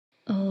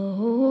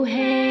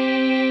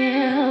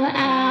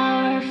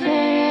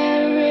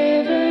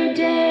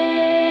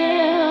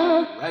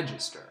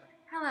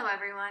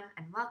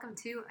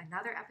welcome to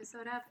another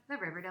episode of the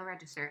Riverdale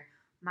Register.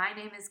 My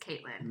name is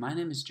Kaitlin. My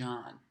name is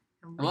John.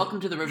 And welcome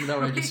to the Riverdale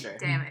Register.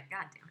 Damn it.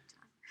 God damn it,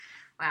 John.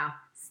 Wow.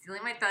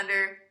 Stealing my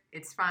thunder.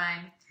 It's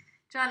fine.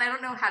 John, I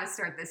don't know how to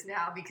start this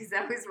now because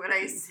that was what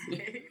I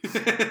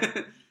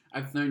said.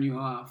 I've thrown you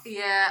off.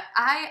 Yeah,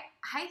 I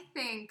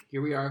think...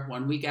 Here we are,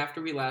 1 week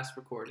after we last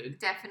recorded.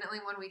 Definitely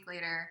 1 week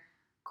later.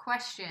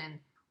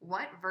 Question,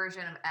 what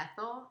version of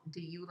Ethel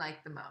do you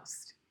like the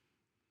most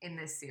in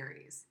this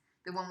series?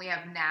 The one we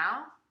have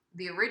now?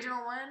 The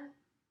original one?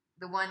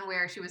 The one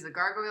where she was the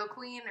gargoyle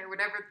queen or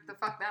whatever the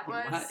fuck that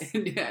was?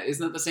 What? Yeah,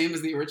 isn't that the same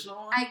as the original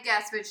one? I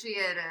guess, but she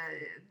had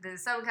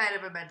some kind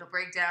of a mental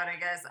breakdown, I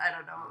guess. I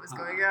don't know what was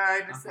going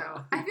on.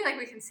 So I feel like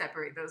we can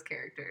separate those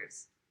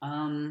characters.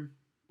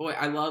 Boy,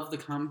 I love the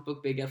comic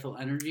book Big Ethel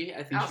energy.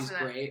 I think she's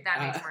great. That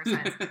makes more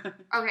sense.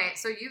 Okay,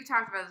 so you've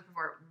talked about this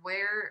before.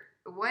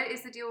 What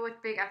is the deal with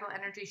Big Ethel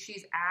energy? Is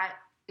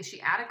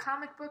she at a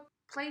comic book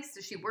place?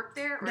 Does she work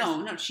there? Or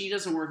No, she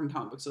doesn't work in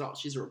comic books at all.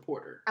 She's a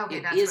reporter.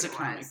 Okay, that's what it is. A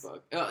comic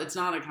book. Oh, it's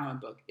not a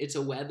comic book. It's a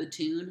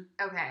webtoon.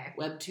 Okay.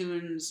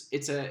 Webtoons.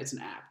 It's an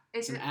app.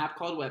 It's an app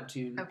called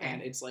Webtoon,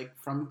 and it's like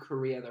from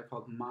Korea. They're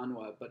called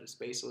manhwa, but it's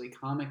basically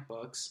comic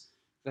books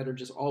that are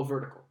just all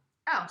vertical.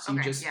 Oh, so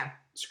you just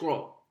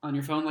scroll on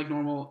your phone like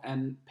normal,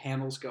 and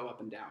panels go up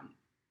and down.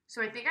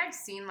 So I think I've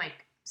seen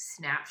like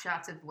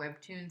snapshots of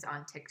webtoons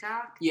on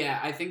TikTok. Yeah,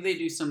 I think they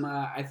do some.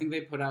 I think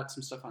they put out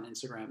some stuff on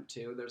Instagram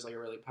too. There's like a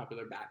really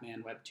popular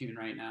Batman webtoon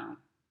right now.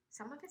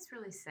 Some of it's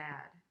really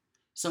sad.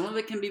 Some of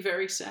it can be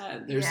very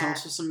sad. There's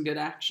also some good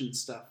action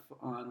stuff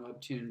on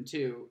webtoon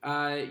too.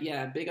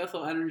 Yeah, Big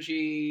Ethel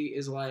energy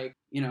is like,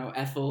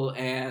 Ethel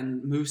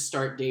and Moose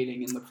start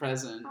dating in the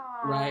present,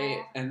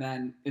 right? And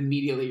then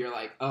immediately you're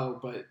like, oh,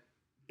 but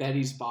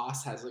Betty's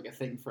boss has like a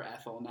thing for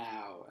Ethel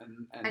now,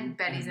 and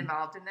Betty's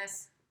involved in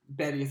this.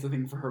 Betty is the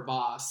thing for her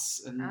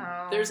boss, and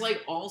there's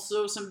like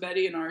also some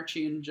Betty and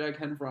Archie and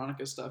Jughead and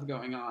Veronica stuff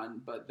going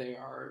on, but they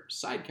are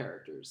side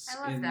characters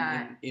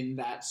in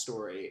that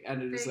story,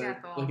 and it is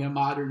like a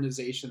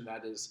modernization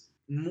that is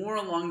more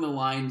along the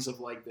lines of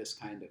like this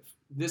kind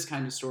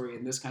of story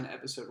and this kind of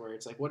episode where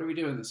it's like, what are we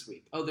doing this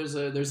week? Oh, there's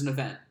an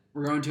event.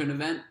 We're going to an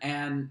event,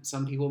 and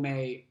some people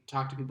may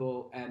talk to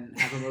people and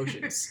have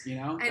emotions,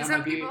 And that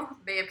some people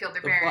may have killed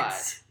their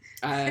parents.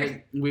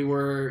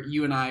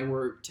 You and I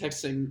were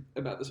texting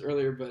about this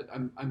earlier, but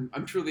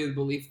I'm truly of the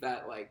belief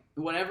that like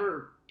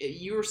whatever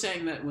you were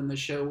saying, that when the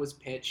show was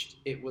pitched,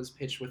 it was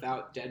pitched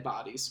without dead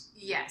bodies.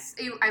 Yes,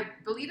 I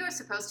believe it was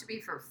supposed to be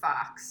for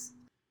Fox.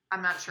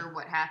 I'm not sure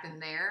what happened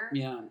there.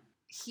 Yeah.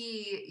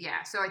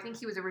 So I think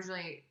he was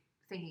originally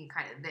thinking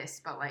kind of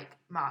this, but like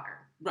modern.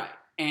 Right.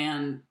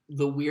 And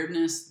the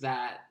weirdness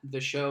that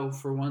the show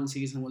for one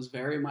season was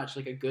very much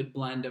like a good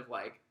blend of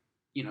like,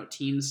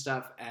 teen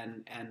stuff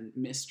and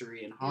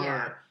mystery and horror.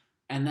 Yeah.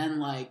 And then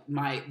like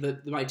my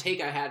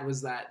take I had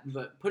was that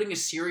putting a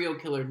serial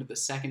killer into the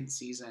second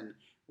season,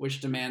 which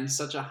demands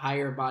such a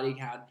higher body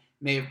count,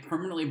 may have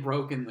permanently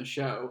broken the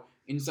show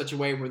in such a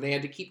way where they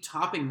had to keep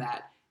topping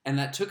that. And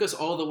that took us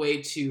all the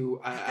way to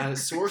a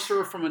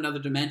sorcerer from another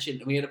dimension.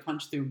 And we had to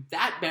punch through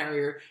that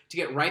barrier to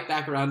get right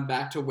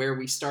back to where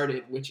we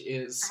started, which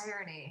is...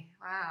 irony.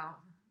 Wow.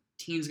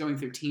 Teens going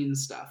through teen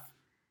stuff.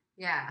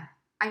 Yeah.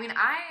 I mean,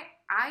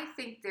 I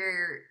think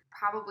there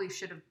probably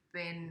should have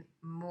been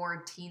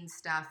more teen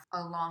stuff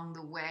along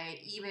the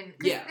way. Even...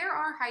 because there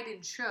are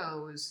hidden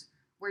shows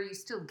where you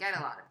still get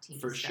a lot of teen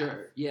stuff. For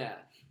sure, yeah.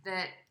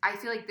 That I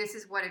feel like this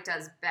is what it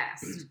does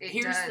best.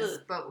 It does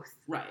both.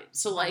 Right.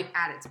 So like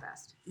at its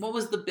best. What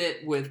was the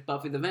bit with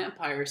Buffy the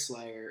Vampire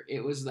Slayer?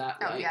 It was that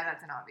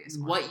that's an obvious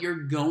one. What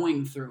you're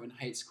going through in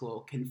high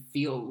school can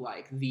feel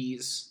like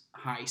these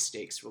high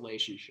stakes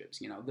relationships.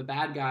 The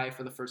bad guy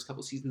for the first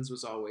couple seasons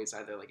was always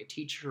either like a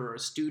teacher or a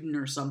student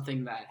or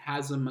something that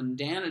has a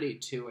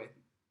mundanity to it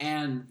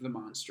and the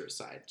monstrous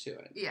side to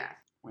it. Yeah.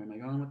 Where am I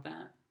going with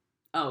that?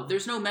 Oh,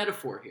 there's no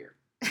metaphor here.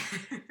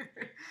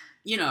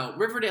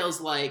 Riverdale's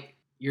like,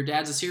 your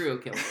dad's a serial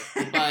killer,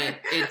 but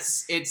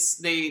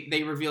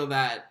they reveal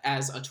that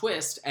as a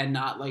twist and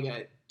not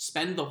like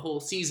spend the whole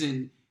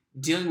season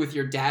dealing with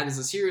your dad as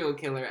a serial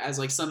killer as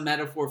like some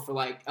metaphor for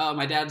like, oh,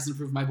 my dad doesn't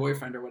prove my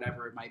boyfriend or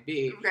whatever it might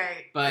be.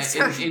 Right. But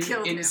so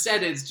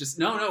instead it's just,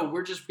 no,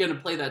 we're just going to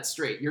play that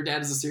straight. Your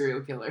dad is a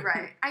serial killer.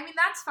 Right. I mean,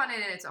 that's fun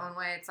in its own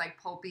way. It's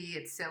like pulpy,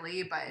 it's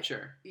silly, but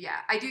sure. Yeah,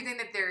 I do think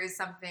that there is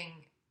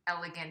something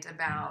elegant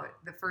about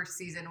the first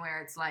season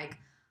where it's like,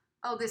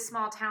 oh, this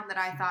small town that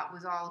I thought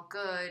was all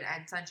good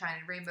and sunshine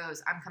and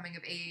rainbows, I'm coming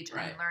of age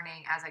and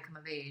learning as I come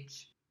of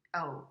age.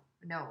 Oh,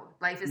 no,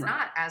 life is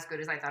not as good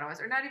as I thought it was,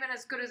 or not even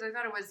as good as I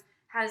thought it was,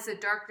 has a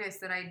darkness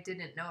that I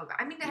didn't know about.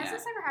 I mean, has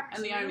this ever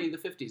happened to you? And the irony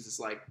of the 50s is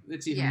like,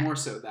 it's even more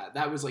so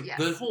that was like,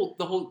 the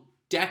whole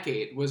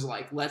decade was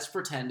like, let's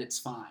pretend it's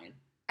fine.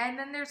 And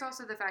then there's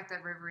also the fact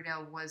that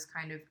Riverdale was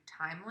kind of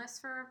timeless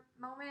for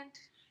a moment.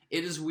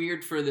 it is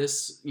weird for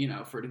this,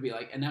 for it to be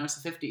like, and now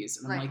it's the 50s.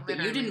 And I'm like, but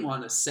you didn't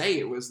want to say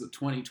it was the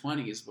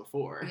 2020s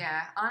before.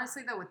 Yeah.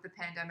 Honestly, though, with the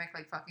pandemic,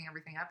 fucking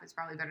everything up, it's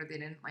probably better they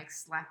didn't,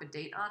 slap a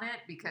date on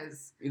it,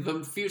 because...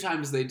 The few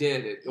times they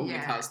did, it only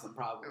caused them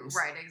problems.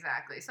 Right,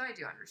 exactly. So I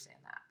do understand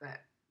that,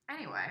 but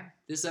anyway.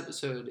 This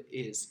episode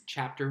is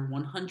chapter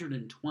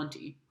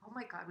 120. Oh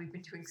my god, we've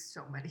been doing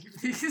so many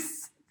of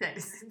these. That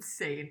is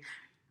insane.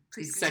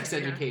 Please continue. Sex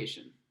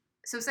Education.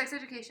 So Sex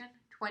Education,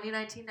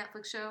 2019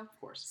 Netflix show. Of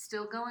course.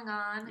 Still going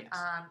on. Yes.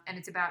 And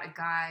it's about a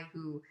guy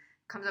who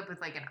comes up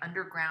with an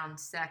underground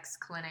sex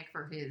clinic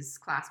for his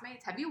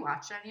classmates. Have you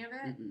watched any of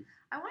it? Mm-mm.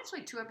 I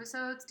watched 2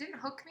 episodes. Didn't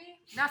hook me.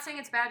 Not saying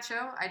it's a bad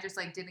show. I just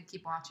didn't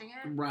keep watching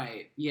it.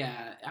 Right.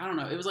 Yeah. I don't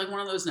know. It was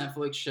one of those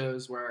Netflix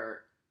shows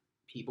where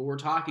people were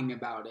talking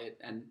about it,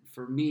 and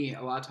for me,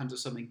 a lot of times if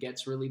something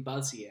gets really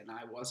buzzy and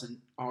I wasn't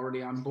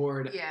already on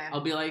board,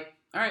 I'll be like,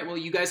 all right, well,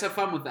 you guys have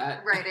fun with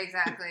that. Right,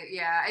 exactly.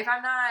 Yeah. If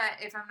I'm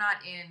not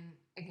in,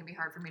 it can be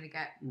hard for me to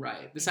get.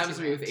 Right. This happens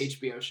to me with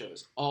HBO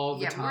shows all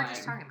the time. Yeah, we were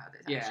just talking about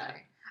this,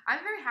 actually. I'm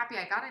very happy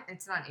I got it.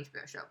 It's not an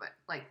HBO show,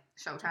 but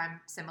Showtime,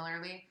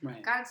 similarly.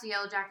 Right. Got into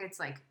Yellow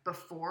Jackets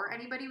before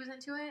anybody was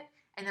into it.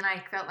 And then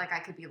I felt like I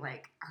could be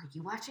like, are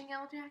you watching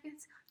Yellow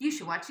Jackets? You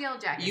should watch Yellow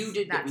Jackets. You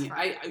did get me.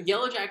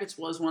 Yellow Jackets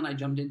was one I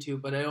jumped into,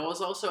 but I was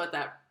also at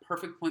that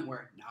perfect point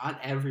where not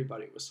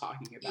everybody was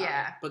talking about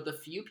it. But the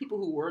few people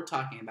who were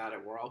talking about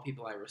it were all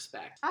people I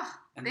respect. Oh,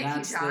 and thank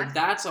you, John.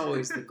 That's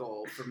always the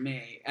goal for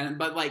me.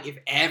 But if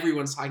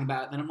everyone's talking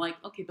about it, then I'm like,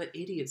 okay, but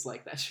idiots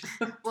like that shit.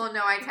 Well,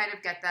 no, I kind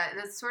of get that.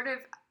 That's sort of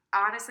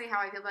honestly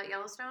how I feel about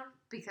Yellowstone,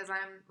 because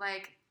I'm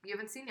like, you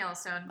haven't seen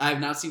Yellowstone. I have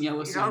not seen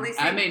Yellowstone.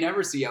 I may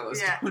never see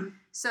Yellowstone. Yeah.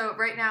 So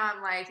right now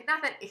I'm like,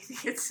 not that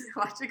idiots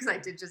watch it, because I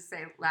did just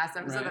say last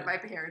episode that my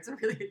parents are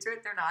really into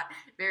it. They're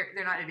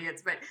not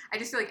idiots, but I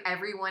just feel like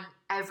everyone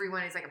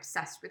is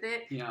obsessed with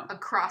it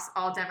across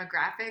all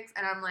demographics,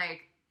 and I'm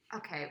like,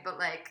 okay, but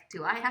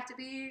do I have to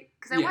be?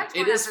 Because I watched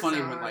one episode. It is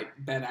funny when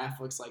Ben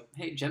Affleck's like,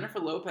 hey, Jennifer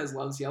Lopez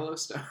loves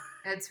Yellowstone.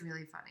 It's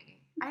really funny.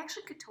 I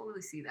actually could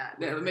totally see that.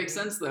 Yeah, that makes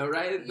sense though,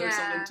 right? There's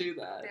something to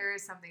that. There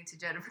is something to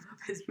Jennifer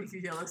Lopez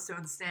being a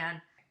Yellowstone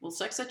stan. Well,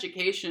 Sex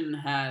Education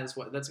has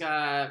what? That's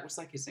got, what's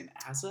his name?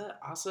 Asa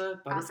Butterfield?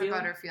 Asa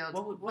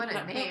Butterfield. What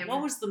a name.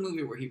 What was the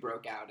movie where he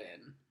broke out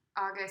in?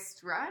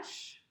 August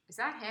Rush? Is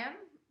that him?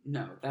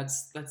 No,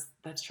 that's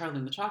Charlie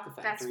and the Chocolate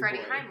Factory. That's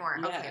Freddie Highmore.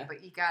 Yeah. Okay,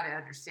 but you gotta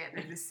understand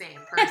they're the same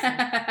person.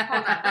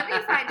 Hold on, let me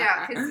find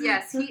out, because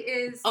yes, he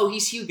is. Oh,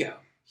 he's Hugo.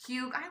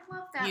 I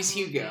love that He's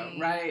movie. Hugo,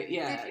 right?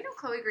 Yeah. Did you know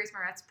Chloe Grace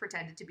Moretz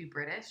pretended to be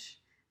British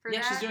for that?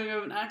 Yeah, she's doing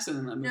an accent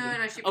in that movie.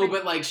 No,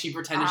 but she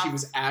pretended she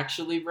was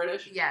actually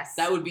British? Yes.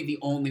 That would be the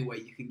only way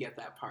you can get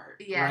that part,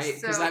 yes, right?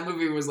 Because that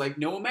movie was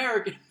no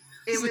American.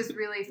 It was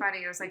really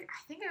funny. It was I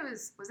think it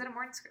was it a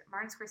Martin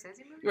Scorsese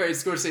movie? Right,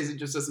 Scorsese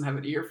just doesn't have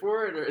an ear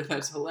for it, or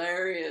that's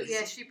hilarious.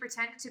 Yeah, she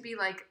pretended to be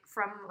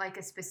from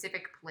a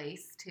specific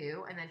place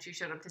too, and then she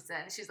showed up to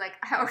set, and she's like,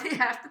 I already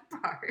have the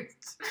part.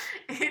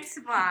 It's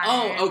fine.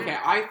 Oh, okay.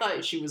 I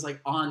thought she was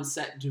on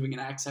set doing an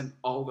accent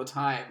all the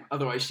time,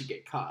 otherwise she'd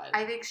get caught.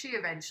 I think she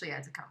eventually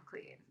had to come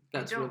clean.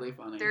 That's really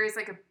funny. There is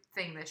a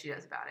thing that she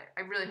does about it.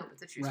 I really hope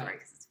it's a true story,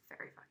 because it's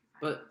very fucking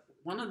funny. But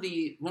one of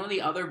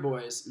the other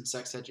boys in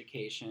Sex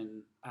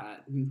Education,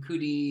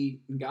 Nkudi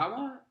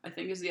Ngawa, I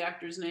think is the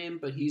actor's name,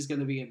 but he's going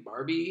to be in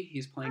Barbie.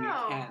 He's playing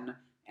a Ken,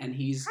 and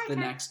he's the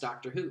next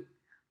Doctor Who.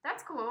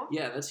 That's cool.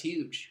 Yeah, that's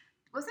huge.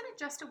 Wasn't it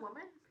just a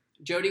woman?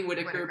 Jodie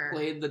Whittaker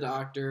played the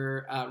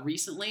Doctor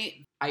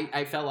recently.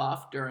 I fell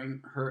off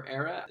during her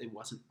era. It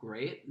wasn't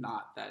great.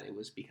 Not that it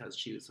was because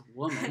she was a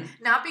woman.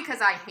 Not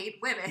because I hate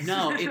women.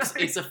 No,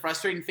 it's a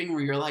frustrating thing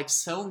where you're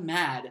so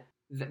mad.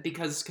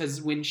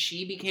 Because when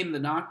she became the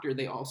Doctor,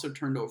 they also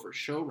turned over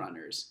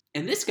showrunners.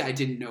 And this guy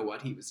didn't know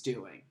what he was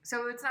doing.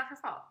 So it's not her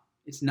fault.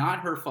 It's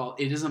not her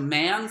fault. It is a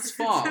man's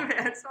fault. It's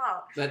a man's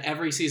fault. That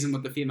every season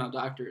with the female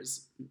Doctor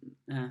is...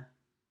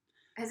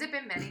 Has it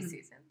been many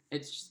seasons?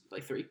 It's just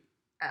 3.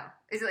 Oh.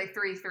 Is it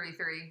 3?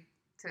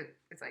 So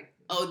it's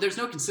Oh, there's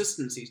no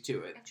consistency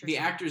to it. The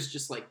actors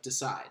just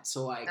decide.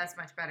 So that's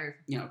much better.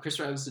 Chris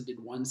Robinson did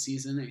 1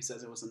 season and he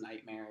says it was a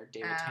nightmare.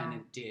 David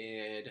Tennant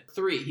did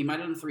 3. He might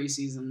have done 3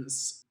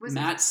 seasons.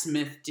 Matt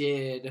Smith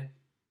did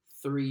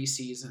 3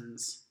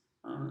 seasons.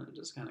 It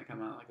just kind of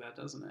come out like that,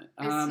 doesn't it?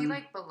 Is he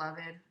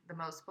beloved, the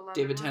most beloved?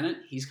 David Tennant,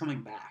 he's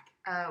coming back.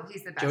 Oh,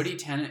 he's the best.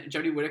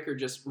 Jodie Whittaker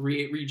just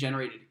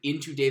regenerated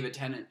into David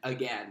Tennant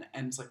again,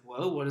 and it's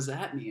whoa, what does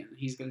that mean?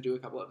 He's going to do a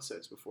couple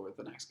episodes before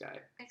the next guy.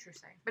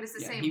 Interesting, but it's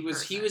the same. He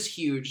was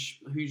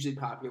hugely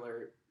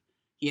popular.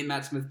 He and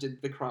Matt Smith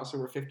did the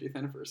crossover 50th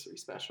anniversary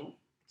special.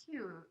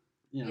 Cute.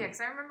 Yeah, because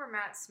I remember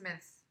Matt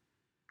Smith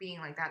being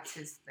that's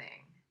his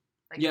thing.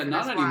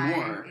 Not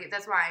anymore.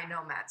 That's why I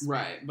know Matt Smith.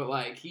 Right, but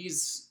I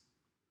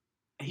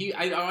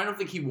don't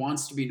think he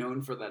wants to be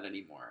known for that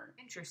anymore.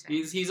 Interesting.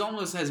 He's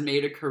almost has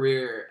made a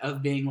career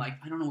of being I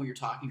don't know what you're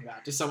talking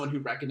about, to someone who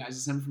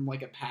recognizes him from a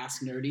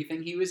past nerdy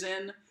thing he was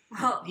in.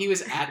 Well, he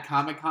was at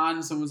Comic-Con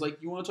and someone was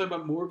like, you want to talk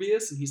about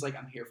Morbius? And he's like,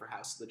 I'm here for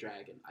House of the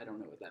Dragon. I don't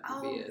know what that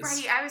movie is.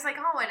 Right. I was like,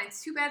 and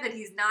it's too bad that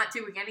he's not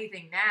doing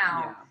anything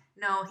now.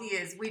 Yeah. No, he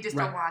is. We just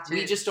don't watch it.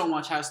 We just don't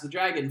watch House of the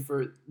Dragon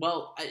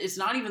it's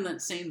not even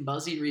that same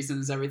buzzy reason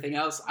as everything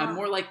else. I'm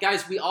more like,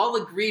 guys, we all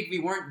agreed we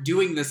weren't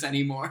doing this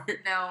anymore.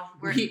 No.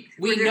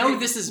 We know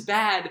this is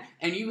bad,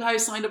 and you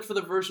guys signed up for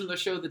the version of the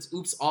show that's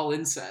oops, all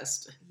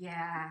incest.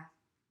 Yeah.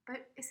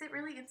 But is it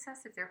really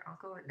incest if they're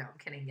uncle? No, I'm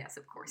kidding. Yes,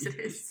 of course it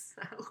is.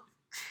 So.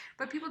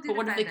 But people do. But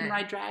what if they can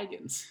ride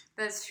dragons?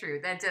 That's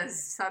true. That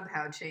does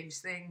somehow change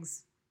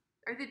things.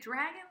 Are the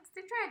dragons?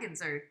 The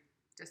dragons are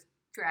just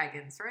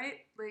dragons, right?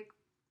 Like,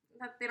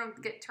 they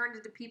don't get turned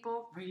into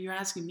people. Are you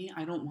asking me?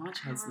 I don't watch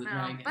House of the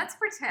Dragon. Let's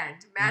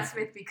pretend Matt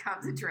Smith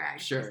becomes a dragon.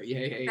 Sure,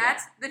 yeah.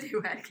 That's the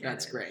new headcanon.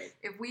 That's great.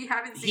 If we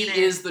haven't seen it...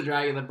 He is the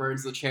dragon that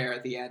burns the chair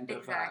at the end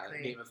of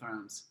Game of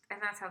Thrones. And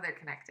that's how they're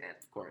connected.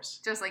 Of course.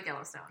 Just like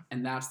Yellowstone.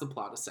 And that's the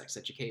plot of Sex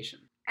Education.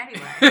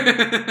 Anyway, you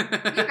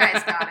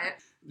guys got it.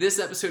 This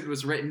episode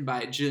was written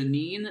by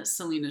Janine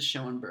Salinas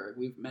Schoenberg.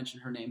 We've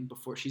mentioned her name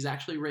before. She's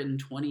actually written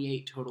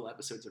 28 total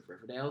episodes of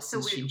Riverdale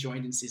since she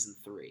joined in season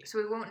 3. So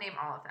we won't name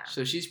all of them.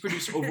 So she's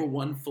produced over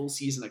 1 full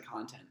season of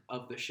content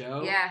of the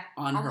show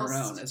on her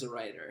own as a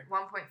writer.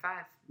 1.5.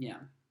 Yeah.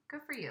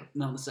 Good for you.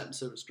 No, this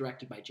episode was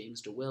directed by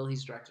James DeWill.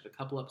 He's directed a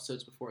couple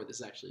episodes before.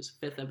 This is actually his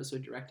 5th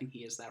episode directing. He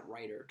is that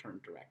writer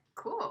turned director.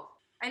 Cool.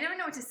 I never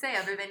know what to say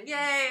other than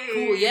yay.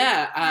 Cool,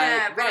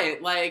 yeah.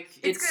 Right, like...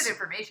 It's good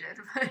information.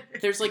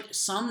 There's, like,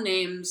 some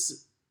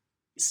names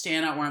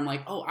stand out where I'm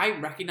like, oh, I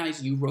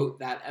recognize you wrote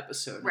that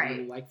episode. Right. I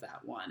really like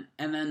that one.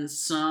 And then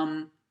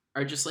some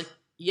are just like,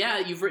 yeah,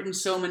 you've written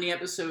so many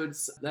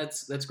episodes.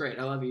 That's great.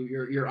 I love you.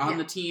 You're on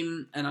the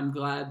team, and I'm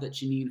glad that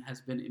Janine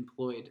has been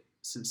employed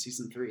since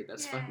season 3.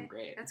 That's fucking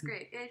great. That's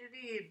great. Yeah,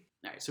 Janine.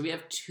 All right, so we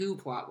have 2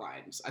 plot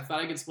lines. I thought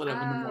I could split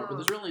up into more, but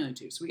there's really only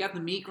 2. So we got the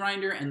meat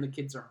grinder and the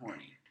kids are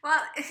horny. Well,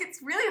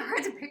 it's really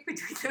hard to pick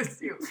between those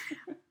 2.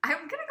 I'm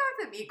going to go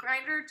with the meat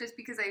grinder just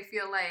because I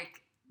feel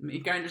like...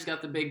 Meat grinder's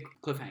got the big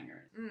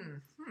cliffhanger. So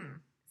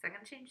I'm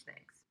going to change things.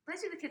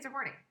 Let's do the kids are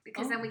horny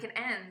because then we can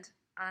end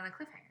on a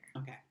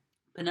cliffhanger. Okay.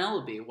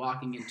 Penelope,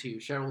 walking into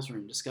Cheryl's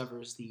room,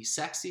 discovers the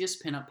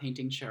sexiest pinup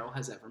painting Cheryl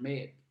has ever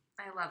made.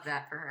 I love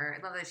that for her.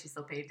 I love that she's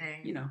still painting.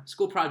 You know,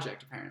 school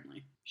project,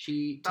 apparently.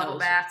 She Bubble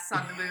baths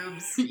on the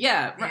boobs.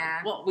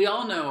 Yeah. Well, we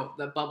all know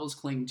that bubbles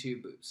cling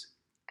to boobs.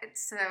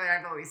 So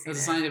I've always seen It's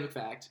a scientific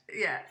fact.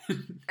 Yeah.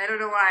 I don't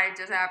know why. It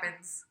just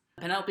happens.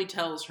 Penelope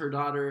tells her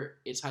daughter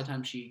it's high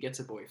time she gets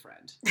a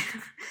boyfriend.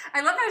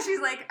 I love how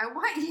she's like, I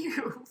want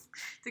you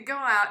to go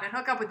out and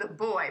hook up with a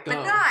boy,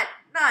 but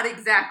not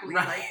exactly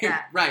like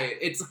that. Right.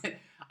 It's like,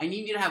 I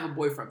need you to have a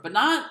boyfriend, but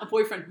not a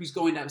boyfriend who's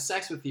going to have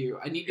sex with you.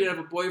 I need you to have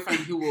a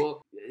boyfriend who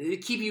will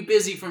keep you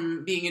busy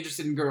from being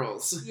interested in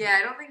girls. Yeah,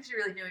 I don't think she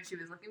really knew what she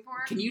was looking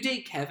for. Can you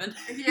date Kevin?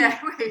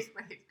 Yeah, wait.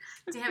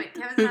 Damn it,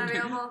 Kevin's not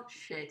available?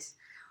 Shit.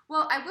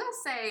 Well, I will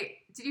say,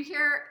 did you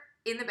hear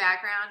in the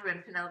background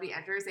when Penelope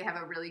enters, they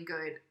have a really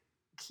good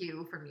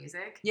cue for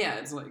music? Yeah,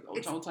 it's like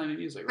old-timey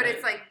music, but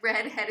it's like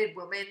red-headed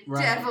woman,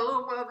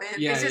 devil woman.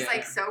 Yeah, it's just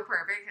like so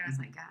perfect. And I was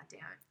like, God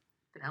damn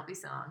it. Penelope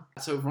song.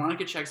 So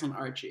Veronica checks on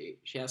Archie.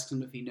 She asks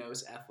him if he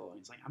knows Ethel.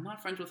 And he's like, I'm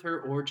not friends with her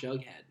or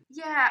Jughead.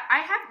 Yeah,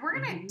 we're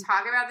going to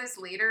talk about this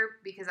later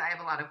because I have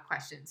a lot of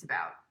questions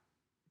about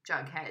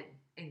Jughead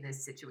in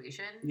this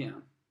situation. Yeah.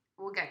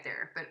 We'll get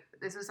there, but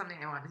this was something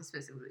I wanted to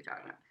specifically talk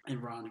about. And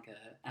Veronica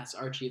asks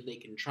Archie if they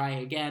can try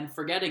again,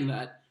 forgetting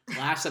that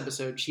last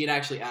episode she had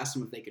actually asked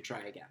him if they could try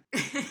again.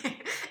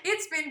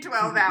 It's been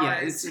 12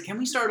 hours. Yeah, can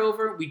we start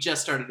over? We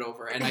just started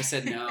over, and I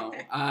said no.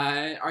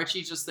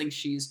 Archie just thinks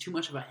she's too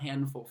much of a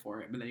handful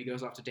for him, and then he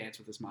goes off to dance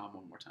with his mom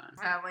one more time.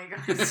 Oh my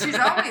God, she's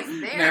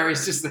always there.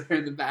 Mary's just there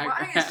in the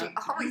background. Why is she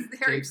always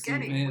there? It's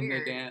getting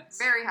weird. Dance.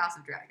 Very House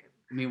of Dragon.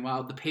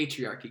 Meanwhile, the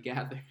patriarchy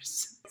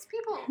gathers. These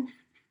people,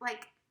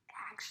 like...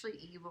 actually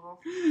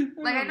evil.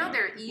 Like, I know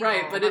they're evil.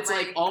 Right, but it's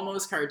like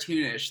almost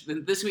cartoonish.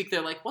 Then this week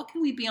they're like, what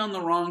can we be on the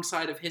wrong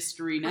side of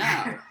history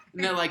now?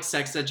 And they're like,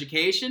 sex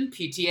education,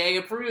 PTA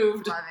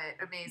approved. Love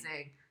it.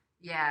 Amazing.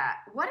 Yeah.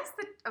 What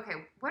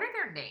are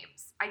their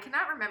names? I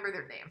cannot remember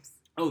their names.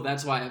 Oh,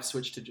 that's why I've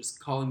switched to just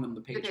calling them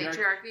the patriarchy. The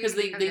patriarchy? Because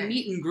they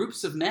meet in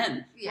groups of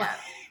men. Yeah.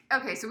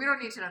 Okay, so we don't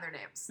need to know their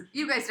names.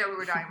 You guys know who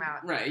we're talking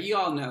about. Right, you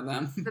all know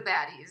them. The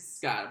baddies.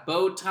 Got a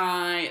bow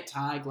tie, a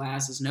tie,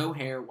 glasses, no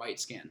hair, white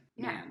skin.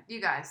 Yeah, man.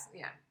 You guys,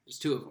 yeah. There's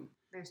 2 of them.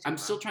 I'm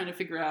still trying to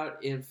figure out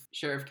if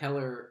Sheriff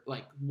Keller,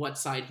 like, what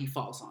side he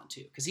falls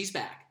onto. Because he's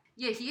back.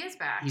 Yeah, he is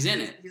back. He's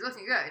in it. He's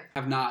looking good.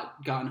 Have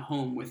not gone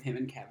home with him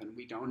and Kevin.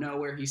 We don't know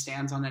where he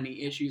stands on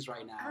any issues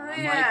right now.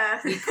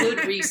 Like, we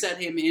could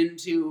reset him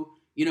into,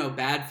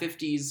 bad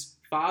 50s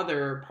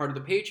father, part of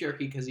the patriarchy,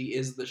 because he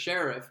is the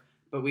sheriff.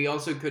 But we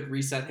also could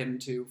reset him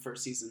to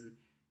first season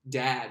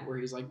dad, where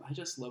he's like, I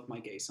just love my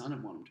gay son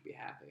and want him to be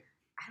happy.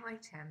 I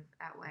liked him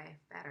that way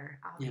better,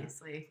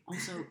 obviously. Yeah.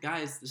 Also,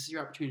 guys, this is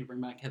your opportunity to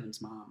bring back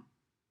Kevin's mom.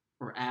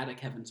 Or add a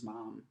Kevin's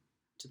mom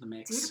to the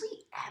mix. Did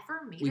we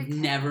ever meet We've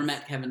never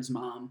met Kevin's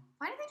mom.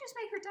 Why did they just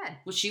make her dead?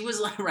 Well, she was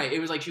like, right, it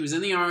was like she was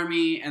in the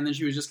army, and then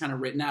she was just kind of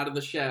written out of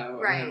the show.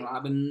 Right.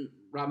 And then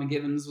Robin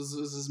Givens was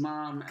his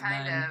mom.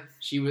 And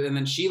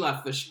then she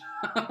left the show.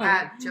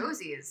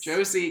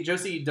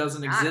 Josie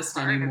doesn't exist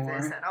anymore.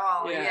 Of this at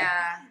all.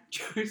 Yeah.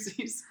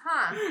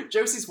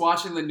 Josie's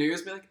watching the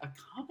news, be like, a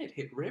comet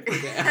hit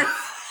Riverdale.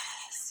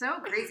 So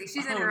crazy.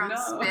 She's in her own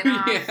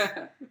spin-off.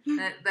 Yeah.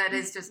 That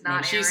is just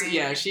not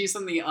airing. She's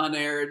in the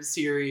unaired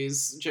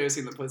series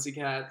Josie and the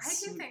Pussycats.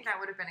 I do think that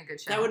would have been a good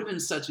show. That would have been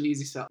such an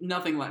easy sell.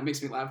 Nothing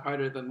makes me laugh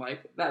harder than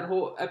like that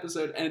whole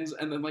episode ends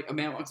and then like a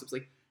man walks up and is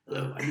like,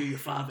 hello, I knew your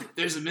father.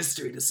 There's a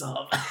mystery to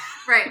solve.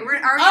 Right.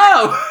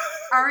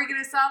 Are we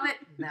going to solve it?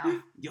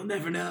 No. You'll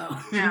never know.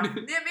 No.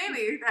 Yeah,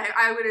 maybe.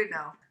 I wouldn't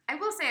know. I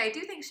will say, I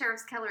do think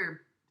Sheriff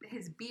Keller,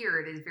 his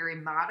beard is very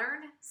modern,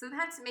 so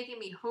that's making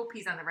me hope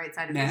he's on the right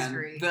side of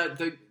history.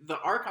 The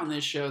arc on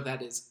this show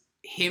that is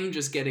him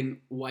just getting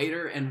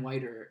whiter and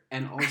whiter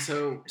and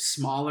also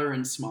smaller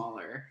and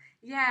smaller.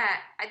 Yeah.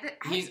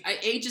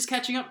 Age is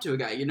catching up to a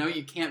guy. You know,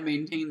 you can't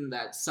maintain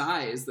that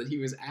size that he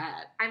was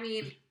at. I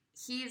mean...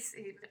 I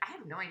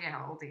have no idea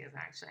how old he is,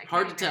 actually.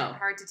 Hard to tell.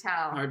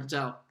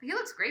 But he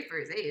looks great for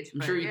his age.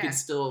 I'm sure you could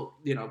still,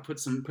 put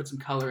some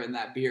color in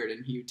that beard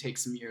and he would take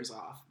some years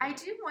off. I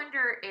do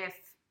wonder if,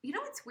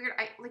 it's weird.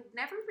 I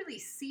never really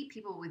see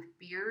people with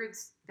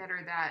beards that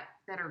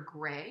are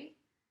gray.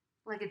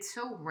 Like, it's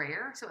so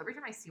rare. So every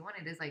time I see one,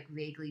 it is like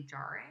vaguely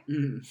jarring.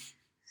 Mm.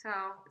 So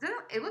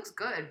it looks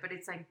good, but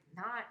it's like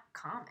not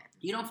common.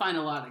 You don't find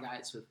a lot of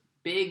guys with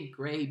big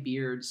gray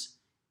beards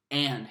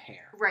and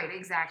hair. Right,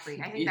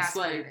 exactly. I think that's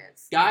what it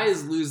is.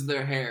 Guys lose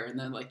their hair and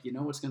then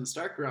what's going to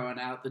start growing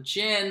out? The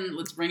chin.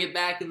 Let's bring it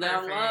back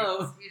down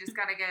low. You just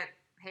got to get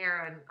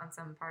hair on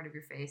some part of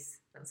your face.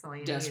 That's all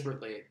you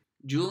Desperately. need.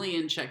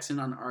 Julian checks in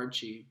on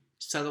Archie,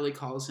 subtly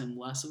calls him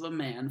less of a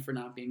man for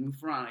not being with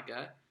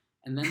Veronica,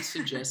 and then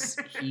suggests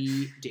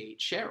he date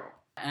Cheryl.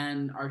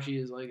 And Archie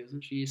is like,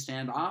 isn't she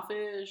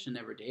standoffish and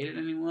never dated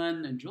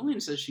anyone? And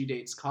Julian says she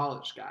dates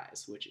college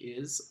guys, which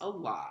is a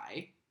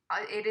lie.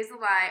 It is a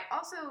lie.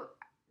 Also,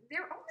 they're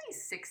only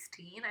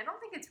 16. I don't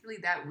think it's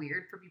really that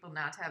weird for people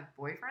not to have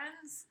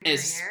boyfriends.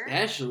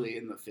 Especially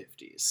in the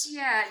 50s.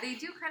 Yeah, they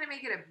do kind of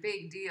make it a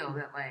big deal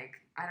that,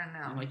 I don't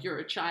know. Like, you're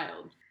a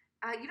child.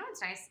 You know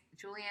what's nice?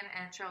 Julian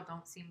and Cheryl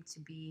don't seem to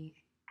be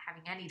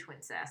having any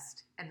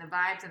twincest. And the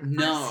vibes in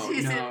the first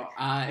season,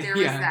 there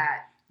was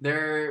that.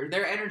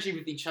 Their energy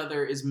with each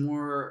other is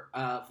more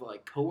of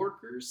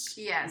coworkers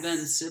than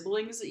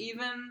siblings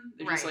even.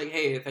 They're just like,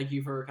 hey, thank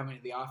you for coming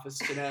to the office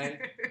today.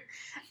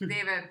 They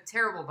have a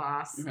terrible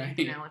boss, right.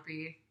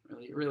 Penelope.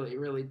 Really, really,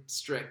 really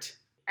strict.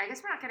 I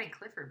guess we're not getting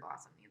Clifford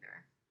Blossom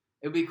either.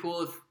 It would be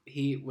cool if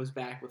he was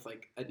back with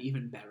an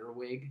even better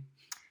wig.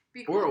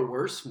 Cool. Or a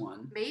worse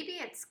one. Maybe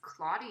it's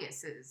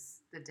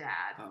Claudius's the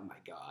dad. Oh my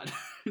god.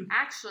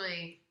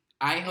 Actually,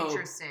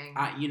 interesting.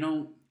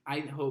 I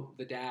hope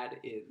the dad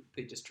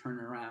they just turn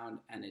around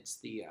and it's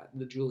the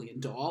Julian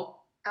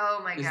doll.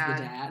 Oh my god,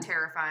 the dad.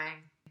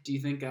 Terrifying. Do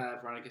you think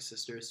Veronica's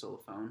sister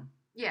stole a phone?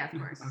 Yeah, of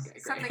course. Okay,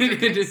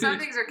 great. Some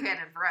things are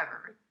canon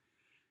forever.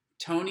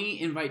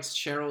 Tony invites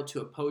Cheryl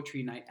to a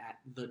poetry night at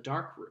the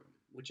Dark Room,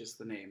 which is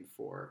the name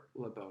for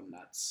Le Bon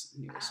Nut's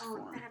newest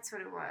form. Oh, that's what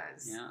it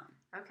was. Yeah.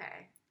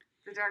 Okay.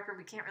 The Dark Room.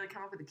 We can't really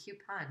come up with a cute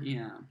pun.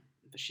 Yeah,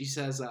 but she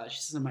says I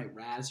might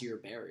razz your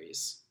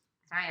berries.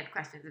 I had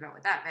questions about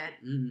what that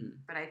meant,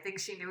 but I think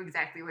she knew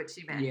exactly what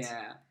she meant.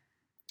 Yeah.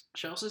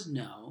 Cheryl says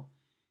no,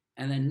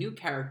 and then new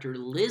character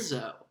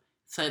Lizzo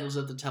sidles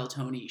up to tell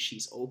Tony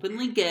she's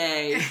openly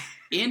gay,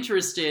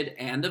 interested,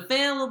 and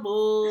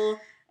available.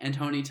 And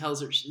Tony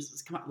tells her,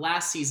 "Come on,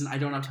 last season I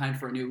don't have time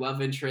for a new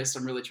love interest.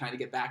 I'm really trying to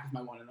get back with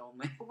my one and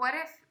only." What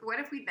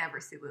if we never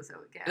see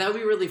Lizzo again? That would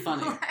be really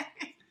funny.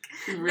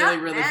 Really,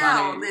 not really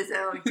now, funny.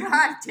 Lizzo,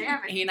 God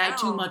damn it! Ain't I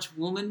too much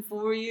woman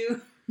for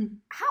you?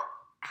 How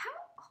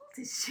old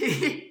is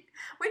she?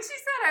 When she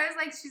said, I was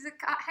like, she's a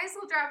high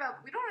school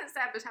dropout. We don't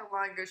establish how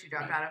long ago she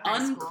dropped out of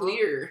high school.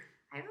 Unclear.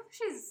 I hope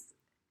she's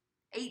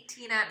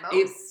 18 at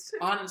most.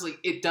 Honestly,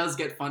 it does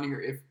get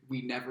funnier if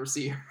we never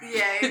see her.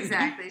 Yeah,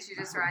 exactly. She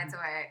just rides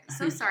away.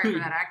 So sorry for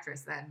that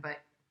actress then, but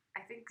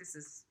I think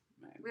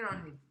we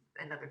don't need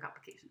another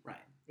complication. Right.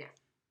 Yeah.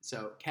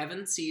 So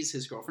Kevin sees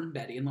his girlfriend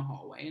Betty in the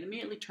hallway and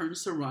immediately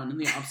turns to run in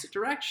the opposite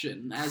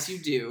direction, as you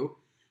do,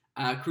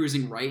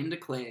 cruising right into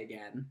Clay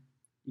again.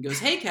 He goes,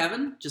 "Hey,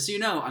 Kevin, just so you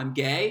know, I'm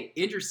gay,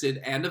 interested,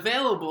 and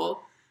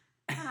available."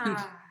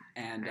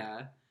 And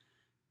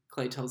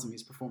Clay tells him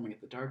he's performing at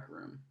the Dark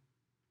Room.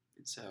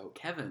 And so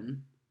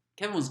Kevin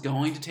was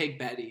going to take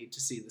Betty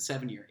to see the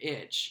 7-Year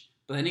Itch,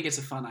 but then he gets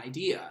a fun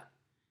idea.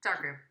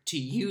 Dark Room. To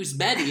use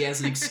Betty as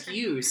an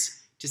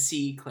excuse to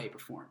see Clay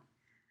perform,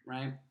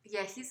 right?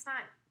 Yeah, he's not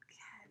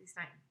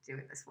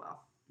doing this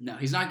well. No,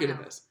 he's not good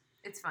at this.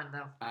 It's fun,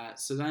 though.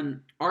 So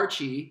then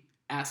Archie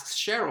asks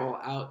Cheryl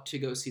out to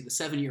go see the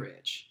 7-Year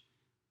Itch,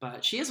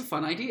 but she has a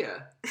fun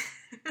idea.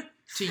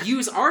 To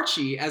use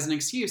Archie as an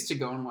excuse to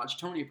go and watch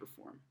Tony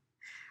perform.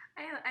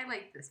 I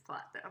like this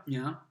plot, though.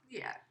 Yeah?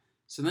 Yeah.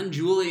 So then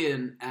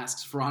Julian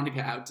asks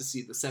Veronica out to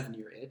see the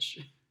 7-Year Itch.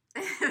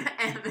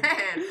 And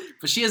then...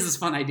 But she has this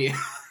fun idea.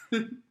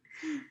 They're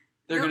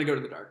going to go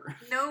to the dark room.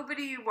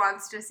 Nobody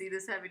wants to see the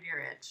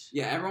 7-Year Itch.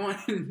 Yeah,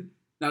 everyone...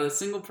 Not a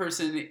single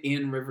person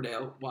in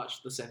Riverdale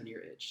watched the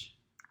 7-Year Itch.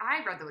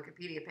 I read the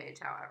Wikipedia page,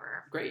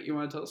 however. Great. You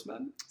want to tell us about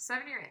it?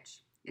 7-Year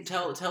Itch.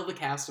 Tell the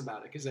cast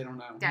about it, because they don't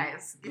know.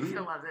 Guys, you're going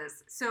to love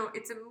this. So,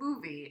 it's a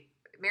movie.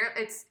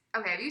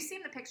 Okay, have you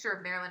seen the picture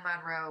of Marilyn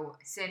Monroe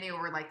standing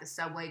over, like, the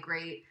subway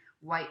grate,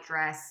 white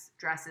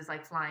dresses,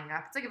 like, flying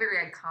up? It's, like, a very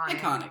iconic.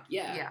 Iconic,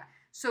 yeah. Yeah.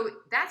 So,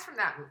 that's from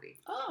that movie,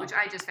 which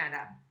I just found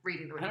out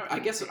reading the Wikipedia I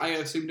guess page. I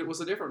assumed it was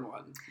a different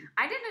one.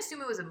 I didn't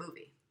assume it was a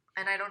movie,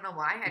 and I don't know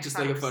why. I just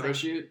thought like it a was photo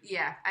shoot?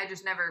 Yeah, I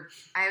was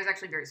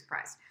actually very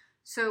surprised.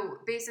 So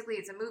basically,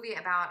 it's a movie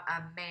about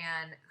a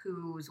man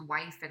whose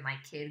wife and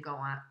like kid go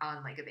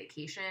on like a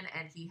vacation,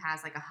 and he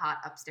has like a hot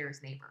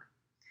upstairs neighbor.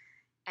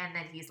 And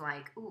then he's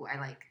like, "Ooh, I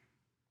like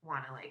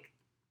want to like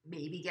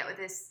maybe get with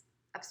this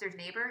upstairs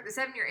neighbor." The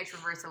 7-Year Itch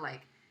refers to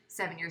like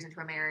 7 years into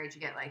a marriage,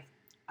 you get like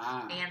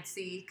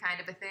antsy kind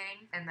of a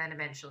thing, and then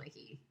eventually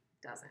he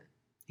doesn't.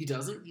 He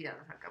doesn't? He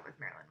doesn't hook up with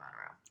Marilyn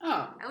Monroe.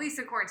 Oh. At least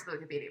according to the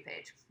Wikipedia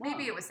page.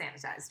 Maybe it was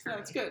sanitized for me.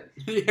 That's good.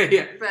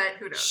 Yeah. But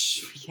who knows?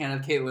 Shh, we can't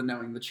have Kaitlin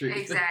knowing the truth.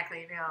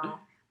 Exactly, no.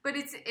 But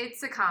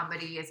it's a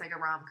comedy. It's like a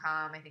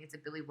rom-com. I think it's a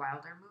Billy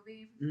Wilder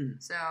movie.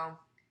 So,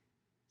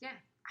 yeah.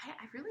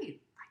 I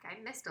really, like,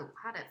 I missed a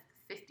lot of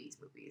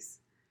 50s movies.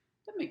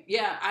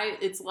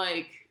 It's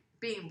like...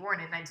 Being born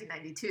in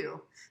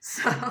 1992,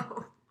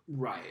 so...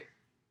 Right.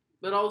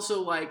 But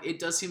also, like, it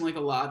does seem like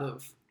a lot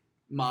of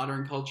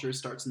modern culture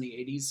starts in the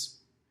 80s.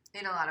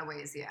 In a lot of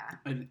ways, yeah.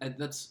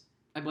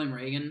 I blame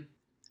Reagan.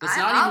 That's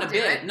not even a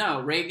bit.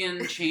 No,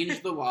 Reagan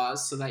changed the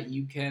laws so that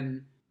you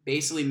can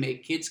basically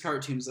make kids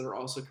cartoons that are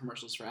also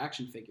commercials for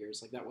action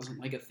figures. Like, that wasn't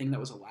like a thing that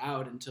was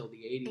allowed until the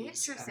 80s.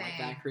 Interesting. And like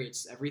that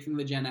creates everything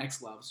the Gen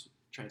X loves.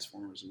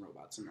 Transformers and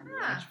robots and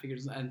action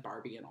figures and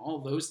Barbie and all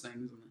those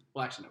things.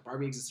 Well, actually, no,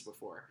 Barbie existed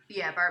before.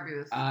 Yeah, Barbie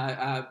was.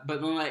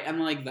 But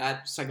like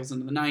that cycles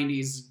into the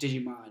 90s,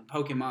 Digimon,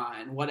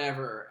 Pokemon,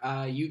 whatever,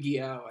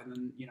 Yu-Gi-Oh, and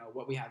then, you know,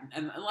 what we have.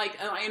 And like,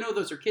 I know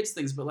those are kids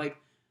things, but like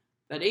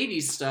that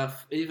 80s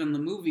stuff, even the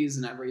movies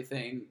and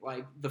everything,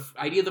 like the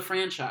idea of the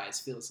franchise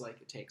feels like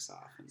it takes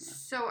off in the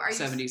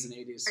 70s and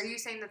 80s. Are you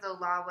saying that the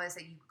law was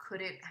that you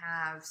couldn't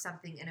have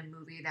something in a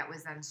movie that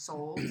was then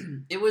sold?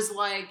 It was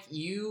like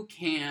you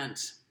can't...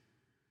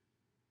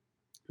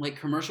 Like,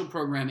 commercial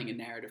programming and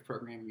narrative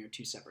programming are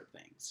two separate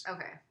things.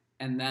 Okay.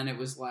 And then it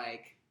was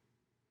like,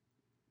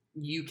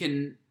 you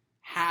can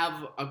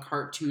have a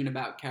cartoon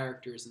about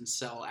characters and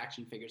sell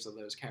action figures of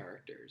those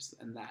characters.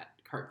 And that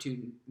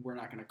cartoon, we're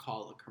not going to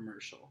call a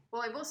commercial.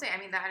 Well, I will say, I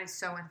mean, that is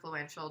so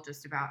influential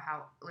just about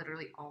how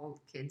literally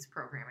all kids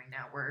programming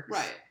now works.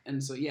 Right.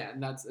 And so, yeah,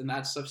 and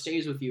that stuff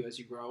stays with you as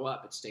you grow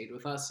up. It stayed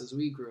with us as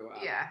we grew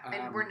up. Yeah,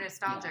 and we're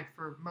nostalgic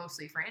for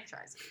mostly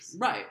franchises.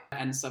 Right.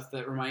 And stuff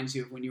that reminds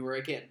you of when you were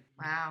a kid.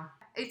 Wow.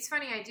 It's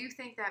funny, I do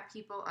think that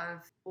people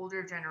of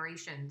older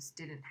generations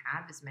didn't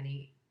have as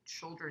many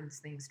children's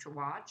things to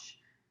watch.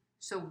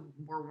 So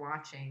we're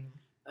watching...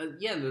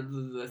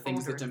 the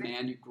things that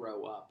demand you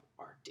grow up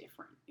are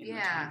different in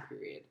the time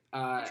period.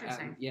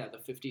 Interesting.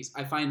 The 50s.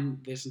 I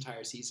find this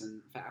entire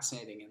season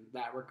fascinating in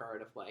that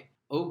regard of like,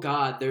 oh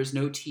God, there's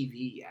no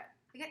TV yet.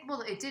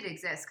 Well, it did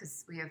exist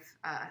because we have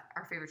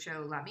our favorite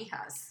show, La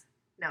Mijas.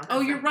 No.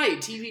 Oh, you're right.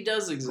 TV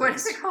does exist. What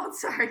is it called?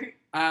 Sorry.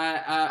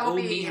 Oh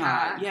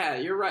Mija. Yeah,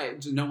 you're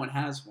right. No one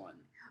has one.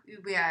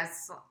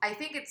 Yes. I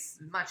think it's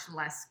much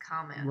less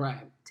common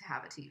to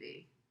have a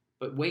TV.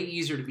 But way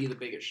easier to be the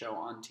biggest show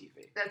on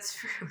TV. That's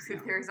true.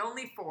 Yeah. There's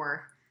only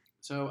 4.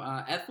 So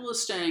Ethel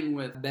is staying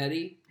with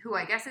Betty. Who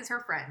I guess is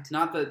her friend.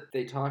 Not that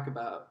they talk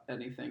about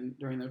anything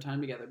during their time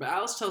together. But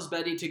Alice tells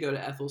Betty to go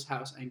to Ethel's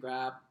house and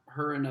grab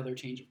her another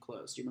change of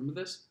clothes. Do you remember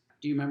this?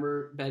 Do you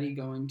remember Betty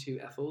going to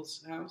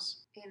Ethel's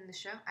house? In the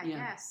show? I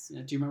guess.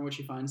 Yeah. Do you remember what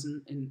she finds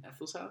in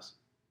Ethel's house?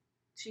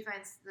 She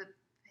finds the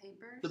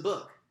papers? The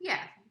book. Yeah.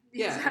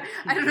 Yeah.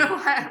 I don't know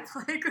why I'm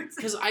like...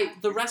 Because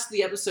the rest of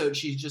the episode,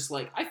 she's just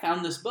like, I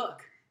found this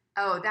book.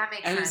 Oh, that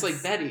makes sense. And it's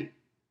like, Betty,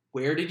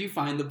 where did you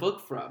find the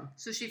book from?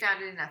 So she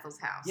found it in Ethel's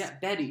house. Yeah,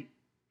 Betty,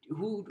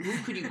 who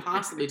could you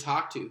possibly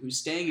talk to who's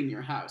staying in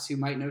your house who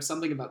might know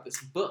something about this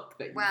book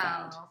that you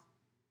found?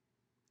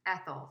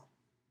 Ethel.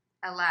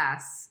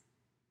 Alas,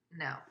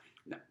 no.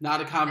 No,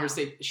 not a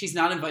conversation. No. She's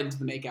not invited to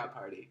the makeout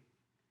party.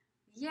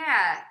 Yeah,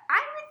 I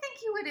would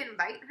think you would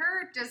invite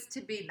her just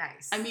to be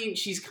nice. I mean,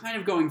 she's kind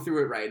of going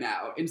through it right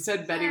now.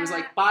 Instead, Betty was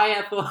like, bye,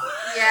 Ethel.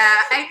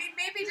 Yeah, I mean,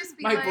 maybe just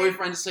be My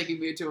boyfriend's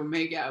taking me to a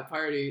makeout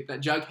party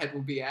that Jughead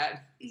will be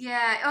at.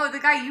 Yeah. Oh, the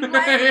guy you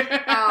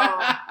like?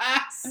 Oh,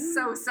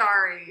 so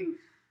sorry.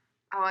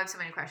 Oh, I have so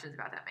many questions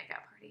about that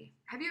makeout party.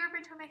 Have you ever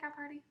been to a makeout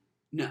party?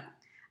 No.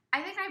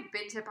 I think I've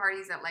been to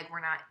parties that, like, were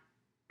not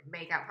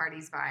makeout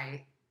parties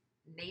by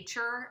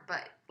nature,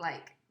 but,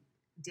 like,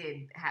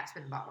 did have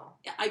spin the bottle.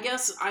 Yeah, I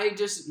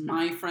guess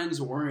my friends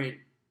weren't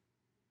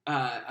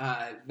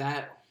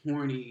that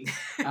horny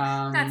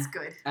that's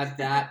good. at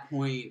that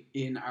point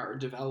in our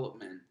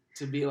development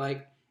to be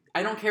like,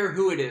 I don't care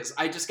who it is.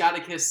 I just got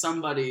to kiss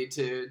somebody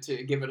to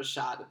give it a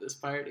shot at this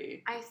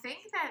party. I think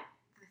that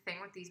the thing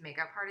with these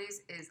makeup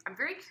parties is I'm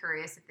very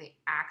curious if they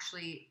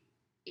actually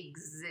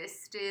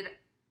existed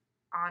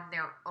on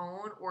their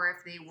own or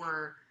if they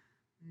were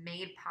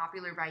made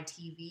popular by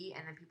TV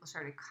and then people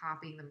started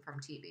copying them from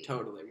TV.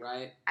 Totally,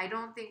 right? I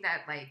don't think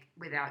that, like,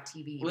 without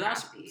TV,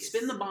 without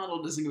Spin the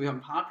Bottle doesn't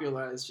become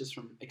popular. It's just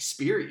from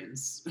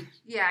experience.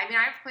 Yeah, I mean,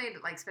 I've played,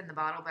 like, Spin the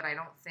Bottle, but I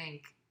don't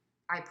think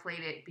I played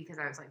it because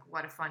I was like,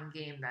 what a fun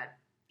game that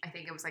I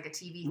think it was like a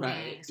TV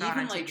thing.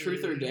 Even like TV.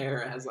 Truth or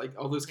Dare has like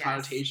all those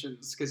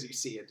connotations because you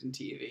see it in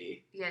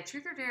TV. Yeah,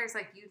 Truth or Dare is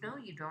like, you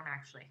don't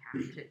actually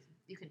have to.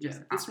 You can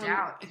just opt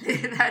out.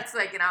 That's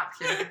like an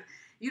option.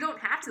 You don't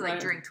have to like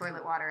drink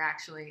toilet water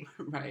actually.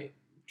 Right.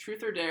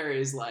 Truth or Dare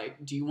is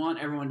like, do you want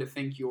everyone to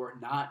think you're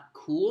not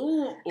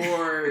cool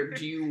or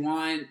do you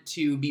want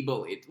to be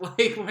bullied?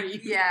 Like, what do you...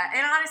 Yeah,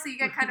 and honestly, you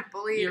get kind of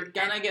bullied. You're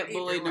gonna get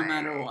bullied no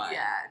matter what.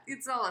 Yeah,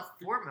 it's all a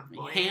form of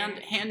bullying.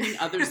 Handing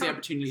others the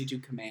opportunity to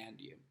command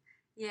you.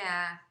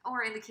 Yeah,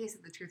 or in the case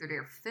of the Truth or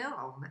Dare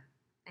film,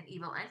 an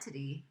evil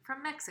entity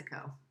from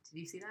Mexico. Did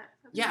you see that?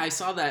 Yeah, I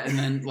saw that, and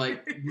then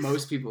like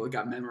most people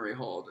got memory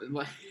hold.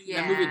 Like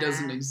that movie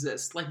doesn't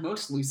exist. Like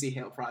most Lucy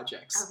Hale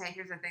projects. Okay,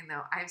 here's the thing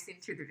though. I've seen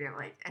Truth or Dare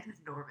like an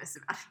enormous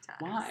amount of times.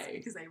 Why?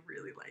 Because I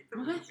really like the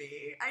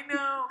movie. I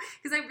know,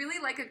 because I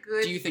really like a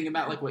good. Do you think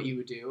about like what you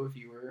would do if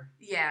you were?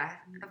 Yeah,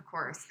 of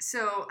course.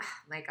 So,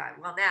 my God.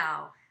 Well,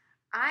 now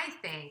I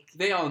think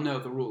they all know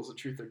the rules of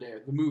Truth or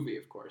Dare, the movie,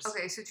 of course.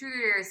 Okay, so Truth or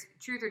Dare is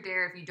Truth or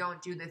Dare. If you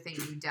don't do the thing,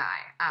 you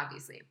die.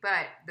 Obviously,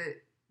 but but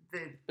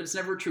it's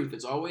never truth.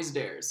 It's always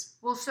dares.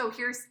 Well, so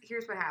here's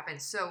what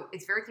happens. So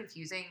it's very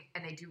confusing,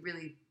 and they do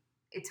really.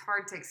 It's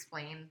hard to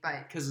explain,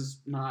 but because it's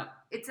not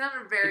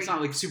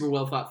like super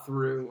well thought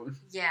through.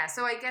 Yeah,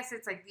 so I guess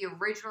it's like the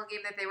original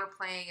game that they were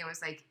playing. It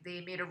was like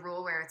they made a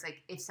rule where it's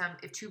like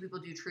if two people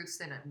do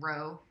truths in a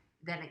row,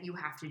 then you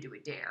have to do a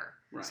dare.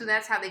 Right. So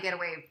that's how they get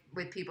away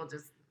with people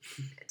just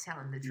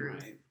telling the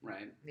truth.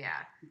 Right. Yeah.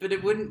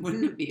 But wouldn't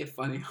it be a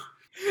funny?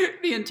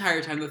 The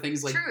entire time the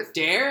thing's like truth.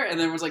 Dare, and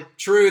then it was like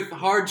truth,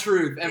 hard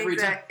truth every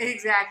time.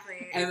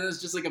 Exactly. And then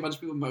it's just like a bunch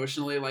of people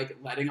emotionally like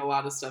letting a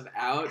lot of stuff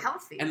out.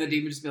 Healthy. And the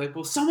demon just be like,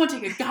 well, someone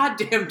take a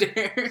goddamn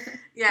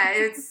dare. Yeah,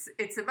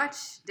 it's a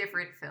much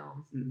different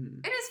film.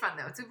 Mm-hmm. It is fun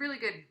though. It's a really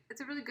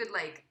good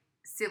like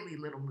silly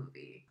little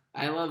movie.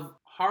 I love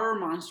horror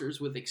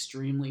monsters with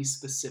extremely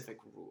specific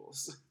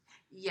rules.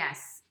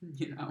 Yes.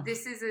 You know.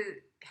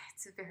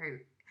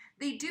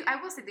 I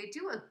will say they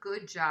do a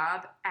good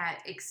job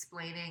at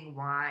explaining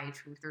why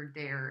Truth or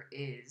Dare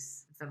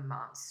is the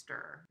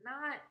monster.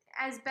 Not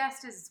as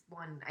best as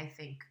one, I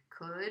think,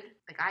 could.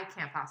 Like, I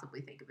can't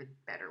possibly think of a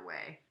better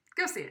way.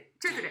 Go see it.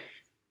 Truth or Dare.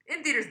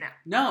 In theaters now.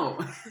 No.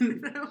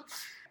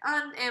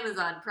 On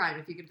Amazon Prime,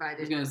 if you can find it.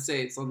 I was going to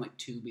say it's on, like,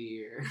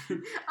 Tubi or...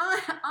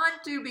 on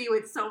Tubi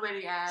with so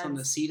many ads. It's on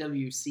the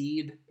CW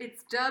Seed.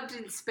 It's dubbed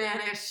in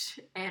Spanish,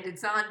 and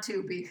it's on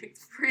Tubi.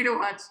 It's free to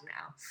watch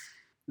now.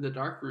 The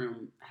dark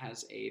room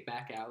has a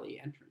back alley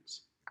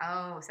entrance.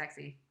 Oh,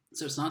 sexy.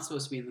 So it's not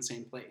supposed to be in the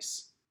same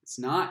place. It's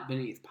not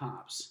beneath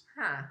Pops.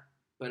 Huh.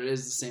 But it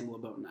is the same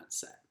LeBeau Nut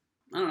set.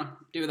 I don't know.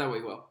 Do it that way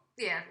you will.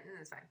 Yeah,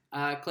 that's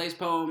fine. Clay's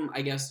poem,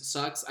 I guess,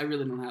 sucks. I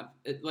really don't have...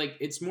 it. Like,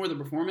 it's more the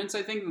performance,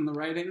 I think, than the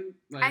writing.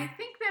 Like, I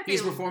think that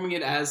he's performing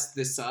it as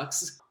this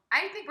sucks.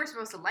 I think we're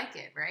supposed to like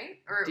it, right?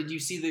 Or did you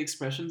see the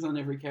expressions on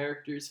every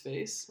character's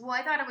face? Well,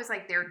 I thought it was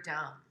like they're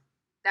dumb.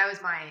 That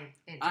was my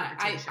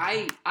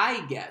interpretation.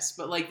 I guess,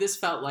 but like this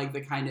felt like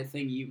the kind of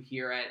thing you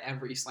hear at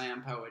every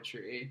slam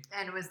poetry.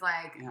 And it was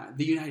like... Yeah,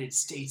 the United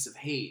States of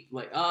Hate.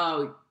 Like,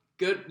 oh,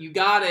 good, you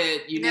got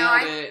it, you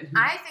nailed it.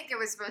 I think it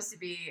was supposed to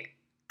be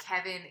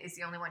Kevin is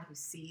the only one who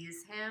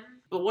sees him.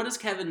 But what does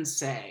Kevin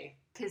say?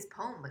 His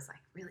poem was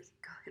like really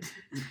good.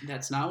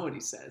 That's not what he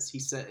says. He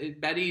said,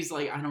 Betty's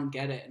like, I don't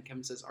get it. And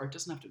Kevin says, art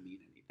doesn't have to mean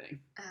anything.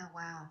 Oh,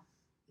 wow.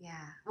 Yeah.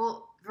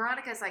 Well,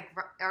 Veronica's like,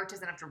 art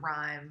doesn't have to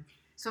rhyme.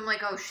 So I'm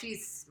like, oh,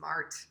 she's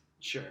smart.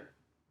 Sure.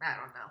 I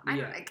don't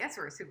know. I guess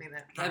we're assuming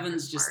that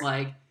Kevin's just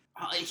like,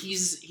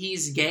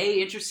 he's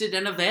gay, interested,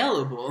 and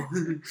available.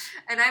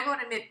 And I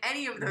won't admit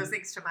any of those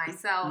things to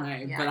myself.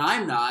 Right, but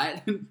I'm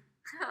not. And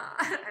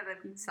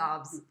then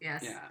sobs,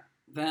 yes. Yeah.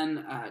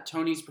 Then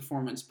Tony's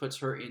performance puts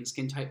her in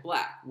Skin Tight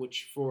Black,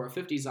 which for a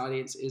 50s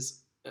audience is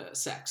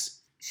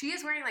sex. She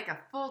is wearing like a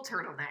full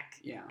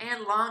turtleneck. Yeah.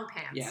 And long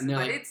pants. Yeah, and they're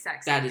like, it's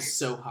sexy. That is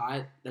so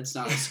hot. That's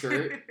not a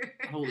skirt.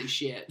 Holy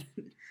shit.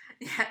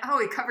 Yeah. Oh,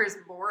 it covers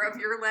more of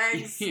your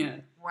legs? Yeah.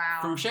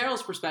 Wow. From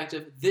Cheryl's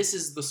perspective, this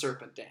is the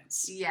serpent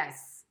dance.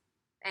 Yes.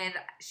 And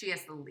she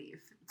has to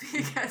leave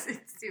because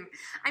it's too...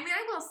 I mean,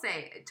 I will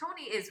say,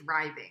 Tony is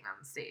writhing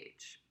on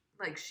stage.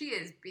 Like, she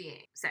is being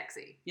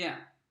sexy. Yeah.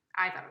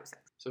 I thought it was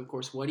sexy. So, of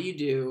course, what do you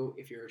do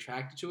if you're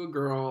attracted to a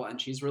girl and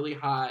she's really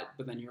hot,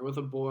 but then you're with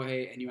a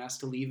boy and you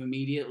ask to leave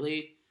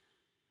immediately?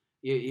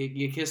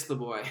 You kiss the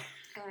boy.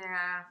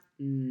 Yeah.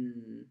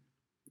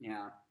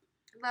 Yeah.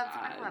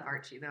 I love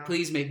Archie, though.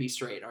 Please make me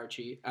straight,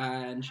 Archie.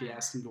 And she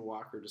asked him to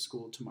walk her to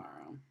school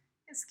tomorrow.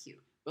 It's cute.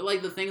 But,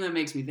 like, the thing that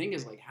makes me think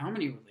is, like, how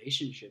many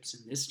relationships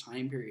in this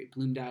time period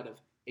bloomed out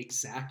of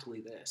exactly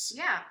this?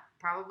 Yeah,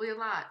 probably a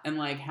lot. And,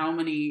 like, how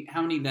many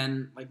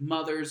then, like,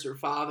 mothers or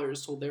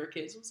fathers told their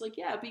kids, it was like,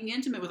 yeah, being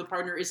intimate with a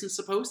partner isn't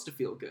supposed to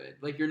feel good.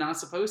 Like, you're not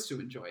supposed to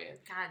enjoy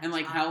it. God, and,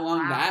 like, how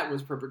long that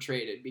was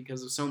perpetrated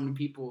because of so many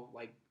people,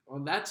 like, all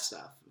that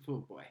stuff. Oh,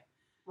 boy.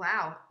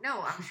 Wow.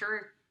 No, I'm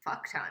sure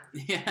fuck ton.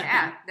 Yeah.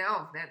 Yeah,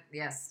 no,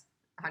 yes,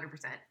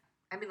 100%.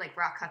 I mean, like,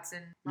 Rock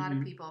Hudson, a lot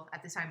Mm-hmm. of people,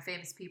 at the time,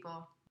 famous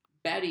people.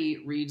 Betty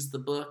reads the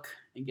book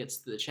and gets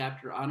to the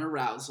chapter on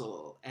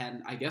arousal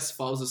and I guess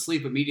falls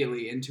asleep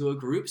immediately into a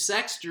group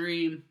sex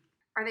dream.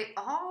 Are they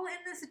all in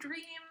this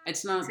dream?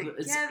 It's not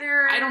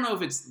together. I don't know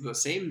if it's the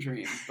same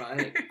dream,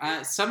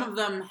 but some of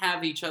them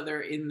have each other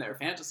in their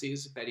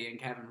fantasies. Betty and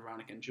Kevin,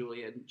 Veronica and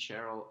Julian,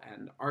 Cheryl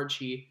and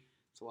Archie.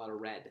 It's a lot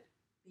of red.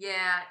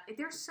 Yeah,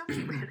 there's so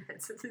many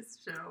redheads in this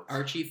show.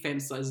 Archie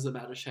fantasizes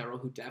about a Cheryl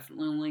who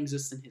definitely only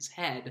exists in his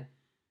head,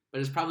 but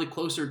is probably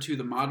closer to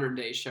the modern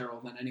day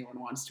Cheryl than anyone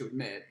wants to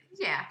admit.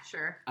 Yeah,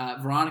 sure.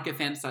 Veronica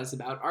fantasizes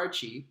about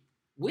Archie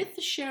with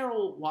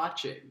Cheryl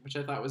watching, which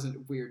I thought was a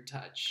weird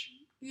touch.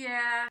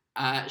 Yeah.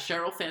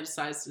 Cheryl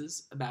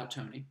fantasizes about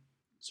Tony.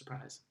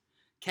 Surprise.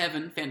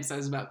 Kevin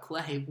fantasizes about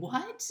Clay.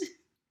 What?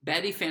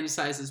 Betty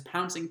fantasizes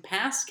pouncing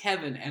past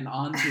Kevin and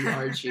onto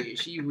Archie.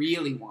 She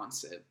really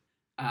wants it.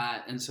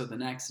 And so the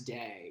next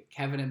day,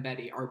 Kevin and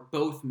Betty are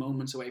both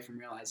moments away from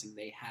realizing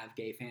they have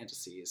gay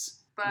fantasies.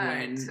 But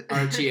when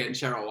Archie and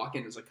Cheryl walk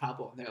in as a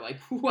couple, and they're like,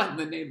 what in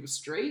the name of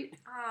straight?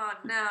 Oh,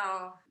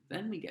 no.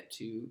 Then we get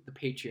to the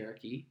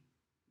patriarchy.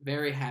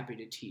 Very happy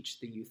to teach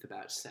the youth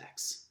about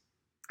sex.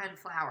 And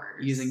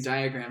flowers. Using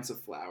diagrams of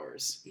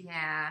flowers.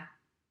 Yeah.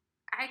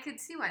 I could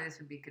see why this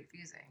would be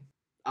confusing.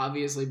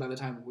 Obviously, by the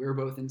time we're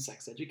both in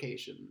sex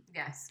education,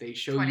 yes, they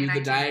show you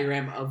the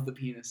diagram of the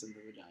penis and the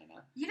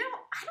vagina. You know,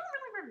 I don't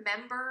really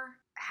remember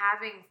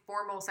having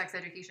formal sex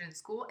education in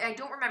school. I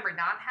don't remember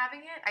not having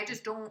it. I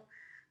just don't...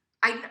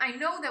 I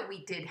know that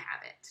we did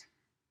have it.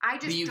 I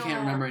just don't...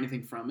 can't remember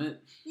anything from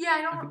it? Yeah,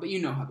 I don't... Okay, but you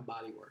know how the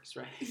body works,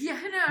 right? Yeah,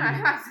 no,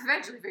 I've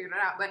eventually figured it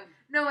out. But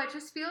no, it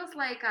just feels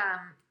like,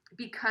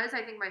 because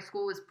I think my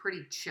school was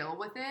pretty chill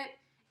with it,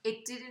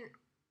 it didn't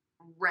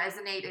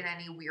resonate in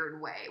any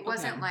weird way. It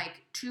wasn't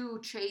like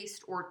too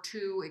chaste or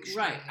too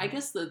extreme. Right. I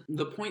guess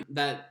the point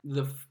that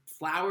the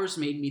flowers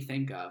made me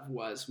think of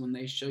was when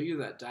they show you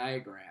that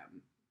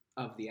diagram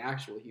of the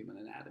actual human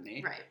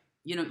anatomy. Right.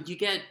 You know, you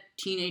get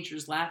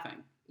teenagers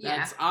laughing. Yeah.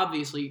 That's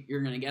obviously,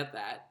 you're going to get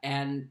that.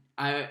 And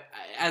I,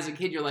 as a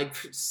kid, you're like,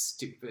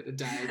 stupid, a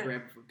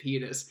diagram of a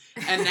penis.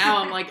 And now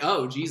I'm like,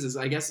 oh, Jesus,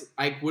 I guess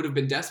I would have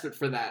been desperate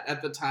for that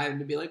at the time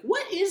to be like,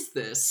 what is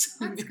this?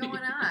 What's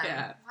going on?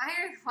 Yeah.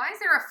 Why is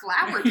there a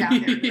flower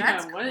down there?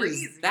 That's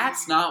crazy.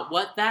 That's not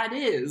what that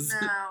is.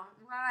 No,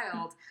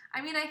 wild.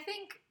 I mean, I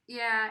think,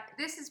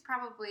 this is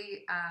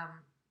probably...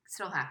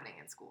 still happening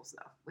in schools,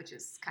 though, which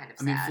is kind of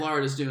sad. I mean,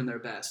 Florida's doing their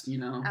best, you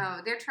know? Oh,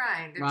 they're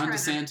trying. Ron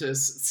DeSantis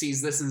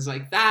sees this and is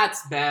like,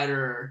 that's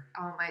better.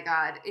 Oh, my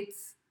God.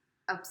 It's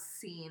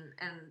obscene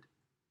and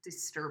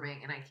disturbing,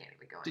 and I can't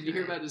even go into it. Did you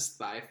hear about his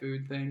thigh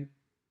food thing?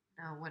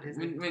 No, what is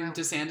it? When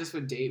DeSantis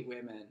would date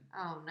women,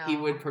 no. He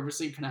would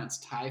purposely pronounce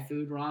Thai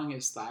food wrong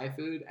as thigh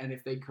food, and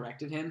if they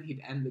corrected him,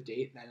 he'd end the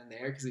date then and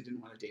there because he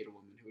didn't want to date a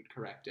woman who would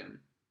correct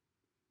him.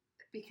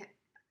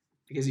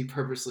 Because he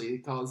purposely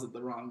calls it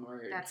the wrong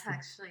word. That's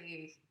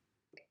actually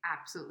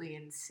absolutely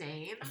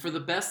insane. For the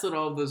best that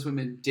all of those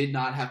women did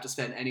not have to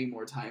spend any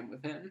more time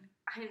with him.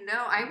 I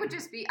know. I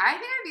think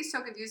I'd be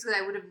so confused because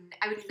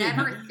I would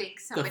never think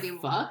somebody the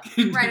fuck?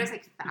 Right, it's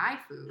like Thai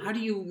food. How do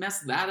you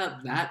mess that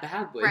up that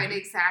badly? Right,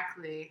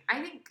 exactly.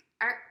 I think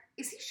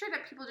is he sure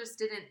that people just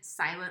didn't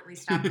silently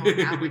stop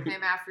going out with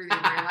him after they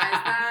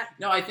realized that?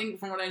 No, I think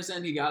from what I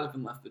understand, he got up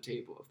and left the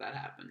table if that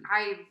happened.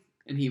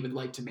 And he would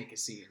like to make a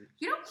scene.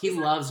 You know, he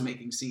loves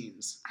making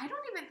scenes. I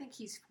don't even think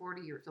he's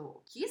 40 years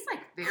old. He's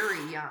like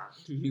very young.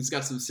 He's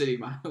got some city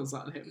miles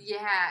on him.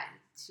 Yeah,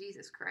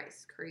 Jesus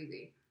Christ,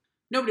 crazy.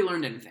 Nobody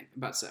learned anything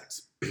about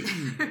sex.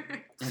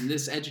 And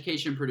this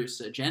education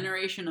produced a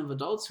generation of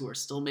adults who are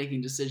still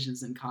making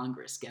decisions in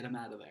Congress. Get them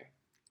out of there.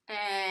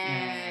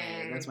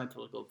 Hey. That's my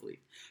political belief.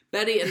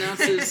 Betty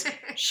announces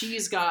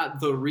she's got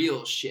the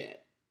real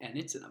shit, and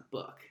it's in a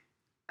book.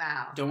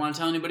 Wow. Don't want to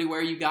tell anybody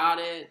where you got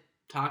it.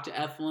 Talk to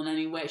Ethel in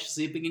any way. She's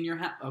sleeping in your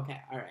house.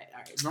 Okay, all right.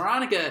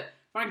 Veronica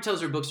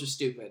tells her books are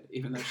stupid,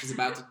 even though she's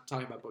about to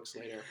talk about books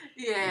later.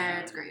 Yeah,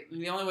 it's great.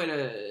 The only way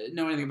to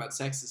know anything about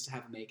sex is to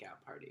have a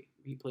makeout party.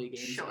 You play games.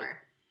 Sure. Like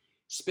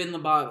Spin the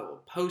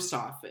Bottle, Post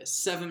Office,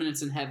 7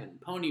 Minutes in Heaven,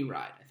 Pony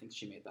Ride. I think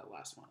she made that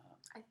last one up.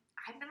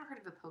 I've never heard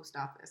of a post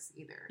office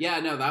either. Yeah,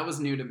 no, that was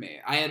new to me.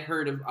 I had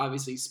heard of,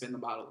 obviously, Spin the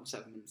Bottle and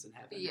 7 Minutes in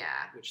Heaven. Yeah.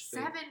 Which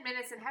 7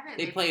 Minutes in Heaven.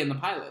 They play in the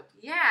pilot.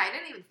 Yeah, I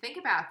didn't even think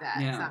about that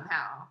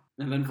somehow.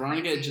 And then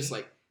Veronica just,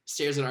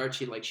 stares at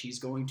Archie like she's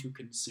going to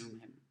consume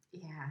him.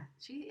 Yeah,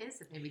 she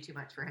is maybe too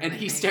much for him. And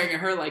he's staring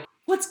at her like,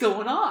 what's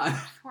going on?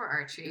 Poor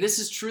Archie. This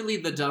is truly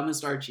the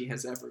dumbest Archie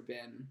has ever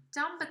been.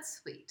 Dumb but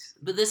sweet.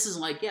 But this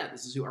is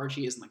this is who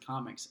Archie is in the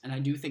comics. And I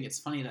do think it's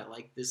funny that,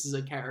 this is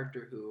a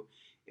character who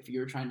if you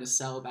were trying to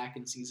sell back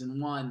in season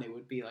 1, they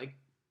would be like,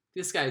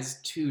 this guy's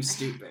too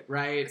stupid,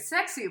 right?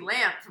 Sexy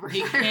lamp.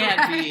 He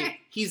can't be.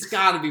 He's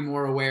got to be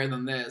more aware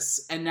than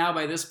this. And now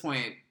by this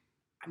point,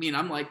 I mean,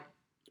 I'm like,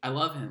 I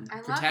love him.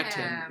 Protect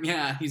him.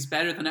 Yeah, he's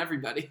better than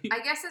everybody. I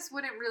guess this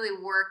wouldn't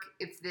really work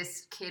if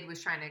this kid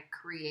was trying to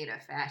create a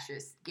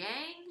fascist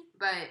gang,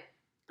 but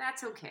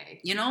that's okay.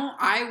 You know,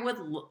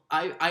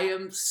 I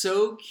am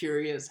so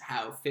curious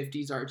how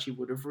 50s Archie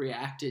would have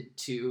reacted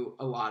to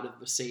a lot of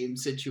the same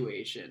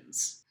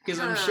situations. Because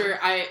I'm sure,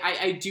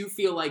 I do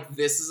feel like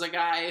this is a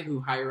guy who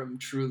Hiram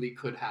truly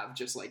could have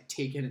just, like,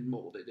 taken and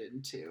molded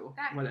into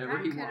whatever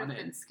he wanted. That could have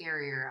been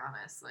scarier,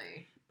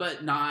 honestly.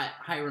 But not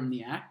Hiram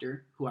the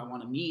actor, who I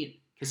want to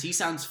meet, because he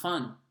sounds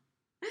fun.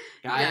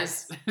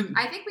 Guys. Yes.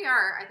 I think we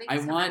are. I think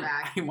he's coming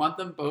back. I want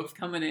them both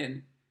coming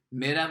in,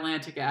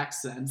 mid-Atlantic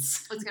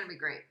accents. It's going to be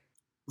great.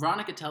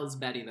 Veronica tells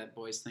Betty that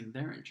boys think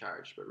they're in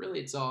charge, but really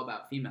it's all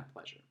about female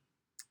pleasure.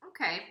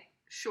 Okay,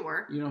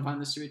 sure. You don't find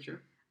this to be true?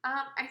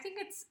 I think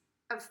it's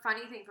a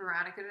funny thing for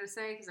Veronica to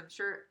say, because I'm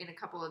sure in a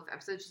couple of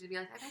episodes she's going to be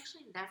like, I've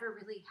actually never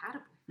really had a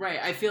boyfriend. Right,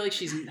 I feel like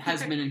she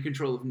has been in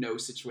control of no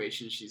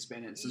situation she's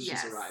been in since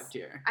she's arrived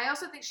here. I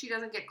also think she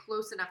doesn't get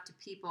close enough to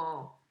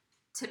people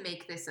to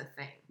make this a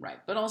thing. Right,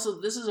 but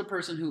also this is a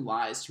person who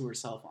lies to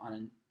herself on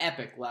an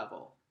epic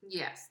level.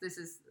 Yes, this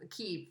is the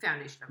key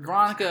foundation of her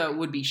Veronica personality.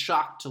 would be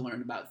shocked to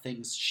learn about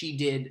things she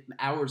did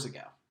hours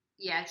ago.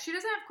 Yeah, she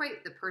doesn't have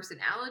quite the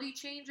personality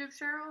change of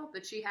Cheryl,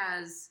 but she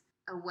has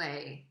a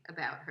way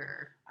about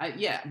her.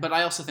 But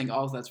I also think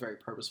all of that's very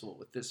purposeful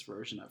with this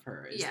version of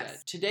her, is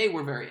that today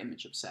we're very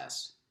image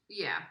obsessed.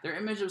 Yeah. They're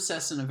image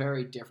obsessed in a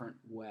very different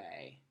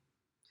way.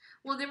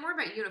 Well, they're more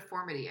about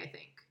uniformity, I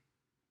think.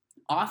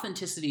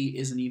 Authenticity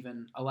isn't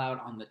even allowed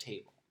on the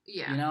table.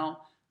 Yeah. You know?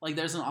 Like,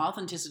 there's an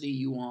authenticity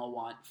you all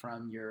want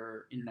from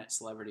your internet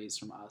celebrities,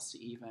 from us,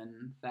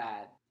 even,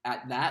 that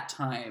at that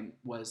time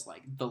was,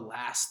 like, the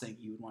last thing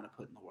you would want to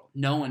put in the world.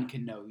 No one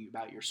can know you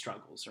about your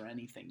struggles or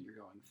anything you're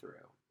going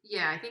through.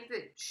 Yeah, I think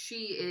that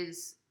she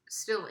is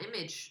still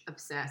image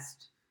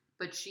obsessed,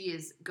 but she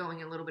is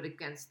going a little bit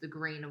against the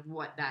grain of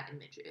what that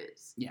image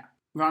is. Yeah.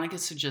 Veronica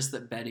suggests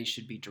that Betty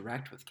should be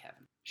direct with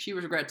Kevin. She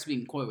regrets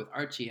being coy with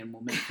Archie and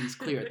will make things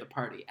clear at the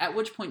party. At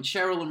which point,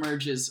 Cheryl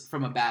emerges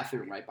from a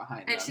bathroom right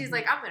behind them. And she's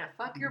like, I'm going to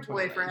fuck your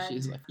boyfriend.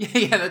 She's like,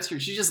 yeah, that's true.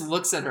 She just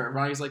looks at her.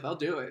 Veronica's like, I'll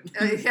do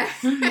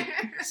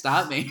it.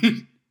 Stop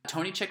me.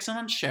 Tony checks in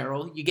on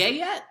Cheryl. You gay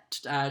yet?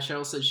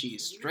 Cheryl says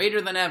she's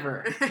straighter than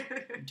ever.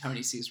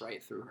 Tony sees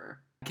right through her.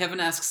 Kevin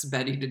asks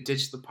Betty to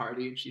ditch the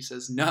party, and she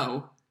says,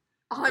 no.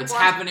 It's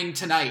happening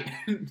tonight.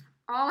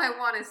 All I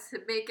want is to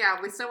make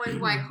out with someone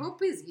who I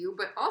hope is you,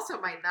 but also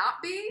might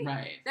not be.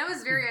 Right. That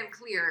was very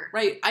unclear.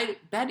 Right.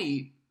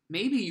 Betty,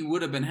 maybe you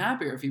would have been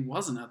happier if he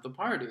wasn't at the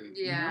party.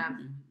 Yeah.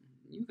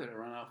 You could have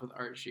run off with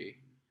Archie.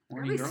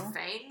 At least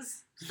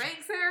Fangs.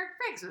 Fangs there?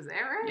 Fangs was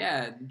there, right?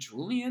 Yeah.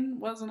 Julian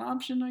was an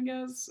option, I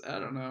guess. I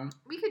don't know.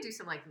 We could do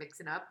some, like,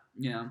 mixing up.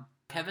 Yeah.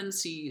 Kevin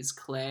sees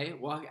Clay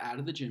walk out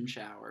of the gym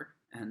shower.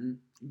 And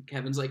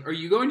Kevin's like, are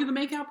you going to the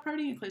makeout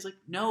party? And Clay's like,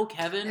 no,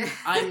 Kevin,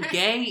 I'm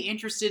gay,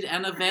 interested,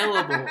 and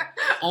available.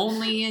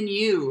 Only in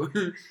you.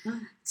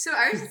 So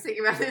I was just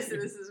thinking about this,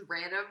 and this is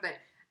random, but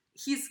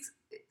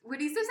when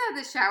he steps out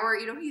of the shower,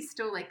 you know, he's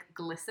still, like,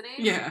 glistening.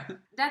 Yeah.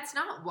 That's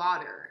not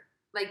water.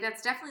 Like,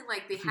 that's definitely,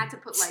 like, they had to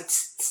put, like,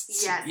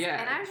 yes.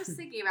 Yeah. And I was just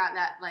thinking about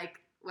that, like,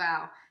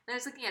 wow. And I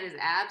was looking at his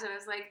abs, and I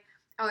was like,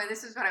 oh, and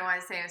this is what I want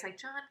to say. I was like,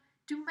 John,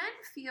 do men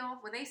feel,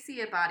 when they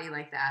see a body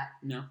like that,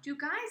 no. Do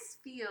guys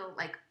feel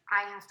like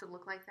I have to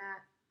look like that?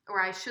 Or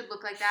I should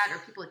look like that? Or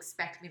people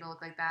expect me to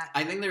look like that?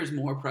 I think there's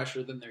more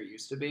pressure than there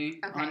used to be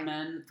on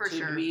men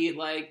to be,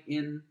 like,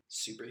 in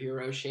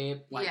superhero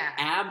shape. Like,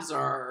 abs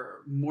are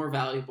more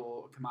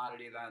valuable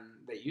commodity than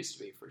they used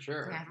to be, for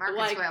sure. Yeah,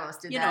 Marcus Wallace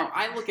did that. You know,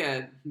 I look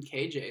at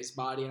KJ's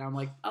body, and I'm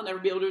like, I'll never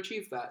be able to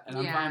achieve that, and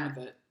I'm fine with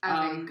it.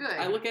 Okay, good.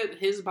 I look at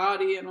his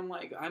body, and I'm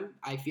like,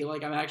 I feel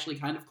like I'm actually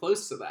kind of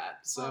close to that,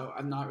 so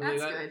I'm not really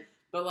that's good.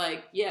 But,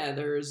 like, yeah,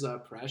 there's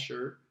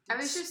pressure. I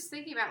was just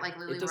thinking about, like,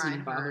 Lily Reinhart. It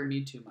doesn't bother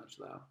me too much,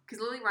 though.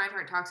 Because Lily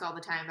Reinhart talks all the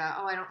time about,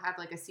 I don't have,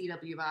 like, a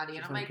CW body.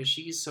 And I'm like... Because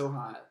she's so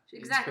hot.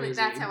 Exactly.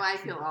 That's how I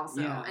feel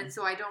also. Yeah. And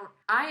so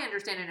I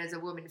understand it as a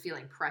woman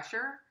feeling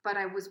pressure. But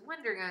I was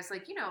wondering, I was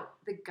like,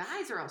 the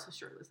guys are also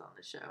shirtless on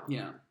the show.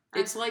 Yeah.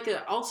 It's like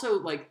also,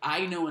 like,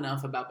 I know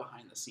enough about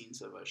behind the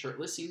scenes of a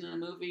shirtless scene in a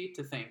movie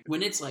to think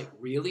when it's, like,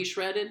 really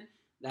shredded,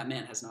 that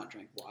man has not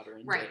drank water in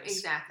days. Right,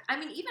 exactly. I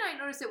mean, even I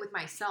notice it with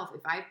myself.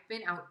 If I've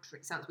been out,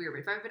 sounds weird, but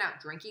if I've been out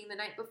drinking the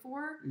night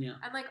before,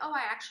 I'm like,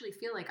 I actually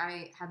feel like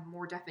I have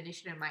more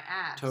definition in my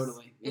abs.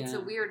 Totally. Yeah. It's a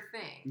weird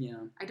thing.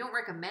 Yeah. I don't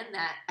recommend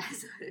that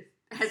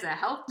as a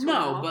health tool.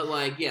 No, but,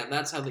 like, yeah,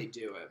 that's how they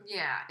do it.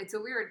 Yeah, it's a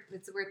weird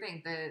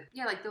thing.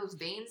 Like those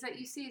veins that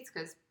you see, it's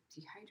because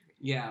dehydrated.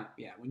 Yeah.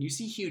 When you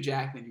see Hugh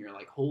Jackman, you're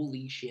like,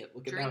 holy shit,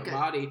 look Drink at that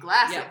body.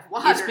 Glass of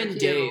water. It's been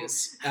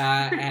days,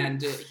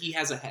 and he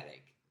has a headache.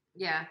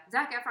 Yeah,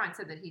 Zac Efron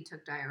said that he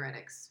took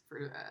diuretics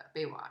for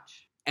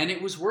Baywatch. And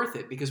it was worth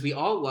it, because we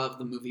all love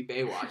the movie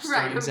Baywatch,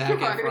 starring Zac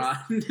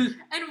Efron.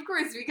 And of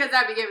course, because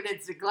that became an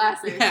instant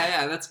classic.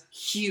 Yeah, that's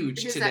huge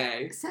Because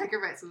today.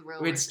 Sacrifice was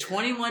real. It's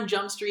 21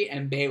 Jump Street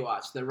and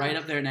Baywatch. They're right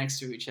up there next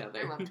to each other.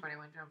 I love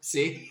 21 Jump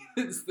Street. See?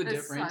 It's the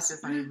difference. Such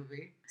a funny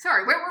movie.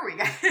 Sorry, where were we,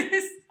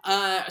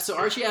 guys? So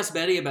Archie asks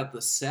Betty about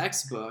the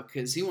sex book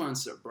because he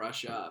wants to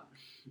brush up.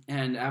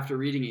 And after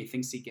reading it, he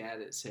thinks he got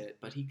his hit,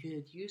 but he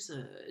could use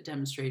a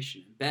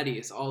demonstration. Betty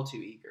is all too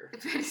eager.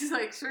 Betty's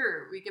like,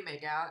 sure, we can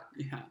make out.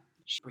 Yeah.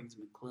 She brings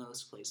him in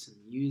close, plays some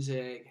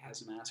music,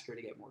 has him ask her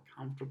to get more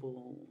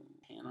comfortable,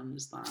 hand on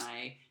his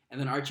thigh,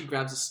 and then Archie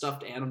grabs a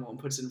stuffed animal and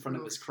puts it in front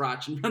of his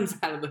crotch and runs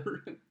out of the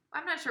room.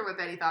 I'm not sure what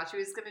Betty thought she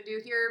was going to do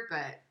here,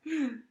 but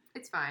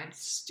it's fine.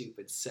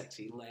 Stupid,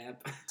 sexy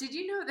lamp. Did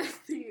you know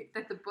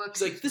that the book...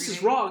 He's like, this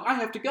is wrong, I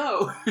have to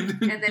go. And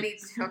then he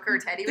took her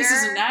teddy bear. This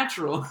isn't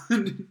natural.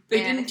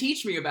 They didn't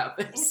teach me about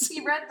this. If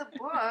he read the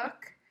book...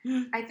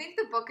 I think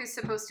the book is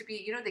supposed to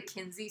be, the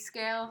Kinsey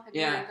scale. Have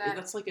you heard of that?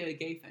 That's like a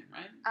gay thing,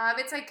 right?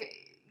 It's like,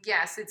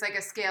 yes, it's like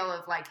a scale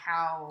of like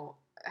how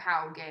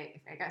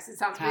gay. I guess it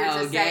sounds weird to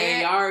say. How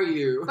gay are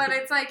you? But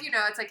it's like,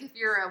 it's like if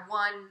you're a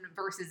 1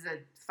 versus a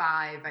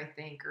 5, I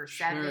think, or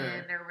 7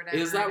 or whatever.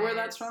 Is that where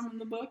that's from in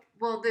the book?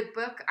 Well, the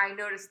book, I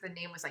noticed the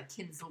name was like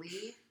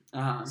Kinsley.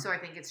 Uh-huh. So I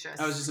think it's just...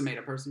 I was just a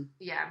made-up person?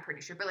 Yeah, I'm pretty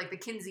sure. But like the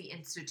Kinsey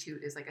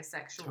Institute is like a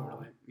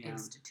sexual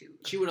institute.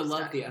 She would have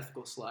loved the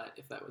ethical slut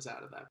if that was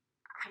out of that.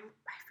 I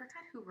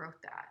forgot who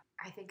wrote that.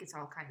 I think it's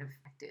all kind of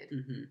connected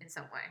in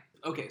some way.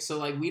 Okay, so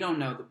like we don't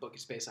know the book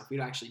is based off.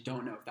 We actually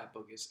don't know if that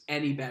book is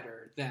any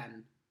better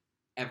than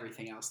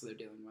everything else that they're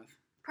dealing with.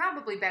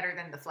 Probably better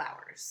than The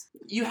Flowers.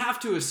 You have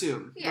to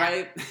assume,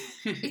 right?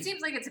 It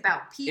seems like it's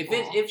about people.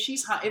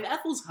 If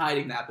Ethel's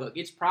hiding that book,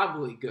 it's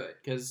probably good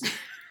because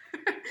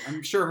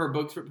I'm sure her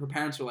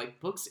parents were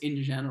like, books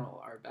in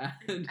general are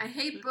bad. I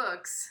hate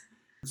books.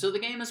 So the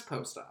game is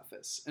Post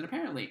Office, and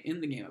apparently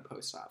in the game of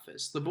Post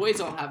Office, the boys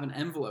all have an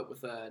envelope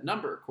with a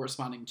number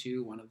corresponding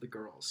to one of the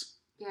girls.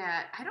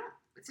 Yeah,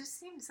 it just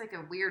seems like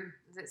a weird,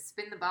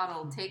 spin the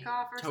bottle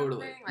takeoff or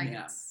something? Like,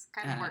 it's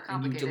kind of more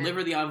complicated. And you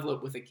deliver the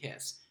envelope with a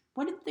kiss.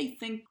 What did they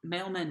think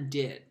mailmen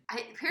did?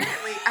 I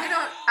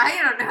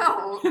don't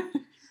know.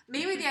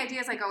 Maybe the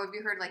idea is like, have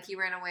you heard, like, he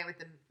ran away with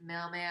the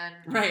mailman?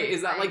 Right,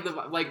 is that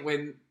like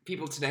when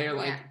people today are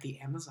like,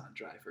 the Amazon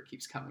driver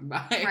keeps coming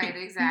by? Right,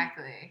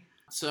 exactly.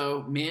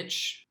 So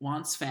Midge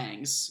wants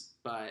Fangs,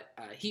 but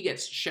he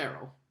gets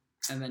Cheryl,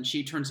 and then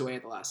she turns away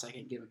at the last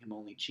second, giving him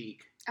only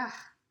cheek. Ugh,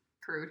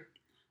 prude.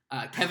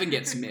 Kevin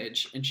gets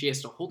Midge, and she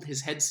has to hold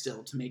his head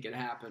still to make it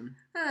happen.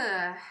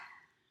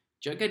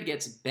 Jughead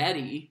gets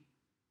Betty,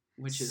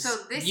 which is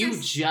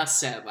just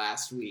said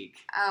last week.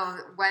 Oh,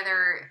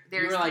 whether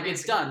there's... You were like,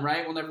 it's done,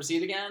 right? We'll never see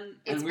it again?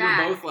 And we were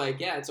both like,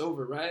 yeah, it's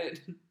over, right?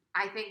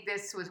 I think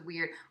this was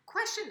weird.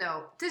 Question,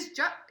 though. Does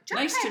Jughead...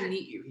 Nice to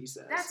meet you, he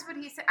says. That's what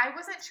he said. I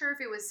wasn't sure if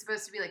it was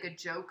supposed to be like a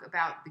joke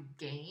about the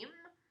game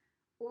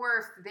or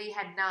if they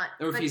had not...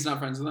 Or if he's not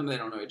friends with them, they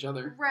don't know each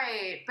other.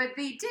 Right. But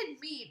they did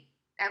meet.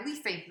 At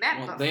least they've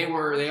met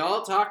before. They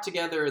all talked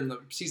together in the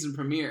season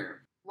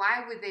premiere.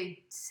 Why would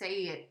they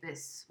say it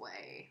this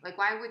way? Like,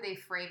 why would they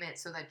frame it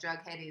so that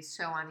Jughead is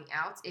so on the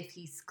outs if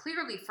he's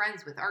clearly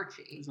friends with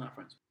Archie? He's not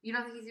friends. You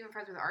don't think he's even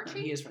friends with Archie?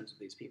 No, he is friends with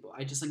these people.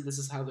 I just think this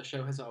is how the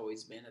show has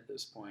always been at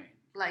this point.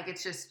 Like,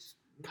 it's just...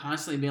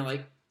 Constantly being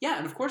like, yeah,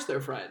 and of course they're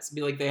friends.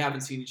 Be like, they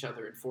haven't seen each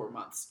other in 4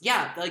 months.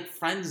 Yeah, like,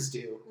 friends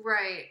do.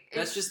 Right.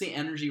 That's just the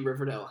energy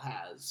Riverdale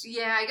has.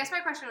 Yeah, I guess my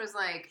question was,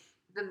 like,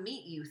 the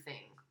meet you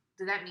thing.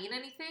 Did that mean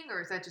anything?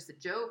 Or is that just a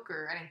joke?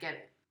 Or I didn't get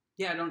it.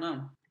 Yeah, I don't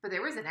know. But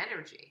there was an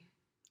energy.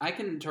 I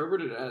can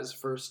interpret it as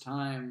first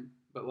time,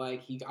 but,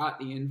 like, he got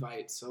the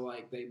invite, so,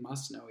 like, they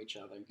must know each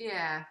other.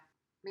 Yeah.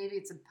 Maybe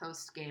it's a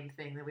post-game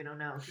thing that we don't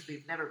know, because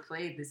we've never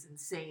played this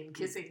insane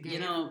kissing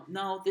game.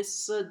 No,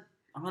 this is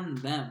on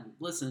them.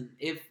 Listen,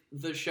 if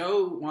the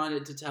show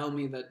wanted to tell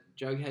me that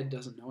Jughead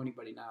doesn't know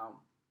anybody now,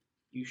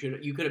 you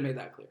could have made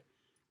that clear.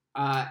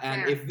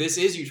 And if this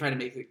is you trying to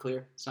make it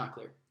clear, it's not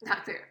clear.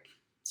 Not clear.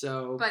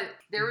 So, but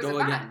there was a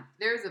vibe. Again.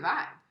 There's a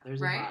vibe.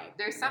 There's right? a vibe.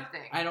 There's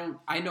something. I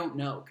don't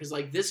know, because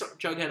like this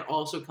Jughead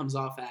also comes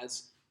off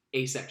as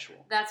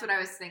asexual. That's what I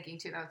was thinking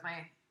too. That was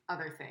my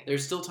other thing.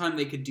 There's still time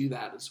they could do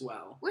that as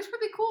well, which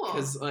would be cool.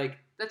 Because like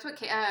that's what.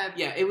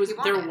 It was.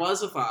 There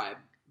was a vibe,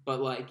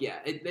 but like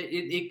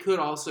it could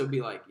also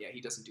be like he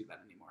doesn't do that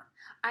anymore.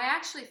 I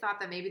actually thought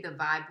that maybe the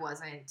vibe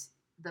wasn't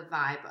the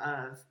vibe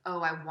of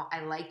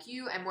I like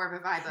you, and more of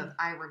a vibe of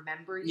I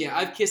remember you. Yeah,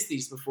 I've kissed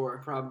these before,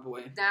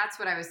 probably. That's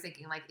what I was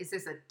thinking. Like, is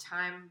this a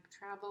time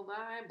travel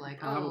vibe? Like,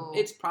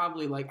 it's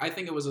probably like I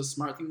think it was a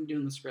smart thing to do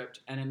in the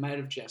script, and it might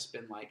have just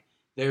been like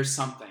there's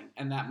something,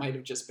 and that might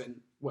have just been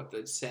what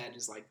they said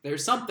is like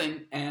there's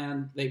something,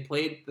 and they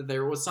played that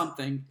there was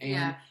something,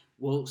 and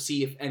we'll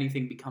see if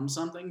anything becomes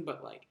something.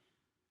 But like,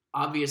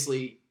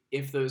 obviously,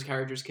 if those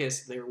characters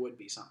kiss, there would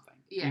be something.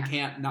 Yeah. You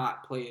can't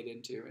not play it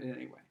into in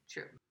any way.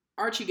 True.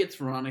 Archie gets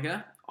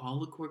Veronica,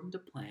 all according to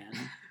plan,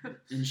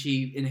 and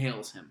she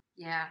inhales him.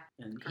 Yeah.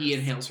 And gross. He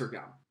inhales her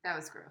gum. That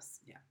was gross.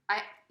 Yeah.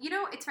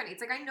 It's funny.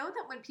 It's like I know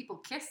that when people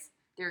kiss,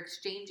 they're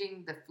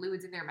exchanging the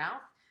fluids in their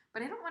mouth,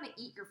 but I don't want to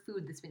eat your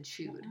food that's been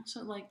chewed.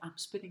 Also, like, I'm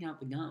spitting out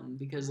the gum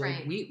because,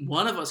 Right. like,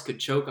 one of us could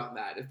choke on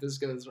that if this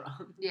goes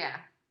wrong. Yeah.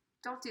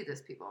 Don't do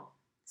this, people.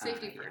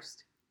 Safety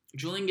first.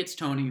 Julian gets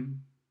Tony.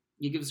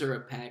 He gives her a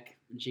peck,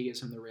 and she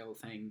gives him the real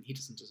thing. He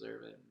doesn't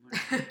deserve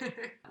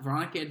it.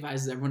 Veronica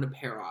advises everyone to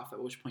pair off,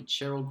 at which point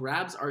Cheryl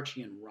grabs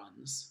Archie and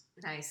runs.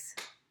 Nice.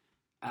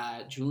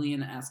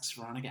 Julian asks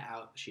Veronica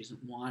out. She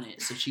doesn't want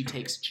it, so she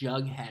takes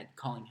Jughead,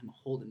 calling him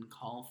Holden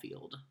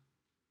Caulfield.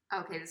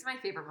 Okay, this is my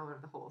favorite moment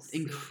of the whole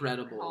scene.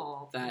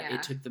 Incredible that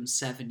it took them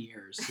 7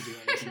 years to do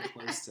anything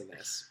close to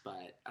this.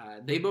 But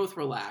they both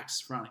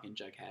relax, Veronica and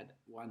Jughead,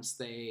 once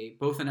they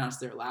both announce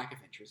their lack of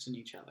interest in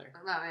each other.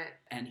 I love it.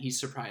 And he's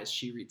surprised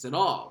she reads at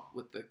all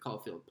with the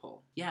Caulfield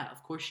poll. Yeah,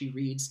 of course she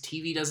reads.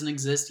 TV doesn't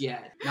exist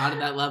yet. Not at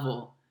that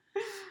level.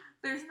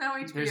 There's no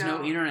HBO. There's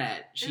no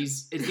internet.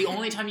 It's the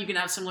only time you can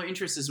have similar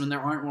interests is when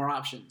there aren't more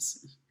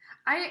options.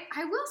 I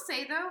will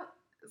say, though,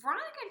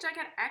 Veronica and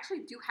Jughead actually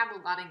do have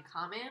a lot in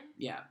common.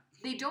 Yeah.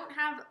 They don't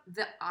have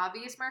the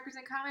obvious markers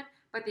in common,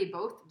 but they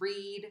both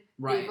read.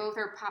 Right. They both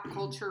are pop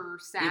culture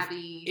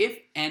savvy. If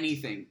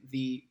anything,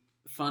 the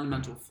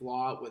fundamental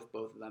flaw with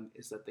both of them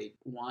is that they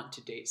want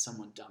to date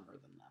someone dumber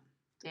than them.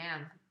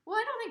 Damn. Well,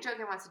 I don't think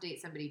Jughead wants to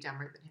date somebody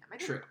dumber than him.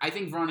 True. I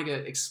think Veronica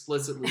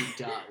explicitly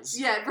does.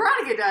 Yeah,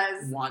 Veronica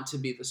does. Want to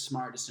be the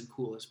smartest and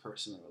coolest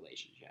person in the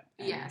relationship.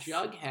 And yes.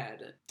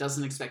 Jughead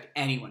doesn't expect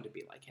anyone to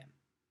be like him.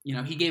 You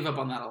know, he gave up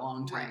on that a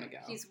long time ago.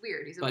 He's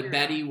weird. He's a But weirdo.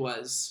 Betty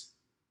was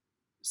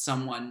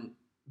someone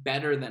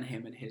better than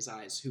him in his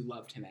eyes who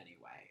loved him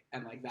anyway.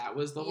 And, like, that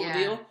was the whole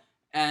deal.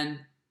 And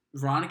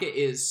Veronica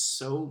is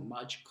so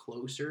much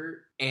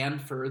closer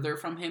and further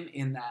from him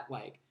in that,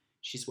 like,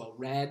 she's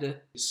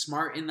well-read,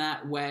 smart in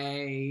that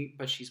way,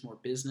 but she's more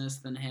business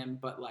than him.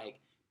 But,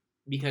 like,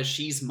 because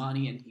she's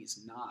money and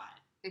he's not.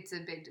 It's a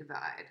big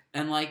divide.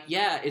 And, like,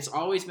 yeah, it's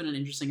always been an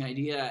interesting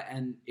idea,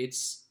 and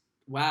it's,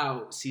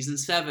 wow, season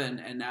 7,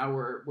 and now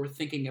we're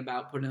thinking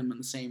about putting them in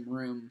the same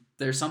room.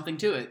 There's something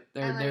to it.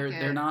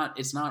 They're not,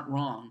 it's not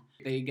wrong.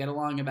 They get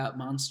along about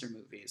monster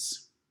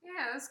movies.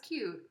 Yeah, that's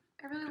cute.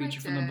 I really liked it.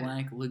 Creature from the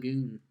Black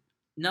Lagoon.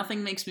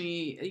 Nothing makes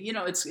me, you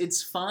know,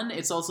 it's fun.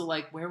 It's also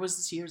like, where was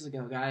this years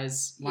ago,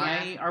 guys?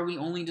 Why are we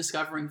only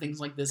discovering things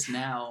like this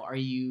now? Are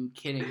you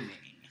kidding me?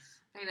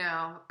 I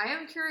know. I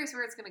am curious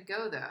where it's going to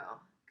go, though.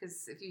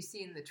 Because if you've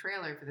seen the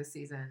trailer for this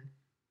season,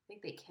 I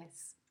think they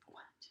kiss.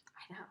 What?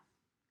 I know.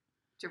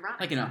 Geronica.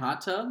 Like in a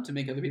hot tub to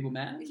make other people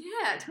mad?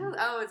 Yeah, totally.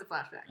 Oh, it's a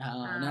flashback.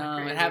 Oh, no,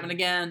 crazy. it happened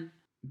again.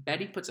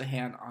 Betty puts a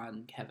hand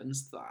on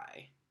Kevin's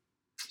thigh,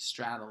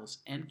 straddles,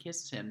 and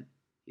kisses him.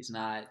 He's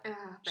not,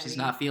 she's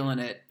not feeling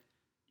it.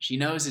 She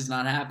knows it's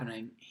not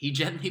happening. He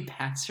gently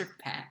pats her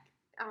back.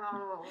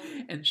 Oh.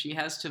 And she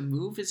has to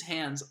move his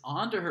hands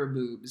onto her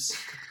boobs.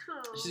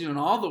 She's doing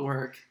all the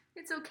work.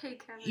 It's okay,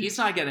 Kevin. He's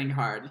not getting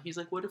hard. He's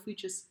like, what if we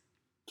just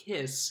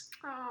kiss?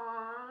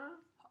 Aww.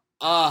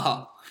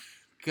 Oh,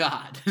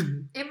 God.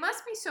 It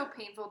must be so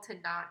painful to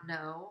not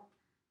know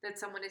that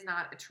someone is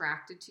not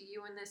attracted to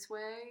you in this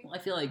way. Well, I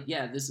feel like,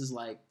 yeah, this is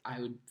like, I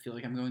would feel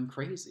like I'm going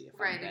crazy if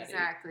I'm Betty.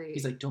 Exactly.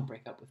 He's like, don't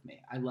break up with me.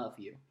 I love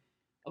you.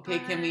 Okay,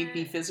 can we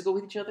be physical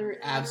with each other?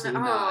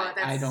 Absolutely not.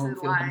 That's I don't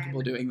feel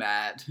comfortable doing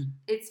that.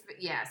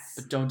 Yes.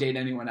 But don't date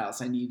anyone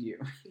else. I need you.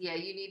 Yeah,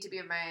 you need to be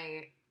in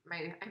my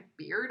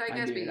beard, I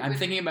guess. I'm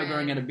thinking about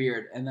growing out a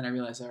beard, and then I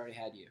realized I already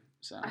had you.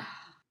 So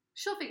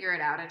she'll figure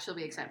it out, and she'll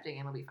be accepting,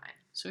 and it'll be fine.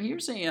 So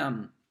here's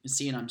a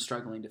scene I'm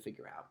struggling to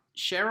figure out.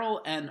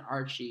 Cheryl and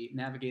Archie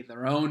navigate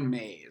their own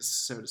maze,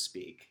 so to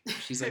speak.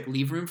 She's like,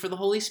 leave room for the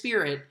Holy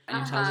Spirit.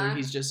 And he tells her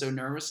he's just so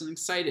nervous and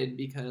excited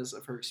because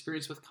of her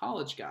experience with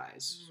college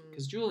guys.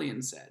 Because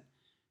Julian said.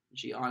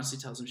 She honestly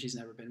tells him she's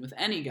never been with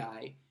any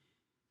guy.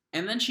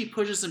 And then she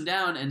pushes him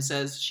down and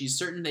says she's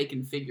certain they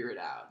can figure it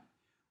out.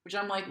 Which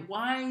I'm like,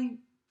 why?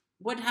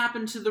 What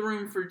happened to the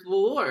room for the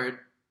Lord?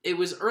 It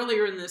was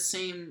earlier in this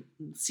same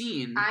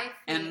scene.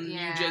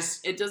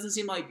 It doesn't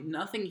seem like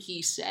nothing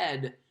he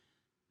said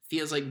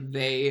feels like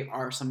they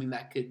are something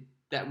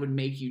that would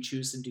make you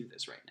choose to do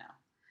this right now.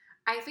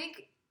 I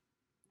think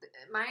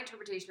my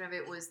interpretation of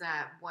it was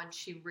that once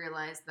she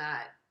realized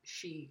that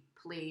she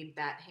played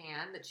that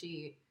hand, that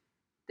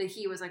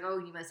he was like, oh,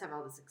 you must have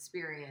all this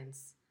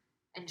experience.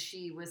 And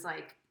she was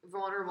like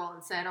vulnerable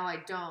and said, oh, I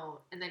don't.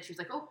 And then she was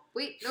like, oh,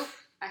 wait, nope,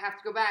 I have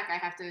to go back. I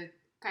have to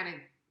kind of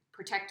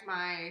protect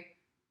my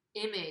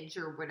image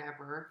or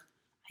whatever.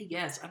 I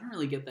guess. I don't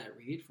really get that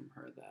read from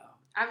her, though.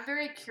 I'm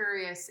very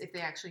curious if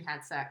they actually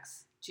had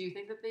sex. Do you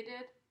think that they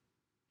did?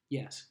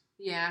 Yes.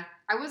 Yeah.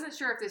 I wasn't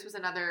sure if this was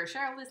another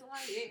Cheryl is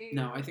lying.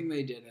 No, I think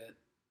they did it.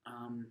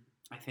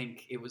 I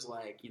think it was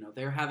like, you know,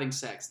 they're having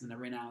sex, and then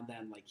every now and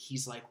then, like,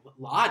 he's like,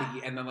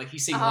 Lottie, and then, like,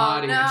 he's saying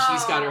Lottie, and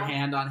she's got her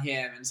hand on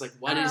him, and it's like,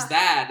 what is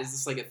that? Is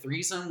this, like, a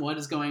threesome? What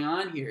is going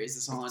on here? Is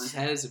this all in his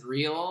head? Is it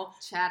real?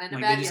 Chatting like,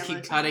 about they just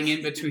keep cutting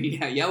in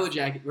between, Yellow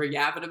Jacket. We're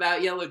yapping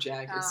about Yellow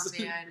Jackets.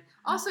 Oh, man.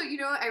 Also, you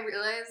know, I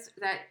realized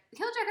that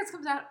Yellow Jackets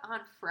comes out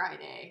on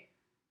Friday.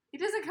 It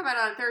doesn't come out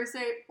on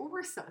Thursday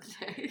or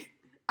Sunday.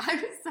 I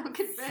was so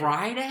convinced.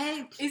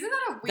 Friday? Isn't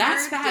that a weird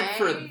That's bad day?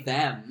 for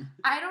them.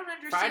 I don't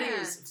understand. Friday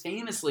is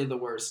famously the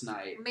worst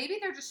night. Maybe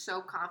they're just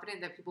so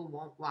confident that people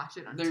won't watch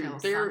it until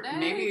they're Sunday.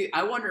 Maybe,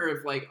 I wonder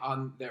if, like,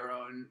 on their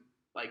own,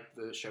 like,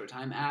 the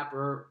Showtime app,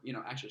 or, you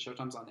know, actually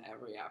Showtime's on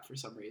every app for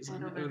some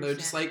reason. They're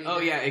just like, oh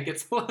yeah, it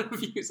gets a lot of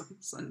views on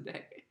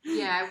Sunday.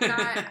 Yeah,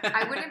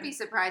 I wouldn't be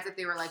surprised if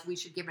they were like, we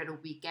should give it a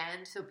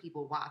weekend so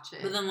people watch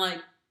it. But then, like,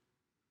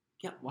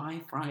 yeah,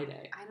 why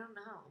Friday? I don't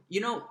know.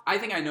 You know, I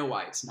think I know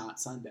why it's not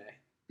Sunday.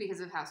 Because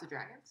of House of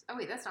Dragons? Oh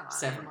wait, that's not on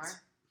Severance.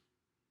 anymore.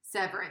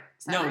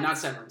 Severance. No, not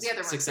Severance. The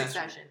other one,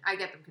 Succession. I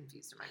get them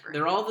confused in my brain.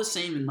 They're all the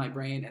same in my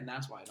brain, and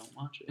that's why I don't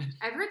watch it.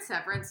 I've heard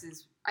Severance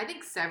is... I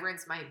think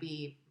Severance might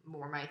be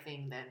more my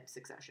thing than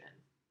Succession.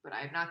 But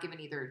I have not given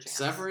either a chance.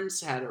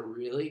 Severance had a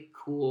really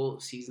cool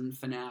season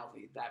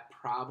finale that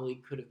probably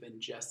could have been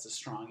just as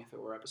strong if it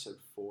were episode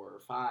 4 or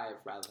 5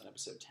 rather than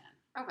episode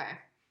 10. Okay.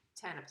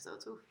 10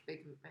 episodes. Ooh, big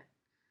movement.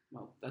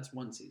 Well, that's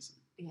one season.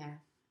 Yeah.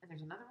 And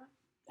there's another one?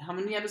 How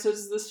many episodes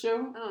is this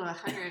show? Oh,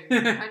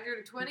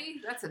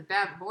 120? That's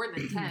about more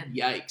than 10.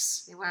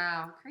 Yikes.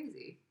 Wow,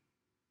 crazy.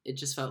 It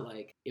just felt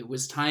like it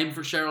was time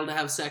for Cheryl to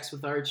have sex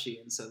with Archie,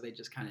 and so they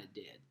just kind of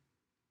did.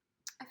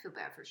 I feel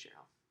bad for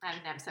Cheryl. I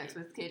didn't have sex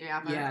with KJ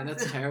Apa. Yeah,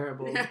 that's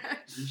terrible. What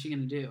is she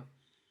going to do?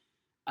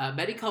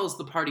 Betty calls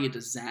the party a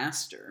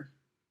disaster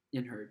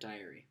in her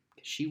diary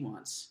because she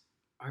wants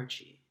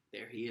Archie.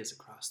 There he is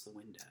across the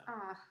window.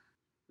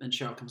 Then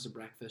Cheryl comes to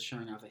breakfast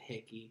showing off a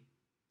hickey.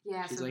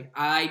 Yeah, She's like,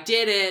 I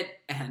did it.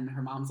 And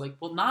her mom's like,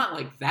 well, not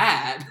like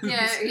that.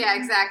 Yeah,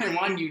 exactly. I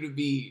want you to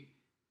be,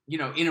 you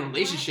know, in a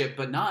relationship,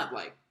 but not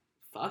like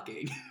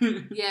fucking.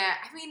 Yeah,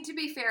 I mean, to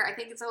be fair, I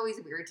think it's always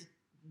weird to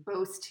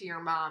boast to your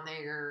mom that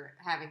you're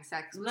having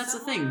sex with That's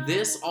someone. the thing.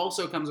 This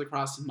also comes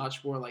across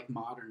much more like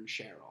modern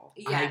Cheryl.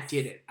 Yes. I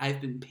did it. I've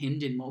been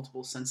pinned in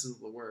multiple senses of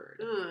the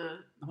word. Ugh.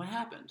 What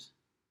happened?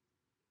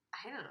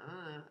 I don't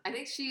know. I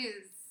think she's...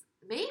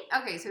 Maybe...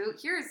 Okay, so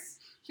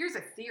here's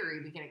a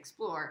theory we can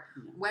explore.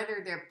 Yeah.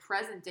 Whether their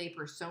present-day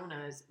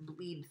personas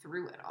bleed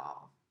through it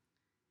all.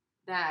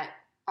 That...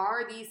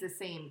 Are these the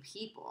same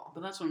people?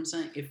 But that's what I'm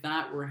saying. If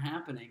that were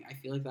happening, I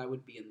feel like that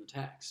would be in the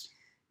text.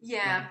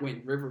 Yeah. Like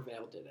when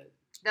Riverdale did it.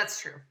 That's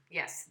true.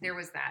 Yes, there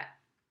was that.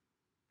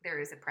 There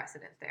is a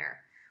precedent there.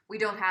 We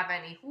don't have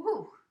any,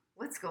 whoo,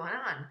 what's going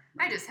on?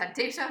 I just had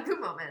deja vu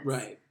moments.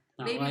 Right.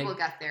 Maybe we'll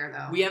get there,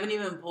 though. We haven't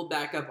even pulled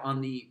back up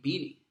on the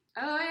beanie.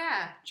 Oh,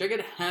 yeah.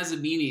 Jughead has a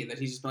beanie that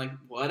he's just like,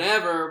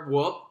 whatever,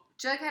 whoop.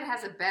 Jughead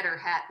has a better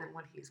hat than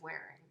what he's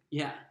wearing.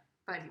 Yeah.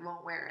 But he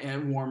won't wear it.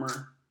 And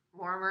warmer.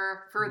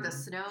 Warmer for the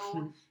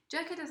snow.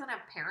 Jughead doesn't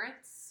have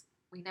parents.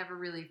 We never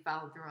really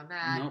followed through on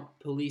that. Nope.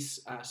 Police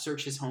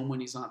search his home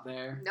when he's not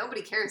there.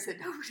 Nobody cares that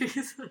nobody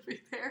is living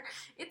there.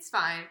 It's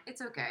fine.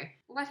 It's okay.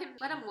 Let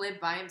him live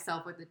by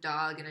himself with a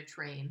dog and a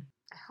train.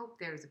 I hope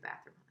there's a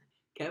bathroom on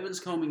it. Kevin's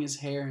combing his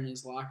hair in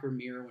his locker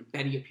mirror when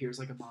Betty appears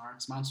like a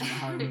monster in a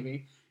horror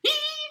movie.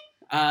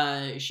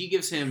 She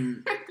gives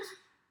him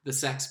the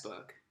sex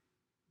book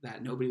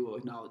that nobody will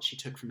acknowledge she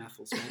took from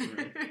Ethel's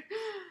bedroom.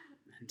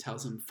 And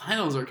tells him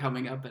finals are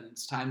coming up and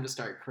it's time to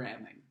start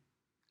cramming.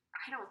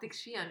 I don't think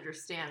she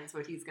understands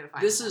what he's going to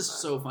find. This is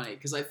so funny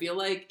because I feel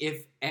like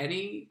if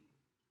any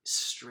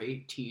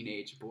straight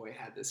teenage boy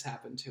had this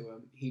happen to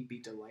him, he'd be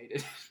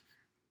delighted.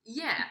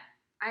 Yeah.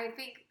 I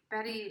think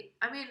Betty,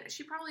 I mean,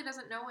 she probably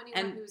doesn't know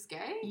anyone who's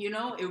gay. You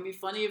know, it would be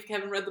funny if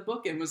Kevin read the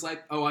book and was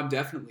like, oh, I'm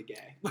definitely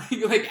gay.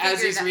 like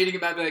as he's reading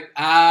about it,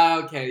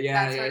 like, okay,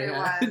 yeah, That's yeah, what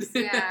yeah. it was.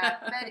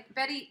 Yeah.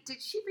 Betty,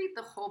 did she read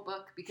the whole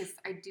book? Because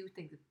I do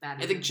think that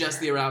is I think just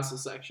the arousal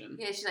section.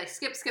 Yeah, she's like,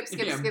 skip,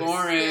 Yeah, skip,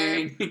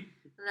 boring. skip.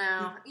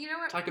 No. You know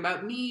what? Talk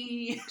about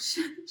me.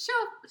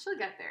 She'll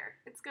get there.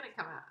 It's going to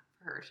come out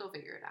for her. She'll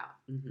figure it out.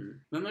 Mm-hmm.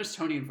 Then there's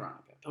Tony and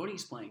Veronica.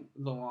 Tony's playing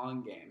the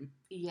long game.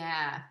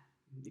 Yeah.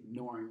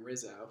 Ignoring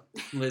Lizzo.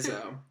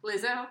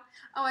 Lizzo?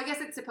 Oh, I guess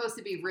it's supposed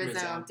to be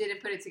Rizzo.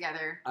 Didn't put it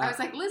together. I was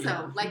like, Lizzo,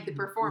 yeah. like the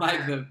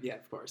performer. Yeah,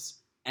 of course.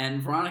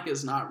 And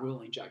Veronica's not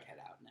ruling Jughead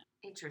out now.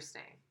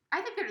 Interesting.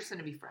 I think they're just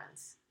going to be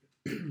friends.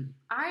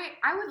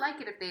 I would like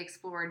it if they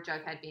explored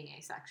Jughead being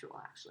asexual,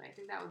 actually. I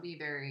think that would be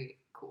very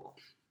cool.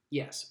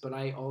 Yes, but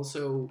I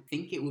also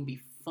think it would be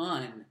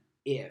fun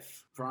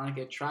if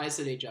Veronica tries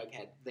to date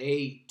Jughead,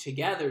 they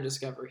together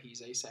discover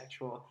he's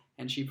asexual,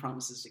 and she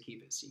promises to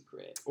keep it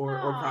secret. Or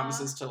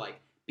promises to, like,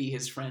 be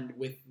his friend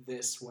with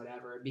this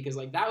whatever. Because,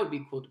 like, that would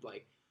be cool to be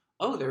like,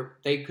 oh,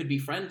 they could be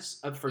friends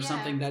for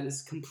something that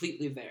is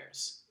completely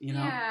theirs, you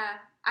know? Yeah.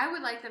 I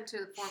would like them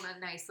to form a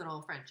nice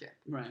little friendship.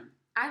 Right.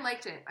 I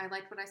liked it. I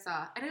liked what I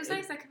saw. And it was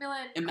nice that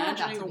Camilla and Cole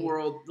imagining got to a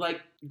world,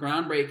 like,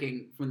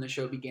 groundbreaking when the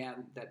show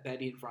began that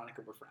Betty and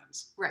Veronica were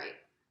friends. Right.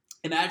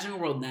 Imagining a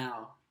world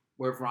now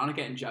where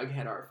Veronica and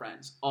Jughead are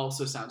friends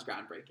also sounds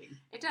groundbreaking.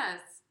 It does.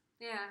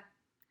 Yeah.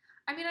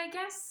 I mean, I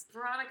guess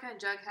Veronica and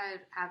Jughead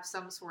have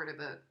some sort of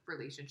a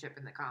relationship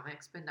in the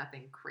comics, but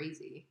nothing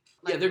crazy.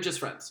 Like, yeah, they're just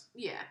friends.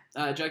 Yeah.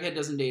 Jughead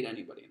doesn't date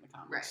anybody in the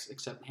comics right.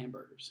 except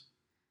hamburgers,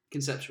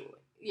 conceptually.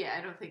 Yeah,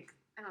 I don't think,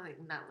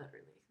 not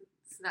literally.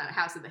 It's not a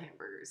House of the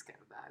Hamburgers kind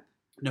of vibe.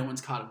 No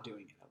one's caught him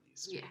doing it, at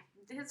least. Yeah,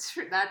 It's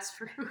true. That's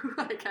true,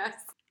 I guess.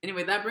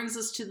 Anyway, that brings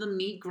us to the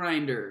meat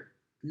grinder.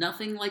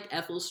 Nothing like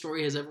Ethel's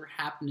story has ever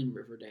happened in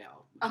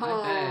Riverdale.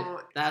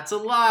 Oh. That's a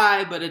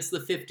lie, but it's the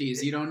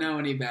 50s. You don't know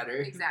any better.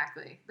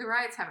 Exactly. The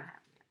riots haven't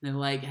happened yet. They're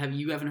like,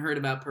 you haven't heard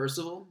about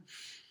Percival?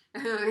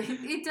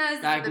 It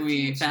does Back in the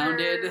we future,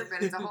 founded.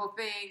 but it's a whole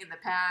thing in the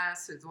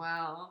past as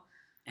well.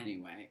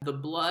 Anyway, the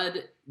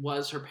blood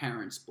was her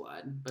parents'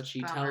 blood, but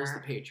she Bummer. tells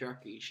the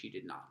patriarchy she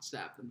did not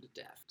stab them to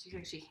death. Do you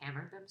think she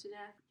hammered them to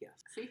death? Yes.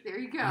 See, there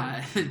you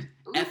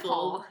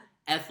go.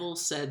 Ethel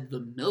said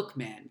the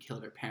milkman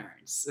killed her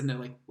parents. And they're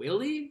like,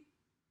 Willie?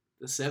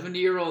 The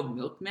 70-year-old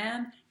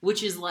milkman?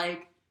 Which is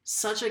like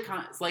such a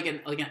it's like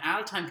an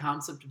out-of-time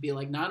concept to be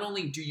like, not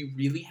only do you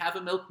really have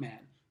a milkman,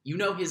 you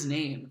know his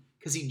name,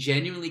 because he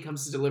genuinely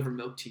comes to deliver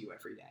milk to you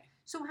every day.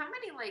 So how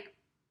many, like,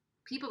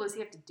 people does he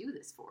have to do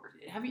this for?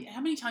 How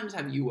many times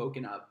have you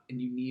woken up and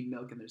you need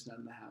milk and there's none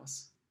in the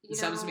house? This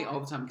happens to me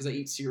all the time because I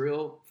eat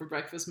cereal for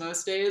breakfast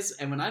most days,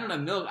 and when I don't have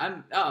milk,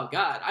 oh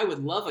God, I would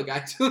love a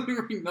guy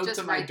delivering milk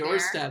to my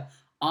doorstep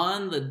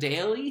on the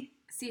daily.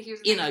 See, here's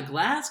in a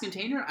glass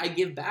container I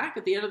give back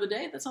at the end of the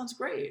day. That sounds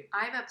great.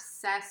 I'm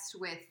obsessed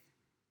with,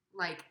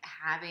 like,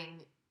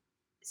 having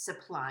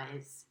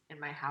supplies in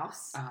my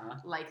house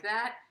like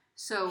that.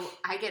 So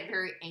I get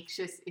very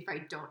anxious if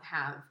I don't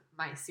have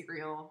my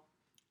cereal.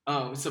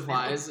 Oh,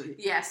 supplies?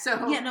 Yeah,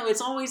 so... Yeah, no,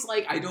 it's always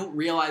like I don't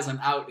realize I'm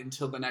out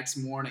until the next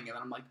morning, and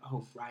then I'm like,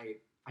 oh, right.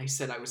 I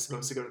said I was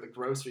supposed to go to the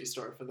grocery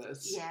store for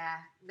this. Yeah.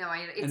 No,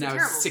 it's and a now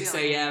terrible it's 6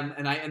 a.m.,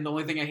 and the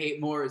only thing I hate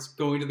more is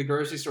going to the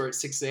grocery store at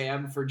 6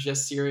 a.m. for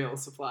just cereal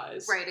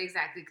supplies. Right,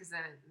 exactly, because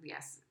then,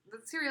 yes, the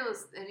cereal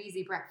is an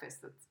easy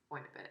breakfast. That's the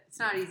point of it. It's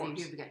not easy to get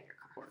in your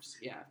car. Of course,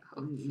 yeah.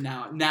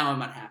 Now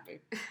I'm unhappy.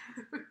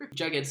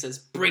 Jughead says,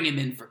 bring him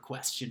in for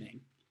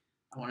questioning.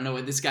 I want to know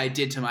what this guy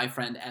did to my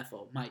friend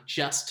Ethel. My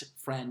just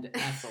friend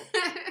Ethel.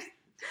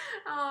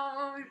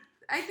 Oh,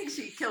 I think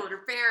she killed her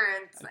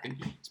parents. I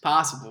think it's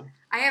possible.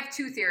 I have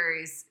two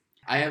theories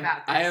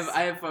about this.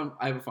 I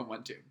have a fun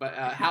one too. But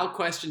Hal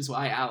questions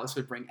why Alice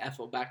would bring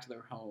Ethel back to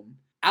their home.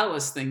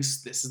 Alice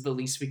thinks this is the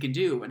least we can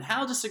do, and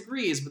Hal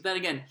disagrees, but then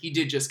again, he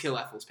did just kill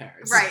Ethel's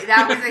parents. Right,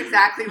 that was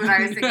exactly what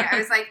I was thinking. I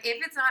was like, if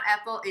it's not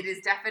Ethel, it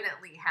is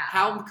definitely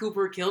Hal. Hal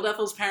Cooper killed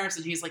Ethel's parents,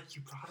 and he's like,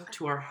 you brought her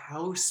to our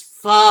house?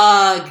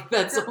 Fuck!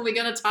 That's only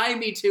gonna tie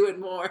me to it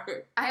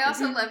more. I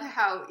also love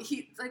how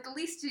the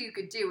least you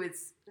could do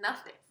is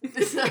nothing.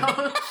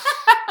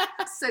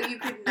 So you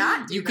could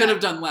not do You could have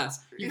done less.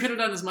 You could have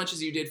done as much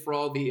as you did for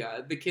all the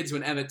kids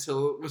when Emmett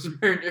Till was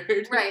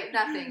murdered. Right,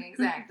 nothing,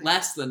 exactly.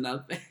 Less than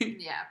nothing.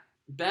 Yeah.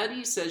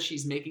 Betty says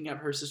she's making up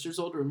her sister's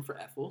old room for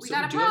Ethel. We so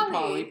we got do a have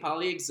Polly. Polly.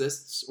 Polly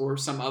exists, or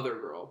some other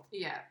girl.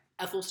 Yeah.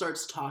 Ethel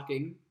starts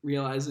talking,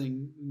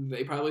 realizing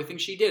they probably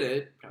think she did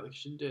it. Probably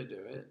she did do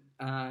it.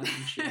 And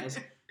she has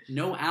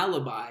no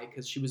alibi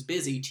because she was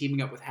busy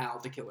teaming up with Hal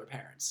to kill her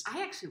parents.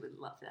 I actually would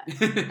love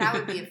that. That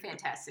would be a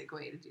fantastic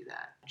way to do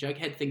that.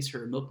 Jughead thinks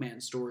her milkman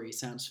story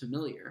sounds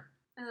familiar.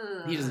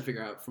 He doesn't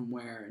figure out from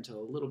where until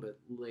a little bit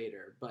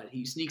later, but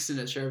he sneaks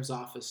into the sheriff's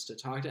office to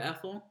talk to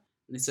Ethel,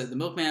 and they said the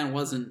milkman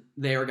wasn't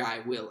their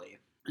guy, Willie.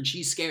 And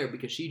she's scared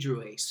because she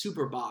drew a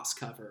Super Boss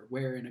cover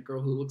wherein a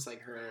girl who looks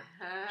like her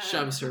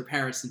shoves her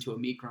parents into a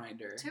meat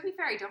grinder. To be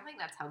fair, I don't think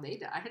that's how they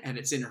died. And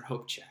it's in her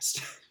hope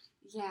chest.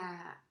 Yeah.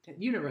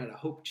 You never had a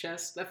hope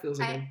chest? That feels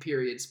like a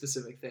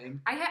period-specific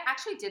thing. I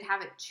actually did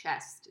have a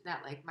chest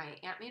that, like, my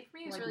aunt made for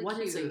me. It was really cute. What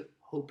is a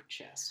hope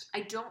chest?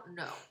 I don't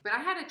know. But I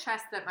had a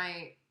chest that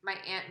my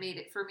aunt made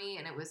it for me,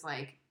 and it was,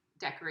 like,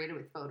 decorated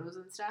with photos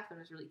and stuff, and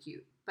it was really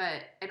cute.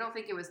 But I don't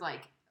think it was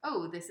like,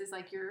 oh, this is,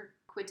 like, your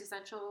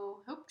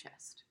quintessential hope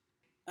chest.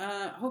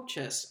 Hope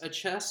chest. A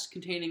chest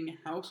containing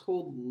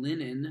household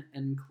linen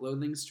and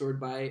clothing stored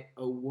by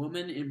a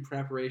woman in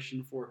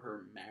preparation for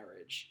her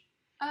marriage.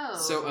 Oh.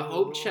 So a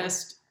hope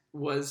chest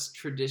was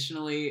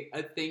traditionally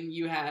a thing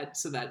you had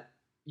so that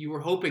you were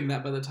hoping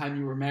that by the time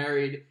you were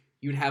married,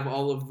 you'd have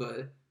all of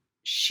the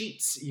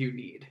sheets you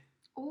need.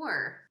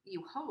 Or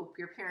you hope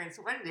your parents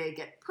one day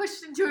get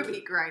pushed into a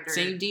meat grinder.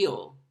 Same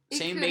deal. It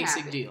Same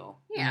basic deal.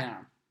 Yeah.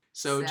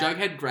 So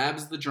Jughead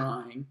grabs the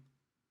drawing,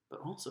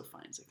 but also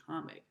finds a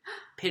comic.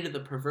 Pit of the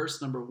Perverse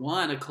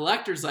 #1, a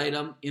collector's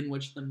item in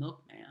which the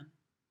milkman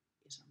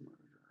is a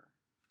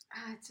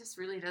murderer. It just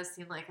really does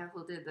seem like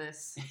Ethel did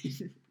this.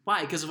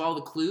 Why? Because of all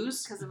the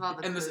clues? Because of all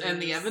the clues.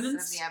 And the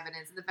evidence?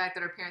 And the fact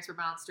that her parents were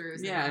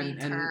monsters. Yeah,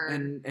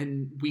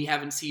 and we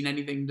haven't seen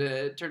anything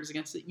to turn us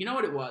against it. You know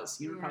what it was?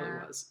 You know what it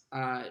probably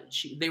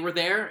was? They were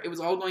there, it was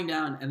all going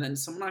down, and then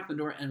someone knocked on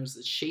the door, and it was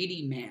this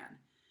shady man.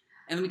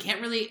 And then we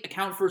can't really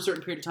account for a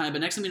certain period of time,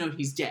 but next thing we know,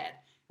 he's dead.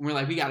 And we're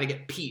like, we gotta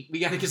get Pete. We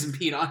gotta get some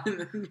Pete on.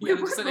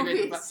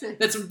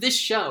 That's from this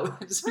show.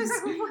 That's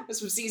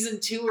from season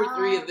 2 or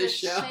 3 of this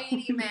show.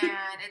 Shady man.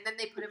 And then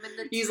they put him in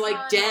the He's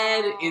like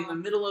dead in the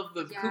middle of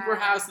the Cooper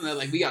house, and they're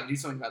like, we gotta do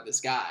something about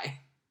this guy.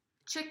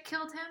 Chick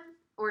killed him?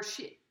 Or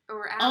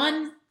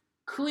Alice?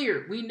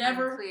 Unclear. We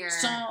never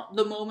saw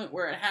the moment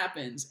where it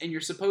happens, and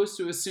you're supposed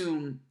to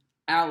assume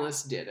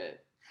Alice did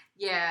it.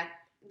 Yeah.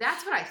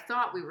 That's what I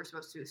thought we were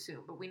supposed to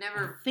assume, but we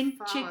never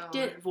Chick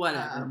did.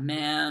 Whatever,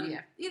 man.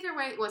 Yeah. Either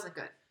way, it wasn't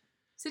good.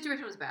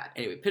 Situation was bad.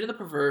 Anyway, Pit of the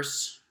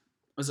Perverse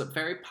was a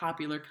very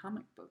popular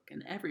comic book,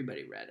 and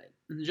everybody read it.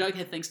 And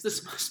Jughead thinks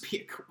this must be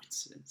a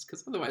coincidence,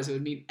 because otherwise it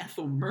would mean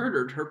Ethel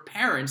murdered her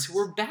parents, who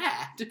were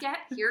bad. Get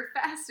here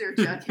faster,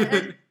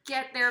 Jughead.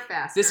 Get there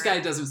faster. This guy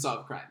doesn't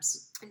solve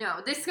crimes.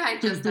 No, this guy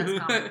just does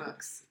comic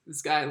books.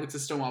 This guy looks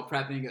at Stonewall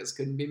Prep and he goes,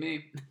 couldn't be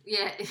me.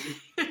 Yeah.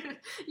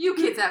 You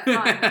kids have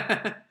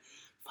fun.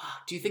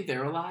 Fuck, do you think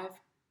they're alive?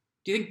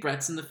 Do you think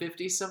Brett's in the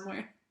 50s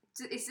somewhere?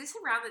 Is this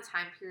around the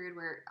time period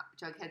where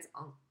Jughead's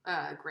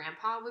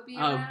grandpa would be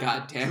around? Oh,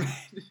 god damn it.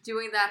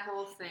 Doing that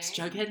whole thing? Is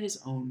Jughead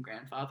his own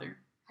grandfather?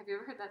 Have you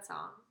ever heard that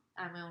song,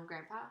 I'm My Own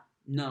Grandpa?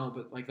 No,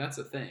 but, like, that's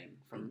a thing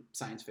from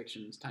science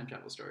fiction's time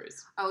travel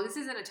stories. Oh, this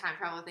isn't a time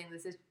travel thing.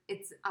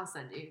 I'll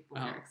send you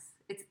lyrics.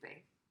 It's a thing.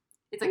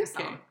 It's like a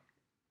song.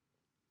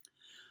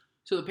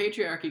 So the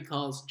patriarchy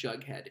calls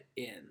Jughead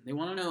in. They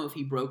want to know if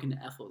he broke into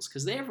Ethel's,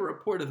 because they have a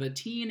report of a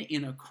teen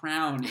in a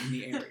crown in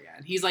the area.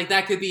 And he's like,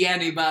 that could be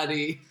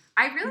anybody.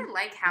 I really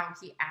like how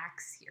he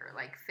acts here.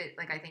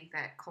 I think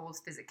that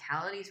Cole's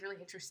physicality is really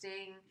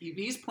interesting.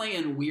 He's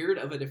playing weird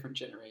of a different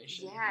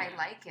generation. Yeah, I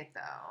like it,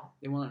 though.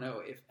 They want to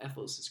know if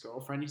Ethel's his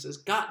girlfriend. He says,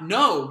 God,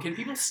 no! Can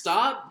people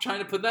stop trying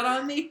to put that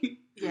on me?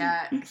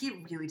 Yeah,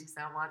 he really does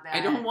not want that. I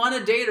don't want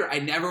to date her. I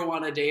never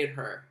want to date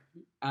her.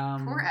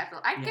 Poor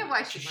Ethel. I get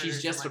why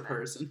she's just a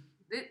person.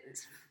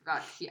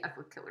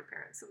 Ethel killed her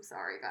parents. I'm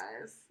sorry,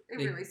 guys. It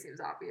really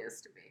seems obvious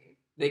to me.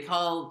 They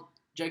call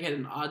Jughead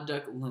an odd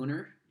duck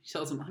loner. She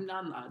tells him, I'm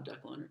not an odd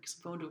duck loner because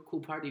I'm going to a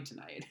cool party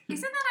tonight.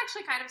 Isn't that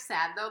actually kind of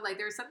sad, though? Like,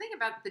 there's something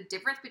about the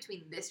difference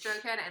between this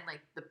Jughead and,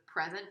 like, the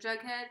present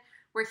Jughead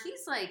where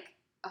he's, like,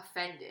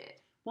 offended.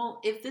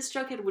 Well, if this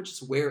Jughead would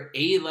just wear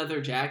a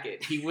leather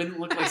jacket, he wouldn't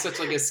look like such,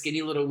 like, a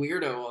skinny little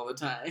weirdo all the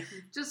time.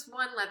 Just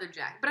one leather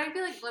jacket. But I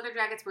feel like leather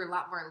jackets were a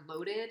lot more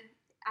loaded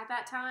at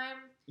that time.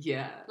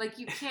 Yeah. Like,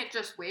 you can't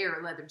just wear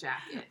a leather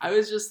jacket. I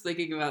was just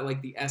thinking about,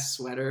 like, the S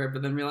sweater,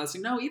 but then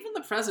realizing, no, even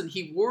the present,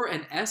 he wore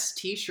an S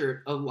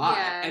t-shirt a lot.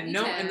 Yeah,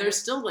 and there's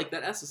still, like,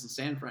 that S doesn't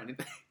stand for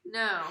anything.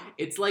 No.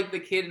 It's like the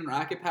kid in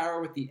Rocket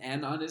Power with the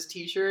N on his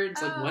t-shirt.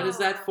 It's like, what is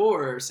that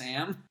for,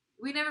 Sam?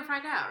 We never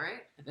find out,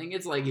 right? I think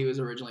it's like he was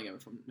originally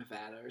from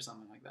Nevada or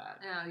something like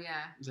that. Oh,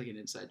 yeah. It's like an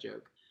inside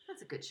joke.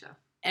 That's a good show.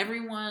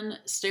 Everyone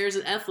stares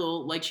at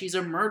Ethel like she's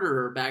a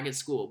murderer back at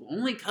school,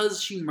 only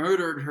because she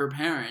murdered her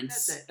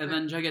parents. That's it. And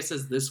then Jughead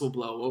says, this will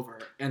blow over.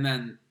 And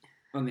then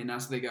when they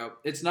announce it, they go,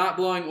 it's not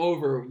blowing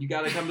over. You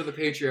got to come to the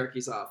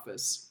patriarchy's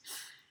office.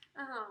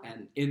 Oh.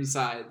 And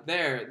inside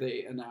there,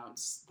 they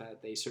announce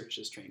that they searched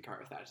his train car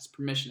without his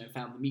permission and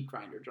found the meat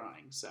grinder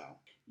drawing. So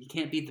you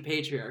can't beat the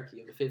patriarchy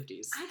of the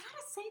 50s. I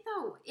gotta say,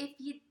 though, if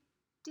you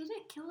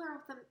didn't kill her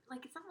with them,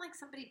 like, it's not like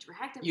somebody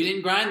dragged him. You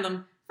didn't grind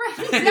them. Right,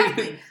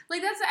 exactly.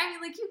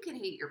 Like, you can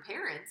hate your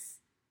parents.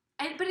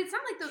 But it's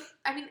not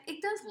like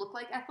it does look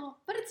like Ethel,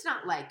 but it's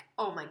not like,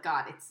 oh my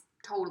god, it's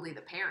totally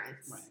the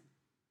parents. Right.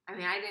 I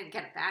mean, I didn't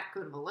get that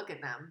good of a look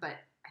at them, but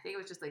I think it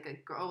was just like a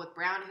girl with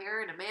brown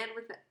hair and a man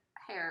with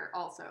hair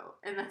also.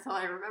 And that's all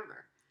I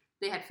remember.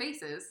 They had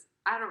faces.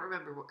 I don't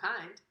remember what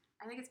kind.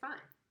 I think it's fine.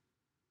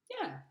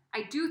 Yeah.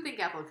 I do think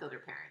Ethel killed her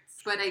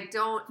parents, but I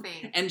don't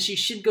think... And she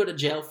should go to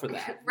jail for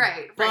that.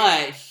 Right.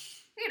 But...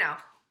 You know.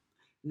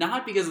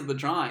 Not because of the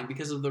drawing,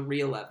 because of the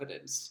real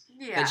evidence.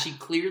 Yeah. That she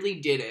clearly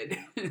did it.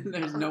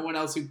 There's no one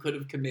else who could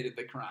have committed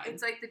the crime.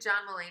 It's like the John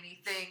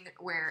Mulaney thing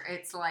where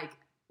it's like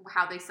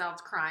how they solved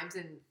crimes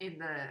in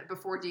the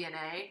before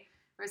DNA.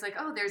 Where it's like,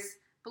 oh, there's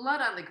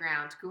blood on the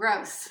ground.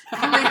 Gross.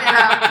 Clean it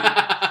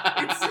up.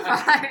 It's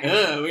fine.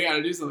 Oh, we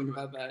gotta do something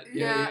about that.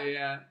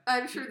 Yeah.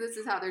 I'm sure this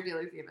is how they're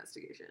dealing with the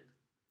investigation.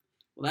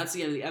 Well, that's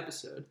the end of the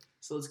episode.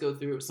 So let's go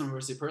through some of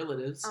our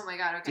superlatives. Oh my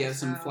god, okay. Do you have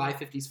some fly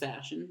 50s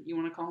fashion you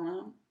want to call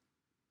out?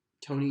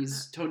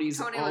 Tony's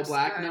all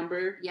black good.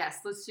 Number. Yes,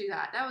 let's do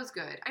that. That was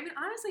good. I mean,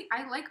 honestly,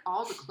 I like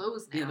all the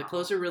clothes now. Yeah, the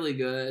clothes are really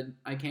good.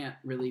 I can't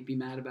really be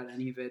mad about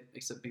any of it,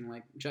 except being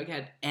like,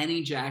 Jughead,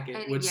 any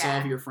jacket would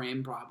solve your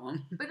frame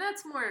problem. But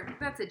that's a Jughead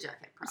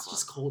problem. It's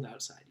just cold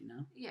outside, you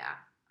know? Yeah.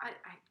 I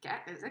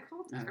get. Is it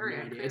cold? I have no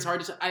idea. It's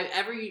hard to.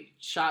 Every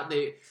shot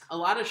a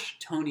lot of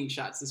Tony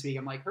shots this week.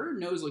 I'm like, her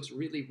nose looks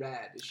really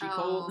red. Is she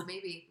cold? Oh,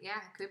 maybe. Yeah,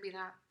 it could be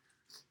that.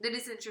 That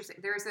is interesting.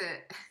 There's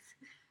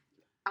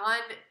on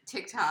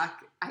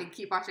TikTok, I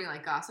keep watching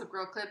like Gossip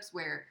Girl clips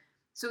where,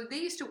 so they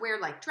used to wear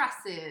like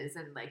dresses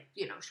and like,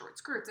 you know, short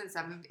skirts and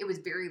stuff. It was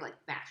very like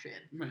fashion.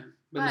 Right.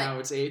 But now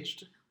it's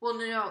aged. Well,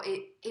 no,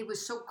 it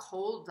was so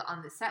cold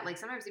on the set. Like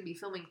sometimes they'd be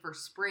filming for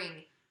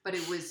spring, but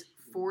it was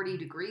 40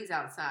 degrees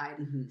outside.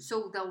 Mm-hmm.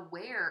 So they'll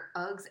wear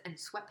Uggs and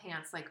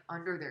sweatpants like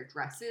under their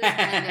dresses.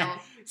 And they'll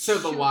so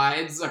the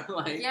wides are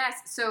like... Yes.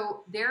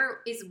 So there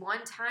is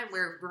one time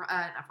where,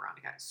 not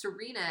Veronica,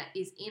 Serena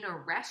is in a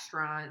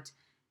restaurant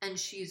and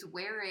she's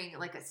wearing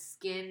like a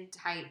skin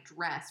tight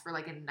dress for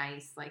like a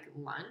nice like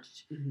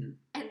lunch. Mm-hmm.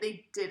 And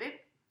they didn't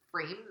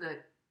frame the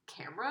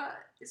camera.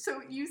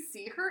 So you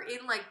see her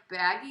in like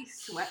baggy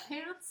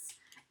sweatpants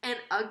and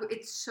ugly.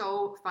 It's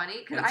so funny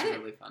because That's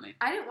really funny.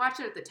 I didn't watch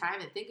it at the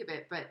time and think of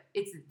it, but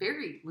it's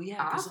very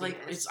obvious. Like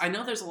I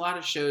know there's a lot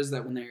of shows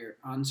that when they're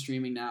on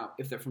streaming now,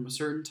 if they're from a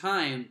certain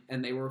time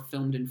and they were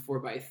filmed in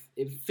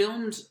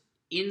filmed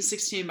in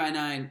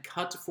 16:9,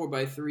 cut to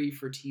 4:3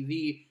 for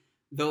TV,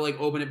 they'll like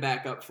open it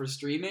back up for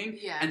streaming.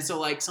 Yeah. And so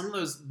like some of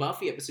those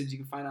Buffy episodes you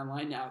can find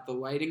online now, the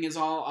lighting is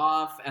all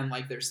off and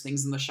like there's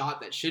things in the shot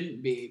that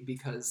shouldn't be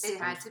because it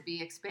had to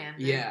be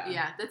expanded. Yeah.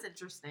 Yeah, that's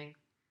interesting.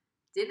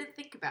 Didn't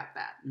think about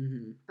that.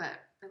 Mm-hmm. But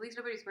at least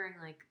nobody's wearing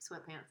like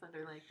sweatpants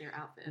under like their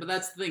outfits. But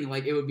that's the thing,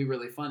 like it would be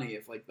really funny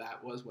if like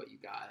that was what you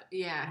got.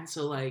 Yeah. And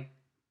so like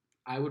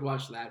I would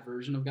watch that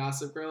version of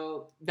Gossip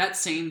Girl. That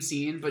same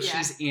scene, but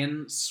she's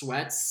in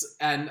sweats,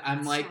 and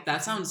I'm like, so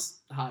that sounds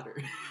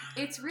hotter.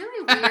 It's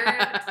really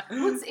weird.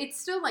 Well,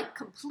 it's still like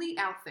complete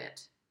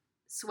outfit,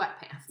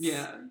 sweatpants.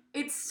 Yeah.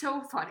 It's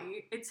so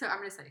funny. I'm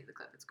gonna send you the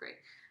clip. It's great.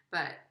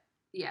 But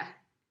yeah,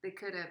 they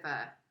could have.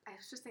 I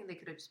was just thinking they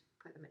could have just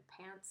put them in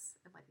pants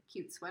and like a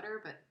cute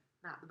sweater, but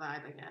not the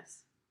vibe, I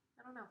guess.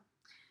 I don't know.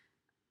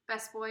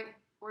 Best boy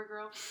or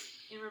girl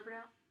in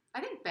Riverdale?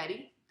 I think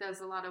Betty does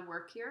a lot of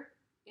work here.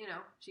 You know,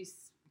 she's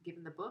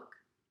given the book.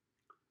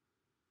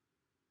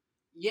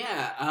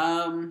 Yeah.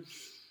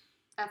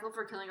 Ethel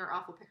for killing her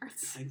awful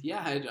parents.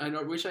 Yeah,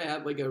 I wish I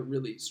had like a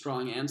really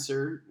strong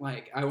answer.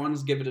 Like I want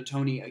to give it to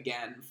Tony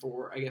again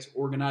for, I guess,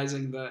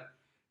 organizing the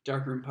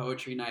Darkroom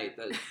Poetry Night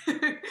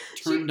that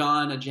turned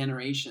on a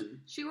generation.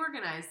 She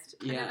organized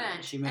an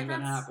event. She made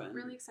that happen.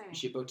 Really exciting.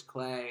 She booked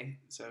Clay,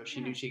 so she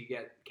knew she could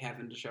get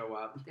Kevin to show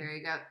up. There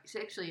you go. She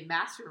actually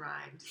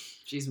masterminded.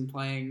 She's been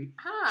playing.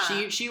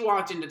 Huh. She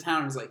walked into town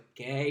and was like,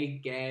 gay,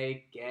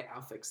 gay, gay.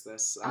 I'll fix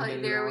this.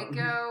 There we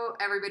go.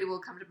 Everybody will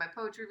come to my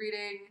poetry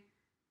reading.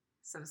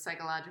 Some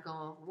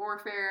psychological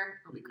warfare.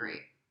 It'll be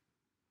great.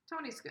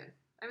 Tony's good.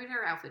 I mean,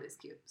 her outfit is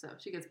cute, so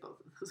she gets both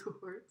of those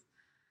awards.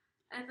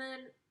 And then,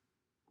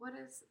 what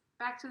is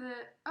back to the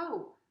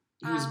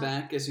who's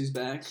back? Guess who's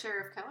back?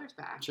 Sheriff Keller's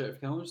back.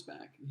 Sheriff Keller's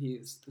back.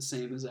 He's the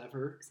same as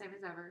ever. Same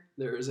as ever.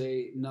 There is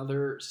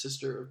another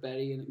sister of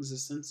Betty in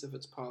existence. If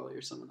it's Polly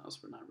or someone else,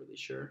 we're not really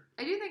sure.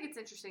 I do think it's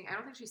interesting. I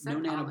don't think she said no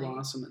Nana Polly.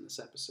 Blossom in this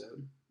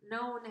episode.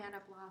 No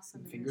Nana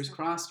Blossom. Fingers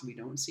crossed we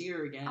don't see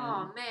her again.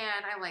 Oh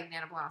man, I like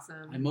Nana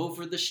Blossom. I'm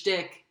over the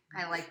shtick.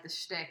 I like the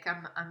shtick.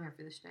 I'm here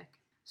for the shtick.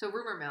 So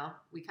rumor mill,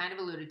 we kind of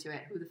alluded to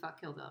it. Who the fuck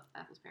killed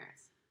Ethel's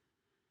parents?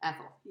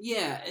 Ethel.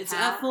 Yeah, it's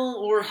Hal? Ethel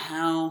or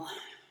Hal.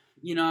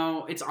 You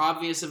know, it's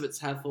obvious if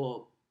it's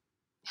Ethel.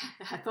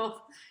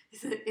 Ethel?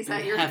 Is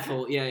that your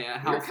Ethel?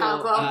 Yeah. Your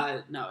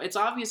combo? No, it's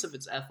obvious if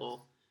it's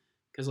Ethel,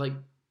 because like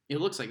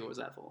it looks like it was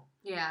Ethel.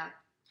 Yeah.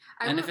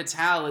 And if it's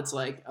Hal, it's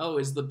like, oh,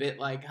 is the bit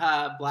like,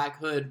 black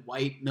hood,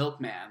 white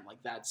milkman, like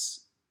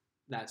that's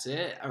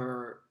it,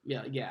 or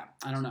yeah.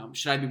 I don't know.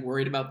 Should I be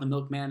worried about the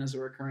milkman as a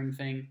recurring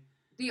thing?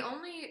 The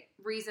only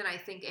reason I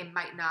think it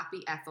might not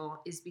be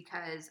Ethel is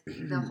because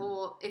if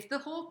the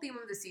whole theme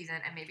of the season,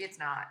 and maybe it's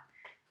not,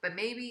 but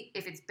maybe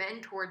if it's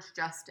been towards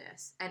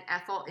justice and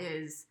Ethel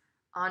is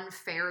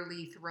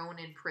unfairly thrown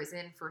in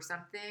prison for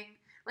something,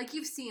 like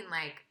you've seen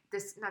like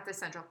this, not the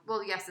Central,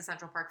 well, yes, the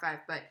Central Park 5,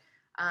 but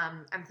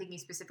I'm thinking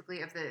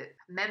specifically of the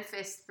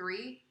Memphis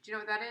 3. Do you know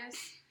what that is?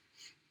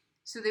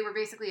 So they were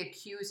basically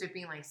accused of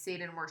being like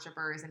Satan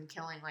worshipers and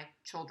killing like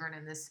children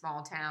in this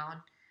small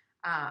town.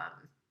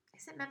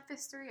 Is it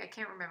Memphis 3? I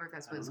can't remember if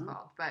that's what it's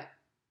called, but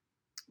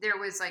there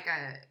was like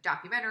a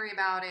documentary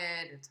about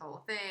it. It's a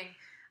whole thing.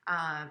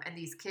 And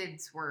these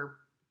kids were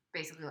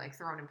basically like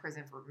thrown in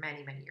prison for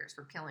many, many years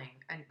for killing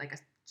like a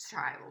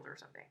child or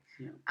something.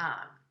 Yeah.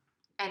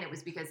 And it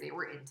was because they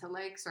were into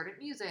like certain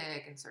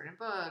music and certain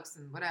books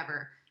and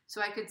whatever.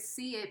 So I could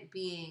see it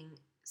being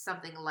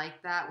something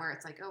like that where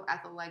it's like, oh,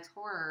 Ethel likes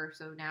horror,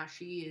 so now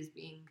she is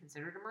being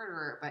considered a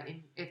murderer. But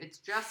if it's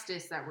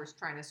justice that we're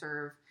trying to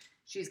serve,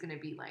 she's going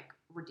to be like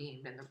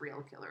redeemed and the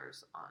real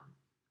killer's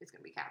is going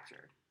to be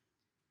captured.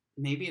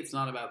 Maybe it's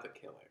not about the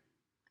killer.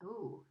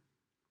 Ooh.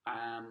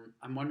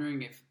 I'm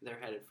wondering if they're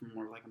headed for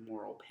more like a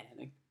moral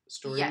panic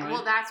story. Yeah,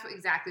 well, that's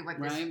exactly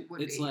what this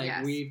would it's be. Like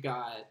yes. We've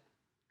got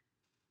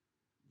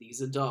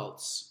these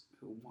adults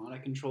who want to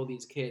control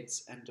these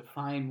kids and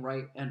define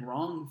right and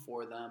wrong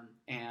for them,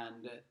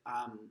 and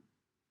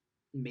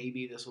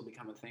maybe this will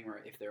become a thing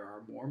where if there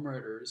are more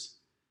murders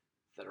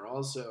that are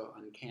also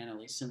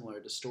uncannily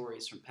similar to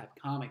stories from Pep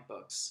comic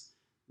books,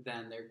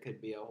 then there could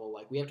be a whole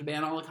like, we have to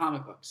ban all the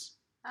comic books.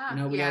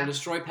 We gotta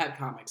destroy Pep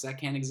comics. That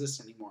can't exist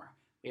anymore.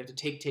 We have to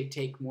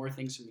take more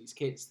things from these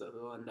kids, though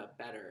they'll end up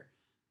better,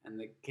 and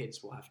the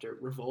kids will have to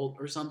revolt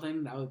or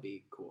something. That would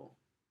be cool.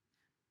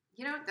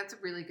 You know, that's a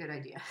really good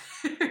idea.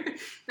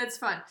 That's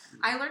fun.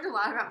 I learned a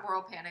lot about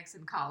moral panics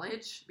in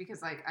college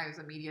because, like, I was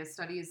a media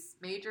studies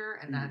major,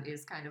 and that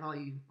is kind of all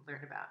you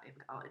learn about in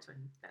college when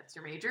that's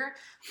your major.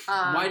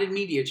 Why did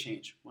media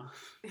change? Well,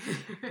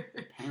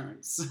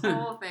 parents. The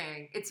whole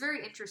thing. It's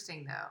very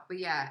interesting, though. But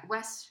yeah,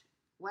 West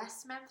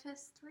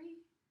Memphis 3?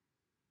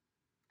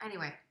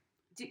 Anyway,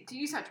 do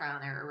you saw Trial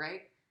and Error,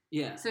 right?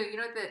 Yeah. So, you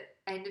know, at the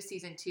end of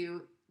season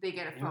 2, they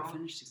get a phone. I never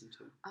finished season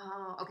 2.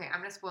 Oh, okay. I'm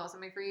going to spoil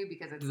something for you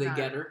because it's Do they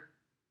get her?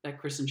 that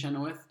Kristen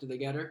Chenoweth? Did they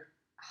get her?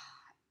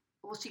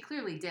 Well, she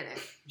clearly did it.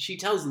 She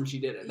tells them she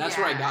did it. That's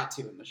where I got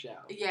to in the show.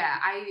 Yeah,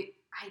 I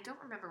don't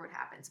remember what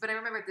happens, but I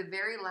remember at the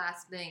very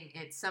last thing,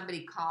 it's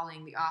somebody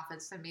calling the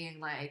office and being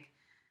like,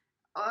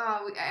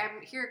 "Oh,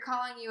 I'm here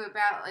calling you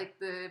about like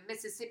the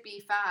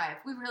Mississippi 5.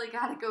 We really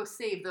got to go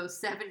save those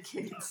 7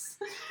 kids."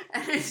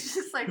 And it's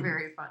just like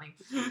very funny,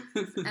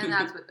 and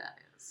that's what that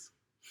is.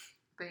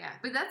 But yeah,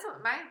 but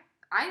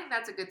I think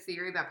that's a good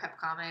theory about Pep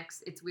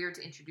Comics. It's weird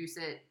to introduce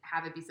it,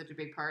 have it be such a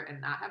big part,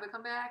 and not have it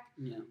come back.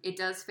 Yeah. It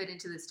does fit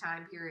into this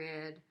time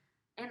period,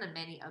 and in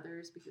many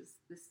others, because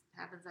this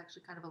happens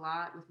actually kind of a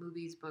lot with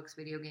movies, books,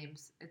 video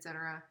games,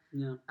 etc.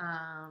 Yeah.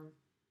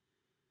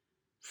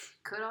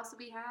 Could also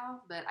be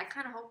Hal, but I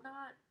kind of hope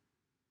not.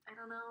 I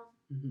don't know.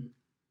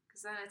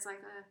 Because then it's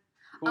like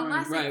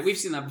right, we've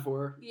seen that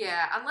before.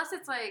 Yeah, unless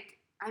it's like,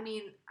 I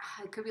mean,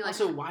 it could be like...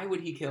 Also, why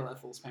would he kill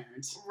Ethel's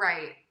parents?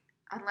 Right.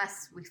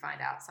 Unless we find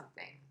out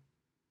something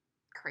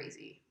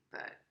crazy,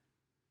 but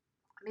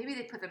maybe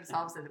they put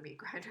themselves in the meat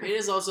grinder. It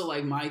is also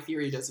like my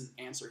theory doesn't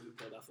answer who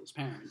killed Ethel's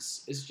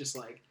parents. It's just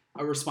like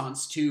a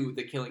response to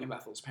the killing of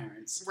Ethel's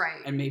parents. Right.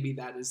 And maybe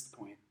that is the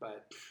point,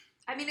 but...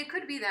 I mean, it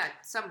could be that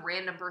some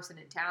random person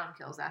in town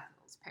kills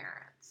Ethel's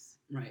parents.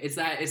 Right. It's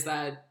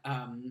that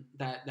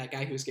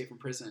guy who escaped from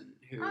prison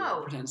who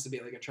pretends to be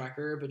like a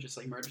trucker but just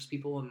like murders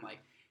people, and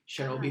like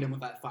Cheryl beat him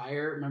with that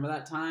fire. Remember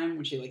that time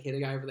when she like hit a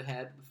guy over the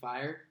head with the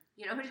fire?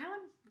 You know who you're telling?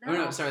 No.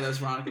 Oh no, sorry, that was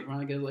Veronica.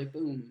 Veronica like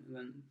boom and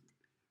then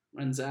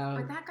runs out.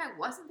 But that guy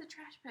wasn't the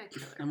trash bag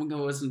killer. That guy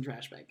wasn't the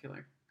trash bag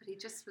killer. But he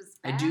just was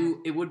bad.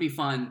 It would be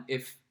fun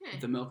if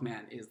the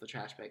milkman is the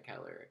trash bag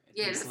killer.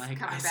 And he's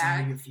like, I saw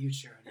your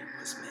future and it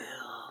was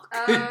milk.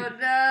 Oh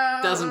no.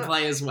 Doesn't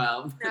play as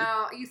well.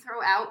 No, you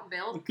throw out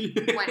milk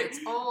when it's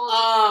old.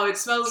 Oh, it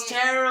smells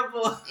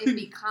terrible. It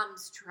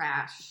becomes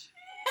trash.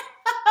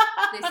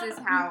 This is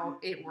how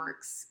it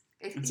works.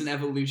 It's an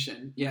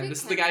evolution. Yeah,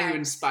 this is the guy who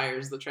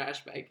inspires the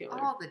trash bag killer.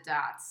 All the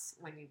dots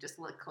when you just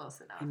look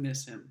close enough. I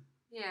miss him.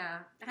 Yeah,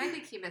 and I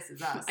think he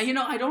misses us. And,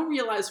 I don't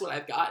realize what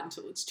I've got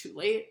until it's too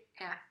late.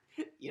 Yeah.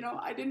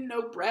 I didn't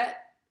know Brett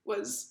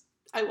was...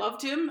 I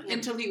loved him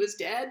until he was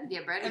dead.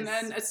 Yeah, Brett And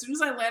then as soon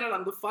as I landed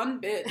on the fun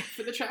bit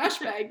for the trash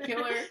bag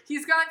killer...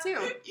 He's gone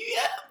too.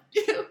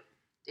 Yeah.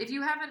 If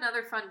you have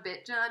another fun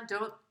bit, John,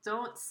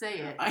 don't say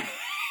it.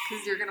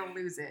 Because you're going to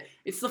lose it.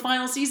 It's the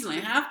final season. I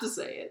have to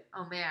say it.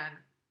 Oh, man.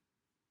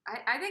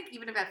 I think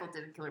even if Ethel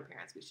didn't kill her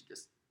parents, we should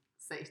just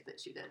say that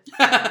she did.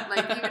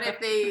 Like, even if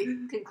they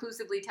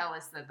conclusively tell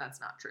us that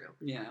that's not true.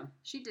 Yeah.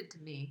 She did to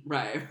me.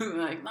 Right.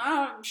 Like,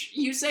 no,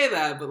 you say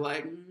that, but,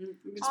 like,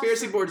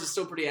 conspiracy boards are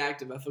still pretty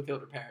active. Ethel killed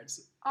her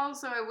parents.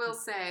 Also, I will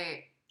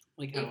say...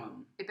 Like, how,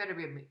 it better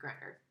be a meat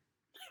grinder.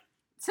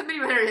 Somebody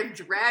better have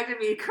dragged a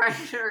meat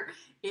grinder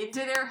into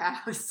their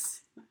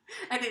house.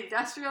 An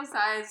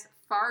industrial-sized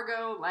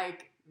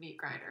Fargo-like meat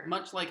grinder.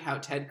 Much like how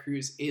Ted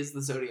Cruz is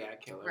the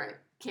Zodiac killer. Right.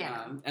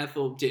 Canon.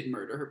 Ethel did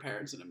murder her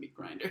parents in a meat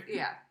grinder.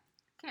 Yeah.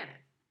 Canon.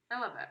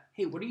 I love that.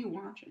 Hey, what are you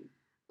watching?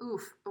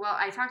 Oof. Well,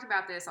 I talked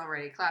about this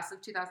already. Class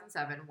of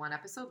 2007, 1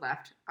 episode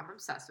left. I'm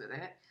obsessed with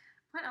it.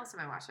 What else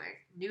am I watching?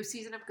 New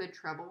season of Good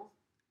Trouble.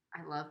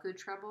 I love Good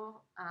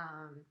Trouble.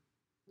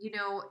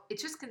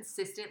 It's just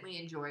consistently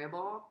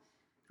enjoyable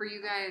for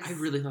you guys. I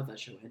really thought that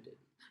show ended.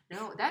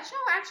 No, that show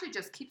actually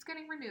just keeps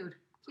getting renewed.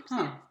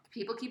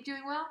 People keep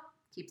doing well.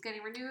 Keeps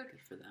getting renewed. Good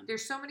for them.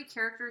 There's so many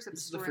characters that the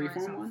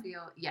storylines don't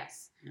feel.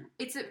 Yes,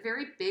 it's a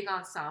very big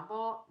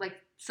ensemble. Like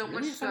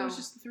much so. It was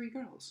just the 3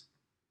 girls.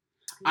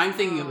 No. I'm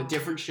thinking of a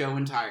different show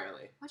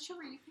entirely. What show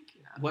were you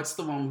thinking of? What's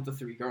the one with the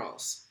 3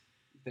 girls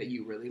that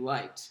you really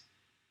liked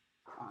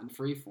on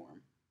Freeform?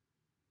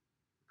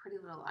 Pretty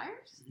Little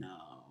Liars?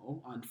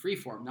 No, on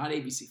Freeform, not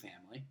ABC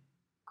Family.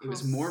 It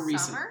was more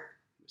recent. Summer?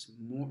 It was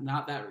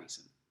not that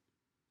recent.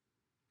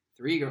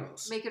 3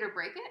 girls. Make It or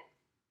Break It?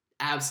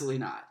 Absolutely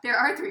not. There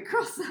are 3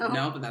 girls, though.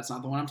 No, but that's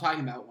not the one I'm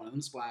talking about. One of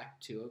them's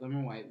black, 2 of them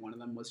are white. One of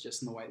them was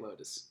just in the White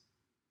Lotus.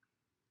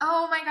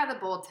 Oh my god, The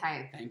Bold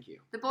Type. Thank you.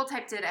 The Bold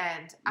Type did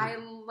end.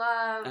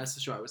 Yeah. That's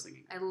the show I was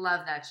thinking of. I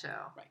love that show.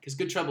 Right, because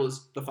Good Trouble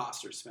is the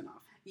Fosters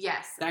spinoff.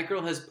 Yes. That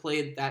girl has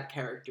played that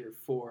character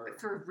for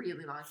a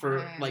really long time.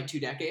 For like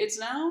 2 decades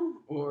now,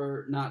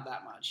 or not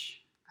that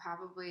much?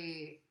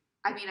 Probably,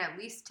 at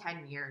least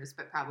 10 years,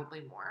 but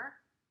probably more.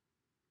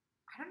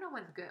 I don't know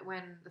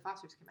when The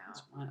Fosters came out.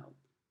 That's wild.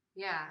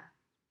 Yeah.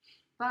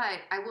 But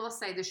I will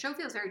say the show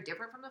feels very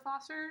different from The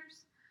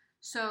Fosters.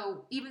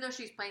 So even though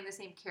she's playing the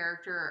same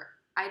character,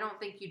 I don't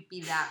think you'd be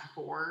that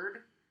bored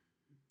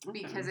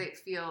because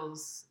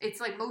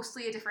it's like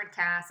mostly a different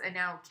cast. And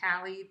now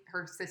Callie,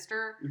 her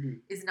sister,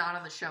 is not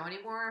on the show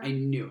anymore. I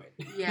knew it.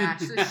 Yeah.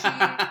 So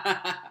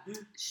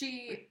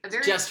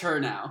just her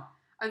now.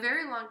 A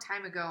very long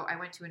time ago, I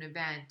went to an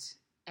event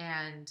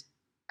and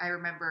I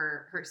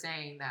remember her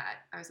saying that.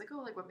 I was like,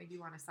 oh, like what made you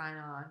want to sign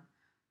on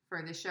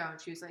for this show? And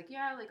she was like,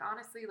 yeah, like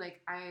honestly,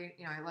 like I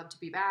love to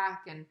be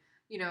back, and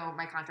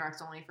my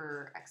contract's only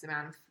for X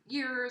amount of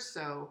years,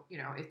 so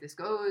if this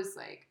goes,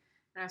 like,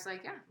 and I was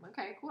like, yeah,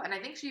 okay, cool. And I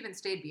think she even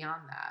stayed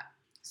beyond that.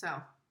 So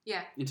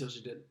yeah. Until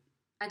she did.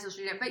 Until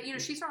she did. But,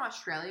 she's from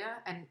Australia,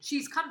 and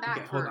she's come back.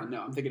 Okay, hold on.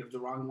 No, I'm thinking of the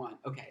wrong one.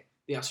 Okay.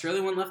 The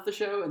Australian one left the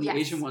show, and the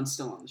Asian one's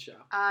still on the show.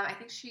 I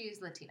think she's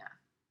Latina.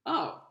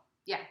 Oh.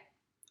 Yeah.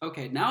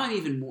 Okay, now I'm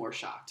even more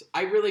shocked.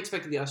 I really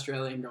expected the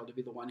Australian girl to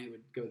be the one who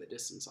would go the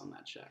distance on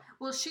that show.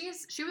 Well, she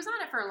was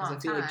on it for a long time. I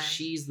feel like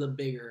she's the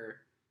bigger...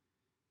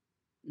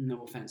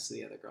 No offense to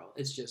the other girl.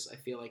 It's just, I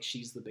feel like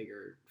she's the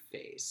bigger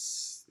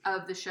face.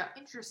 Of the show.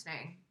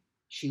 Interesting.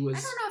 She was...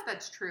 I don't know if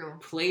that's true.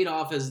 Played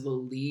off as the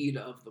lead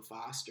of the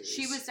Fosters.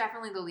 She was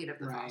definitely the lead of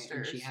the Fosters.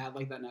 And she had,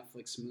 like, that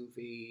Netflix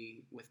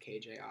movie with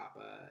KJ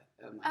Apa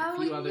and like,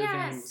 a few other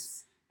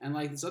things. And,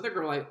 like, this other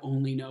girl I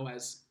only know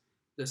as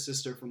the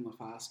sister from the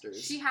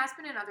Fosters. She has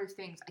been in other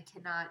things. I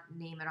cannot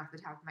name it off the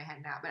top of my head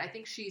now. But I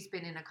think she's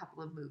been in a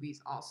couple of movies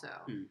also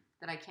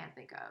that I can't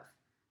think of.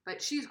 But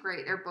she's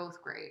great. They're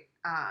both great.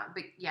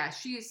 But yeah,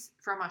 she's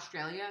from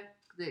Australia,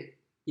 the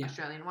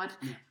Australian one.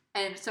 Yeah.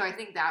 And so I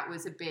think that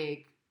was a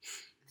big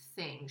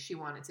thing. She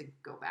wanted to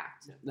go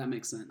back to that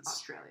makes sense.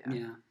 Australia.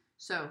 Yeah.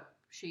 So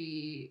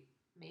she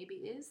maybe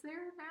is there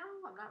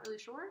now. I'm not really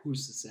sure.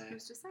 Who's to say?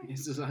 Who's to say?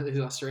 Is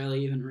Australia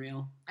even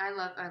real? I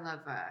love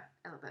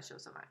that show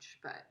so much.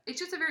 But it's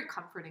just a very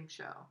comforting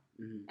show.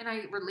 Mm-hmm. And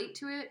I relate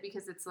to it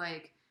because it's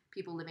like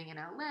people living in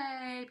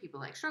LA, people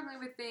like struggling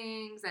with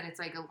things, and it's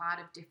like a lot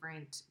of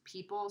different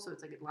people. So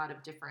it's like a lot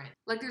of different,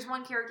 like there's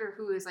one character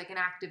who is like an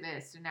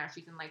activist and now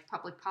she's in like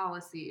public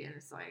policy, and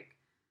it's like,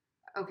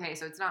 okay,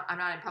 so I'm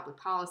not in public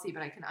policy,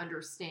 but I can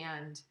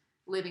understand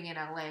living in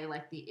LA,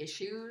 like the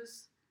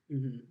issues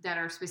that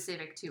are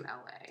specific to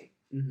LA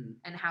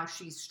and how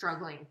she's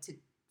struggling to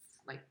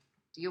like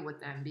deal with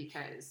them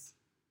because,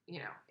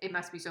 it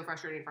must be so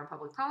frustrating from a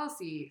public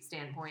policy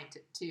standpoint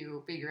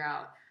to figure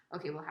out,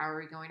 okay, well, how are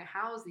we going to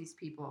house these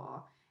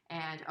people?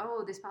 And,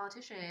 this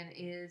politician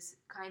is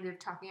kind of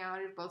talking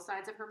out of both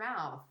sides of her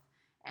mouth.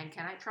 And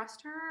can I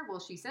trust her? Well,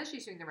 she says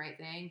she's doing the right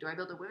thing. Do I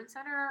build a women's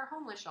center or a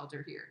homeless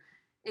shelter here?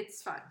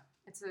 It's fun.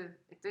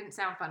 It didn't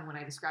sound fun when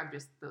I described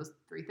just those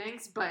three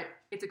things, but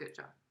it's a good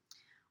show.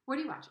 What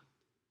are you watching?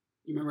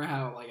 You remember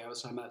how, like, I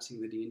was talking about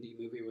seeing the D&D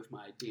movie with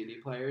my D&D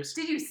players?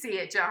 Did you see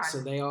it, John?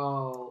 So they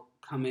all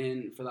come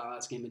in for that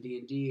last game of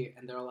D&D,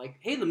 and they're like,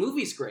 hey, the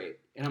movie's great.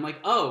 And I'm like,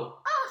 oh,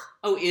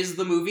 is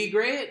the movie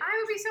great?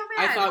 I would be so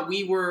mad. I thought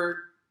we were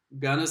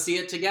gonna see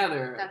it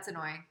together. That's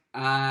annoying.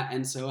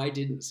 And so I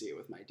didn't see it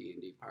with my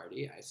D&D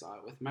party. I saw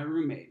it with my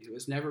roommate, who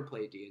has never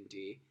played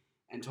D&D,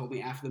 and told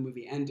me after the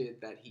movie ended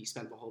that he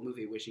spent the whole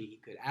movie wishing he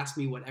could ask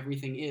me what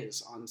everything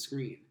is on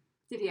screen.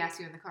 Did he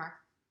ask you in the car?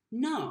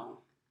 No.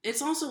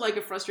 It's also like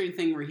a frustrating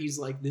thing where he's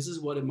like, this is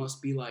what it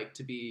must be like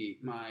to be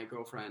my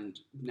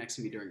girlfriend next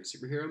to me during a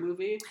superhero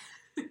movie.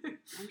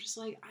 I'm just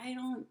like, I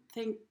don't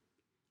think,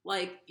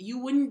 like, you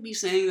wouldn't be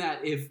saying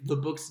that if the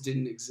books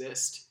didn't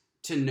exist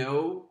to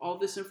know all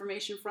this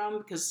information from,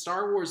 because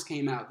Star Wars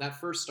came out,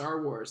 that first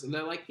Star Wars, and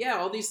they're like, yeah,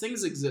 all these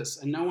things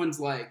exist, and no one's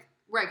like...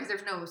 Right, because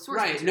there's no source.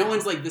 Right, no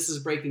one's like, this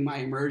is breaking my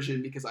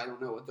immersion because I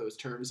don't know what those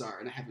terms are,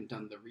 and I haven't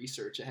done the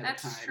research ahead of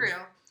time. That's true.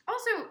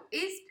 Also,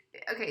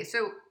 okay,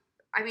 so...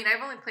 I mean,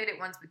 I've only played it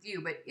once with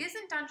you, but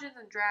isn't Dungeons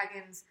 &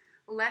 Dragons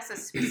less a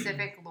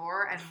specific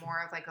lore and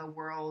more of like a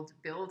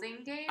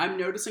world-building game? I'm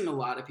noticing a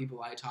lot of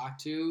people I talk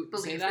to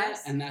say that,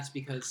 and that's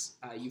because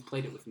you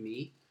played it with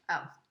me.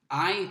 Oh.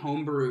 I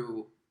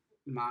homebrew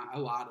a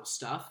lot of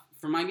stuff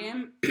for my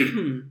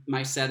game.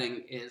 My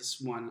setting is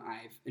one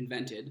I've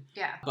invented.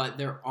 Yeah. But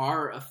there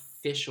are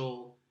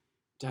official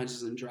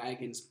Dungeons &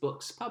 Dragons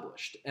books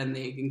published, and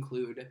they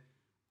include...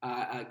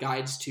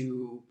 guides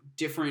to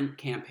different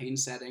campaign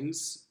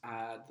settings.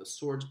 The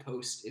Sword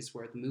Coast is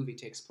where the movie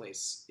takes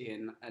place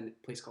in a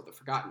place called the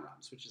Forgotten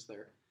Realms, which is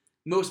their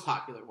most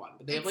popular one.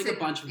 But they have like a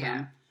bunch of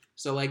them.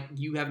 So like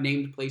you have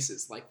named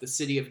places like the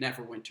City of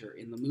Neverwinter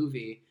in the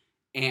movie,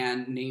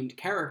 and named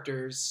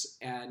characters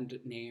and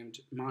named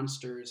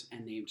monsters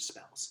and named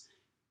spells.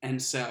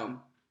 And so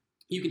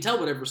you can tell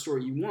whatever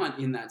story you want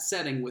in that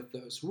setting with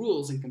those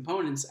rules and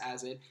components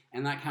as it,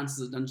 and that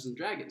counts as a Dungeons &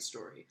 Dragons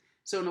story.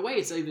 So in a way,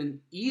 it's even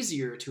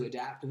easier to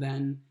adapt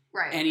than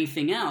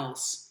anything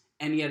else.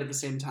 And yet at the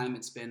same time,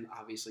 it's been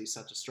obviously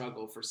such a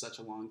struggle for such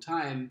a long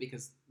time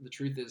because the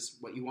truth is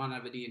what you want out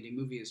of a D&D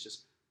movie is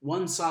just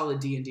one solid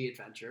D&D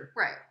adventure.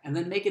 Right. And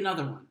then make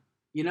another one.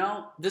 You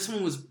know? This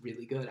one was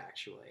really good,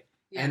 actually.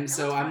 Yeah, and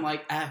so I'm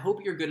like, I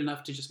hope you're good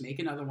enough to just make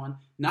another one.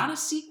 Not a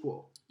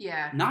sequel.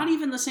 Yeah. Not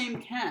even the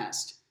same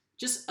cast.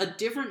 Just a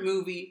different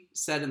movie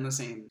set in the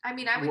same I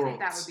mean, I would think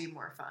that would be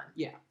more fun.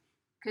 Yeah.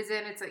 Because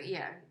then it's like,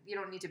 you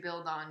don't need to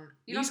build on,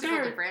 you don't have to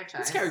build a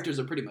franchise. These characters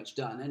are pretty much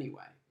done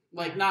anyway.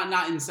 Like,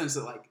 not in the sense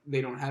that, like,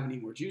 they don't have any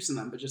more juice in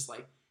them, but just,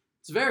 like,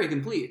 it's very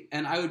complete.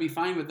 And I would be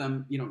fine with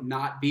them,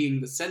 not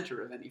being the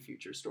center of any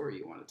future story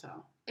you want to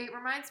tell. It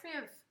reminds me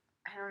of,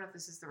 I don't know if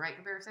this is the right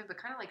comparison, but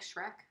kind of like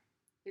Shrek.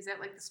 Is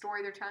that, like, the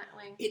story they're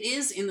telling? It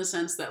is in the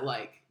sense that,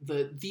 like,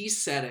 these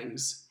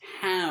settings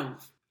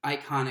have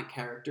iconic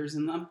characters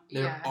in them.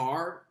 There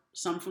are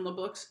some from the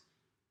books.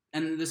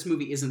 And this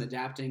movie isn't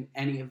adapting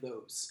any of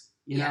those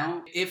You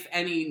know? If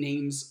any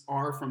names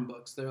are from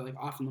books, they're like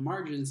off in the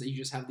margins, and you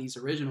just have these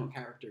original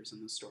characters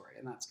in the story,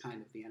 and that's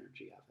kind of the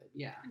energy of it.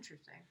 Yeah.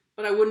 Interesting.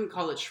 But I wouldn't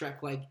call it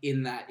Shrek like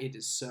in that it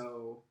is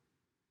so...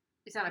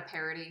 It's not a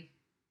parody.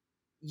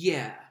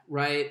 Yeah,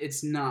 right?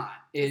 It's not.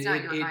 It's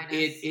not Your Highness.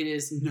 It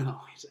is,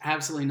 no, it's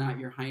absolutely not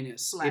Your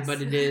Highness.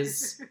 But it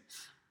is...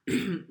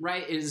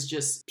 right, it is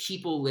just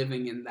people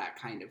living in that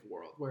kind of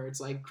world where it's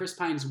like Chris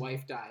Pine's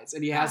wife dies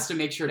and he has to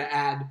make sure to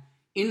add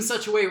in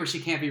such a way where she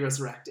can't be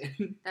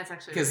resurrected. That's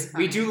actually because really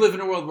funny. we do live in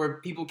a world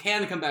where people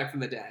can come back from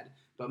the dead,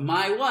 but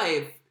my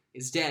wife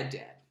is dead.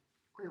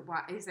 Wait,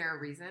 why? Is there a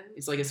reason?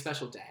 It's like a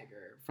special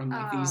dagger from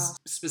like these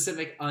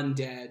specific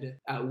undead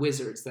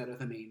wizards that are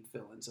the main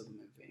villains of the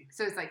movie.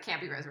 So it's like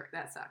can't be resurrected.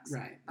 That sucks.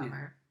 Right.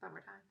 Bummer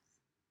times.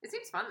 It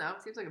seems fun though.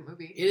 It seems like a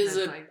movie. It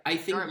is I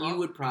think adorable. you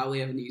would probably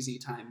have an easy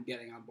time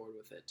getting on board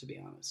with it, to be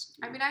honest.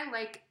 I mean,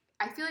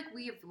 I feel like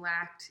we have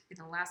lacked in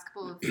the last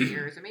couple of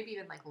years, or maybe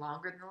even like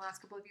longer than the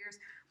last couple of years,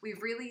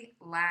 we've really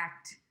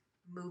lacked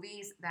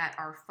movies that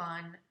are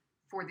fun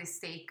for the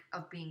sake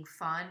of being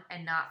fun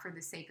and not for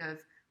the sake of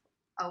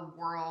a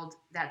world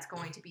that's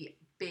going to be a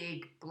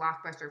big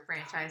blockbuster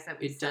franchise that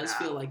we It does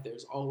feel like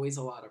there's always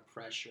a lot of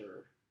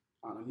pressure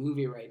on a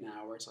movie right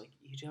now where it's like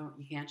you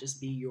can't just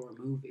be your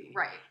movie.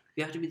 Right.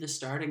 You have to be the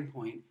starting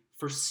point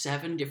for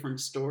 7 different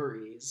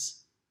stories.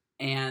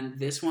 And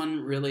this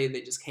one, really,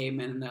 they just came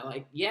in and they're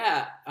like,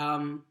 yeah,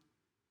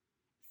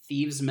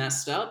 thieves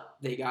messed up.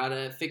 They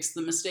gotta fix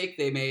the mistake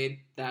they made.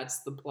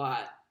 That's the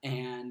plot.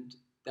 And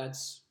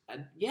that's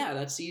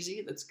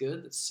easy. That's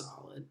good. That's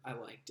solid. I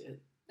liked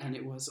it. And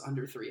it was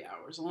under 3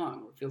 hours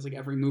long. It feels like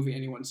every movie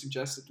anyone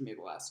suggested to me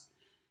the last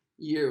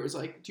year was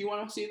like, do you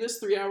want to see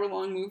this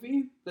 3-hour-long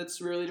movie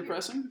that's really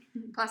depressing?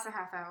 Plus a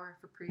half hour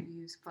for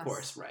previews. Plus, of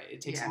course, right. It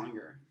takes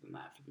longer than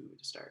that for the movie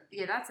to start.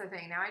 Yeah, that's the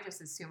thing. Now I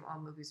just assume all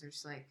movies are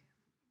just like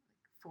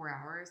 4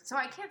 hours. So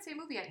I can't see a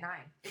movie at 9.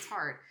 It's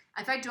hard.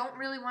 If I don't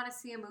really want to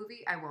see a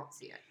movie, I won't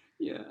see it.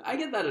 Yeah, I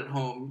get that at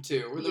home,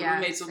 too, where the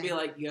roommates will be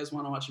like, you guys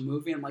want to watch a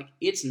movie? I'm like,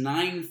 it's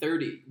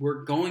 9:30.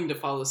 We're going to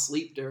fall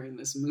asleep during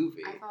this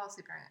movie. I fall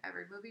asleep during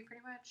every movie,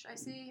 pretty much, I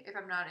see, if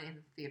I'm not in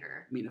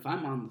theater. I mean, if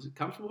I'm on the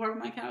comfortable part of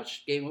my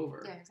couch, game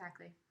over. Yeah,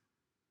 exactly.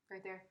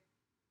 Right there.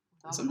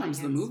 Sometimes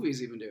the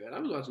movies even do it. I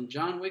was watching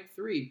John Wick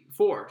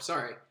 4,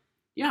 sorry.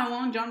 You know how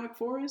long John Wick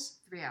 4 is?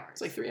 3 hours.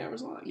 It's like 3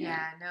 hours long.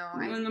 Yeah,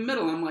 no. In the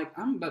middle, I'm like,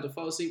 I'm about to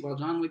fall asleep while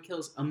John Wick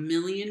kills 1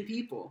 million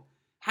people.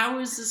 How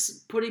is this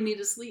putting me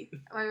to sleep?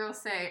 I will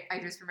say, I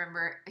just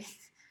remember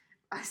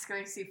I was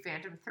going to see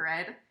Phantom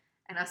Thread,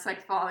 and I was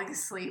like falling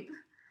asleep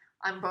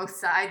on both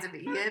sides of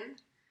Ian.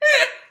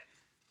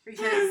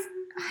 Because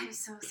I'm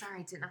so sorry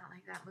I did not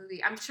like that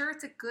movie. I'm sure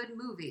it's a good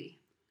movie.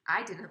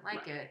 I didn't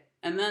like it.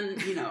 And then,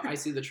 I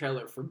see the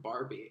trailer for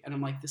Barbie, and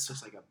I'm like, this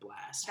looks like a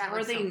blast. How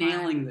are they so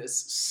nailing this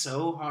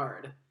so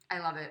hard? I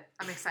love it.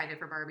 I'm excited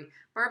for Barbie.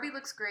 Barbie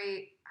looks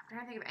great. I'm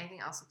trying to think of anything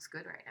else looks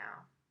good right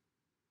now.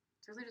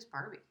 It's really just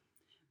Barbie.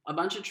 A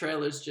bunch of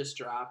trailers just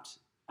dropped.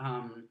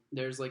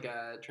 There's like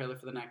a trailer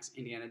for the next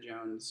Indiana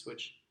Jones,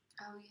 which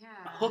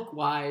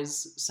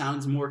hook-wise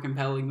sounds more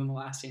compelling than the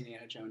last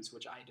Indiana Jones,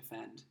 which I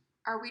defend.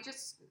 Are we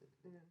just...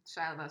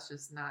 Shia LaBeouf's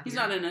just not He's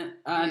here. not in it.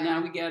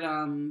 Now we get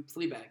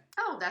Fleabag.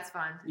 Oh, that's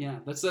fun. Yeah,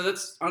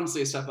 that's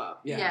honestly a step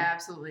up. Yeah,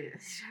 absolutely.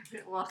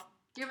 Well,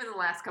 given the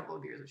last couple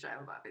of years of Shia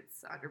LaBeouf,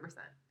 it's 100%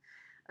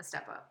 a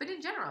step up. But in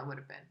general, it would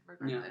have been,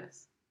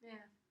 regardless. Yeah.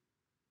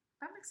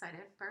 But I'm excited.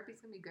 Barbie's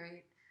going to be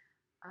great.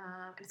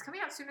 And it's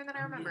coming out sooner than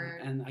I remember.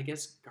 Yeah. And I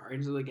guess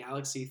Guardians of the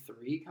Galaxy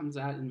 3 comes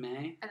out in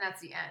May. And that's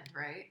the end,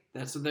 right?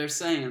 That's what they're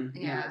saying.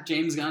 Yeah.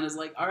 James Gunn is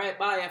like, all right,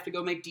 bye. I have to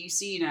go make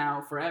DC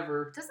now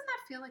forever. Doesn't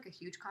that feel like a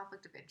huge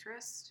conflict of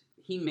interest?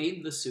 He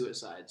made the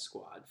Suicide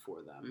Squad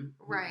for them.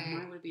 Right.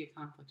 Why would it be a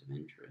conflict of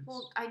interest?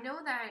 Well, I know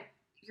that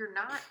you're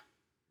not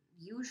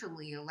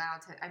usually allowed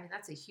to... I mean,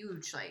 that's a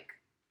huge,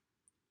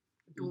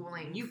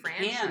 dueling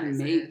franchise. You can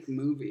make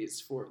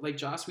movies for... Like,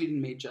 Joss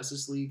Whedon made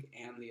Justice League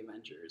and The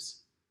Avengers.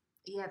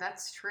 Yeah,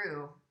 that's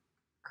true.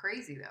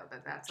 Crazy, though,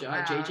 that's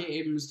allowed. J.J.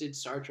 Abrams did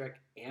Star Trek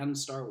and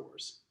Star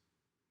Wars.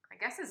 I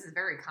guess this is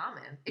very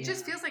common. It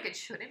just feels like it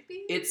shouldn't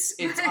be. It's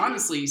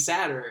honestly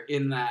sadder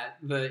in that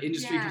the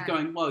industry keeps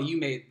going, well, you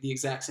made the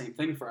exact same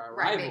thing for our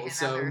rival,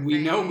 so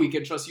we know we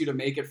can trust you to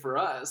make it for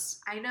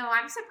us. I know.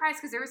 I'm surprised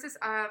because there was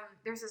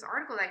this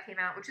article that came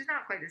out, which is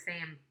not quite the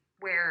same,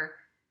 where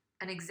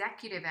an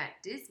executive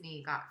at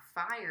Disney got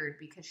fired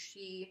because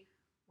she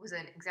was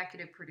an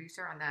executive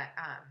producer on that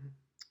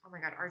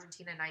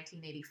Argentina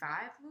 1985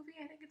 movie,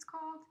 I think it's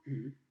called.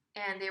 Mm-hmm.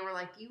 And they were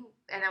like,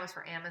 and that was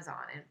for Amazon,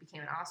 and it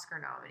became an Oscar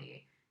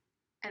nominee.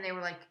 And they were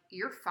like,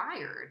 you're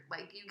fired.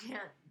 Like, you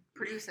can't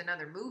produce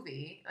another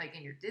movie,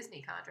 in your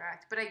Disney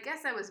contract. But I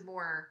guess that was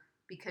more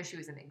because she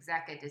was an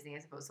exec at Disney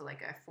as opposed to,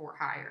 a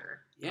for-hire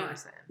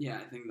person. Yeah,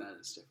 I think that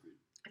is different.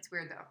 It's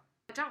weird,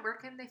 though. John, where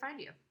can they find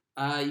you?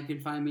 You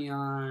can find me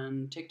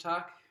on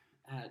TikTok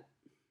at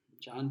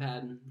John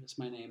Padden. That's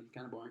my name.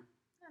 Kind of boring.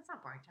 That's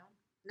not boring, John.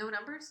 No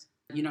numbers?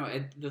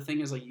 The thing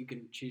is, you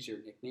can choose your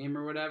nickname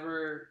or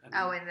whatever. And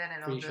then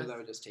it'll pretty sure that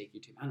would just take you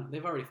to... I don't know.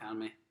 They've already found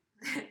me.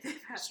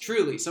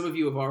 Truly, some of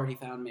you have already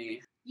found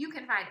me. You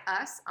can find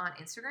us on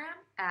Instagram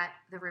at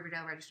the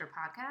Riverdale Register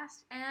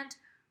Podcast, and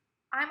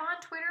I'm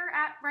on Twitter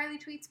at Riley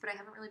Tweets, but I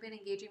haven't really been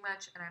engaging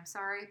much, and I'm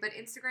sorry. But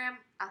Instagram,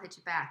 I'll hit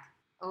you back.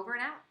 Over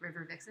and out,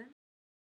 River Vixen.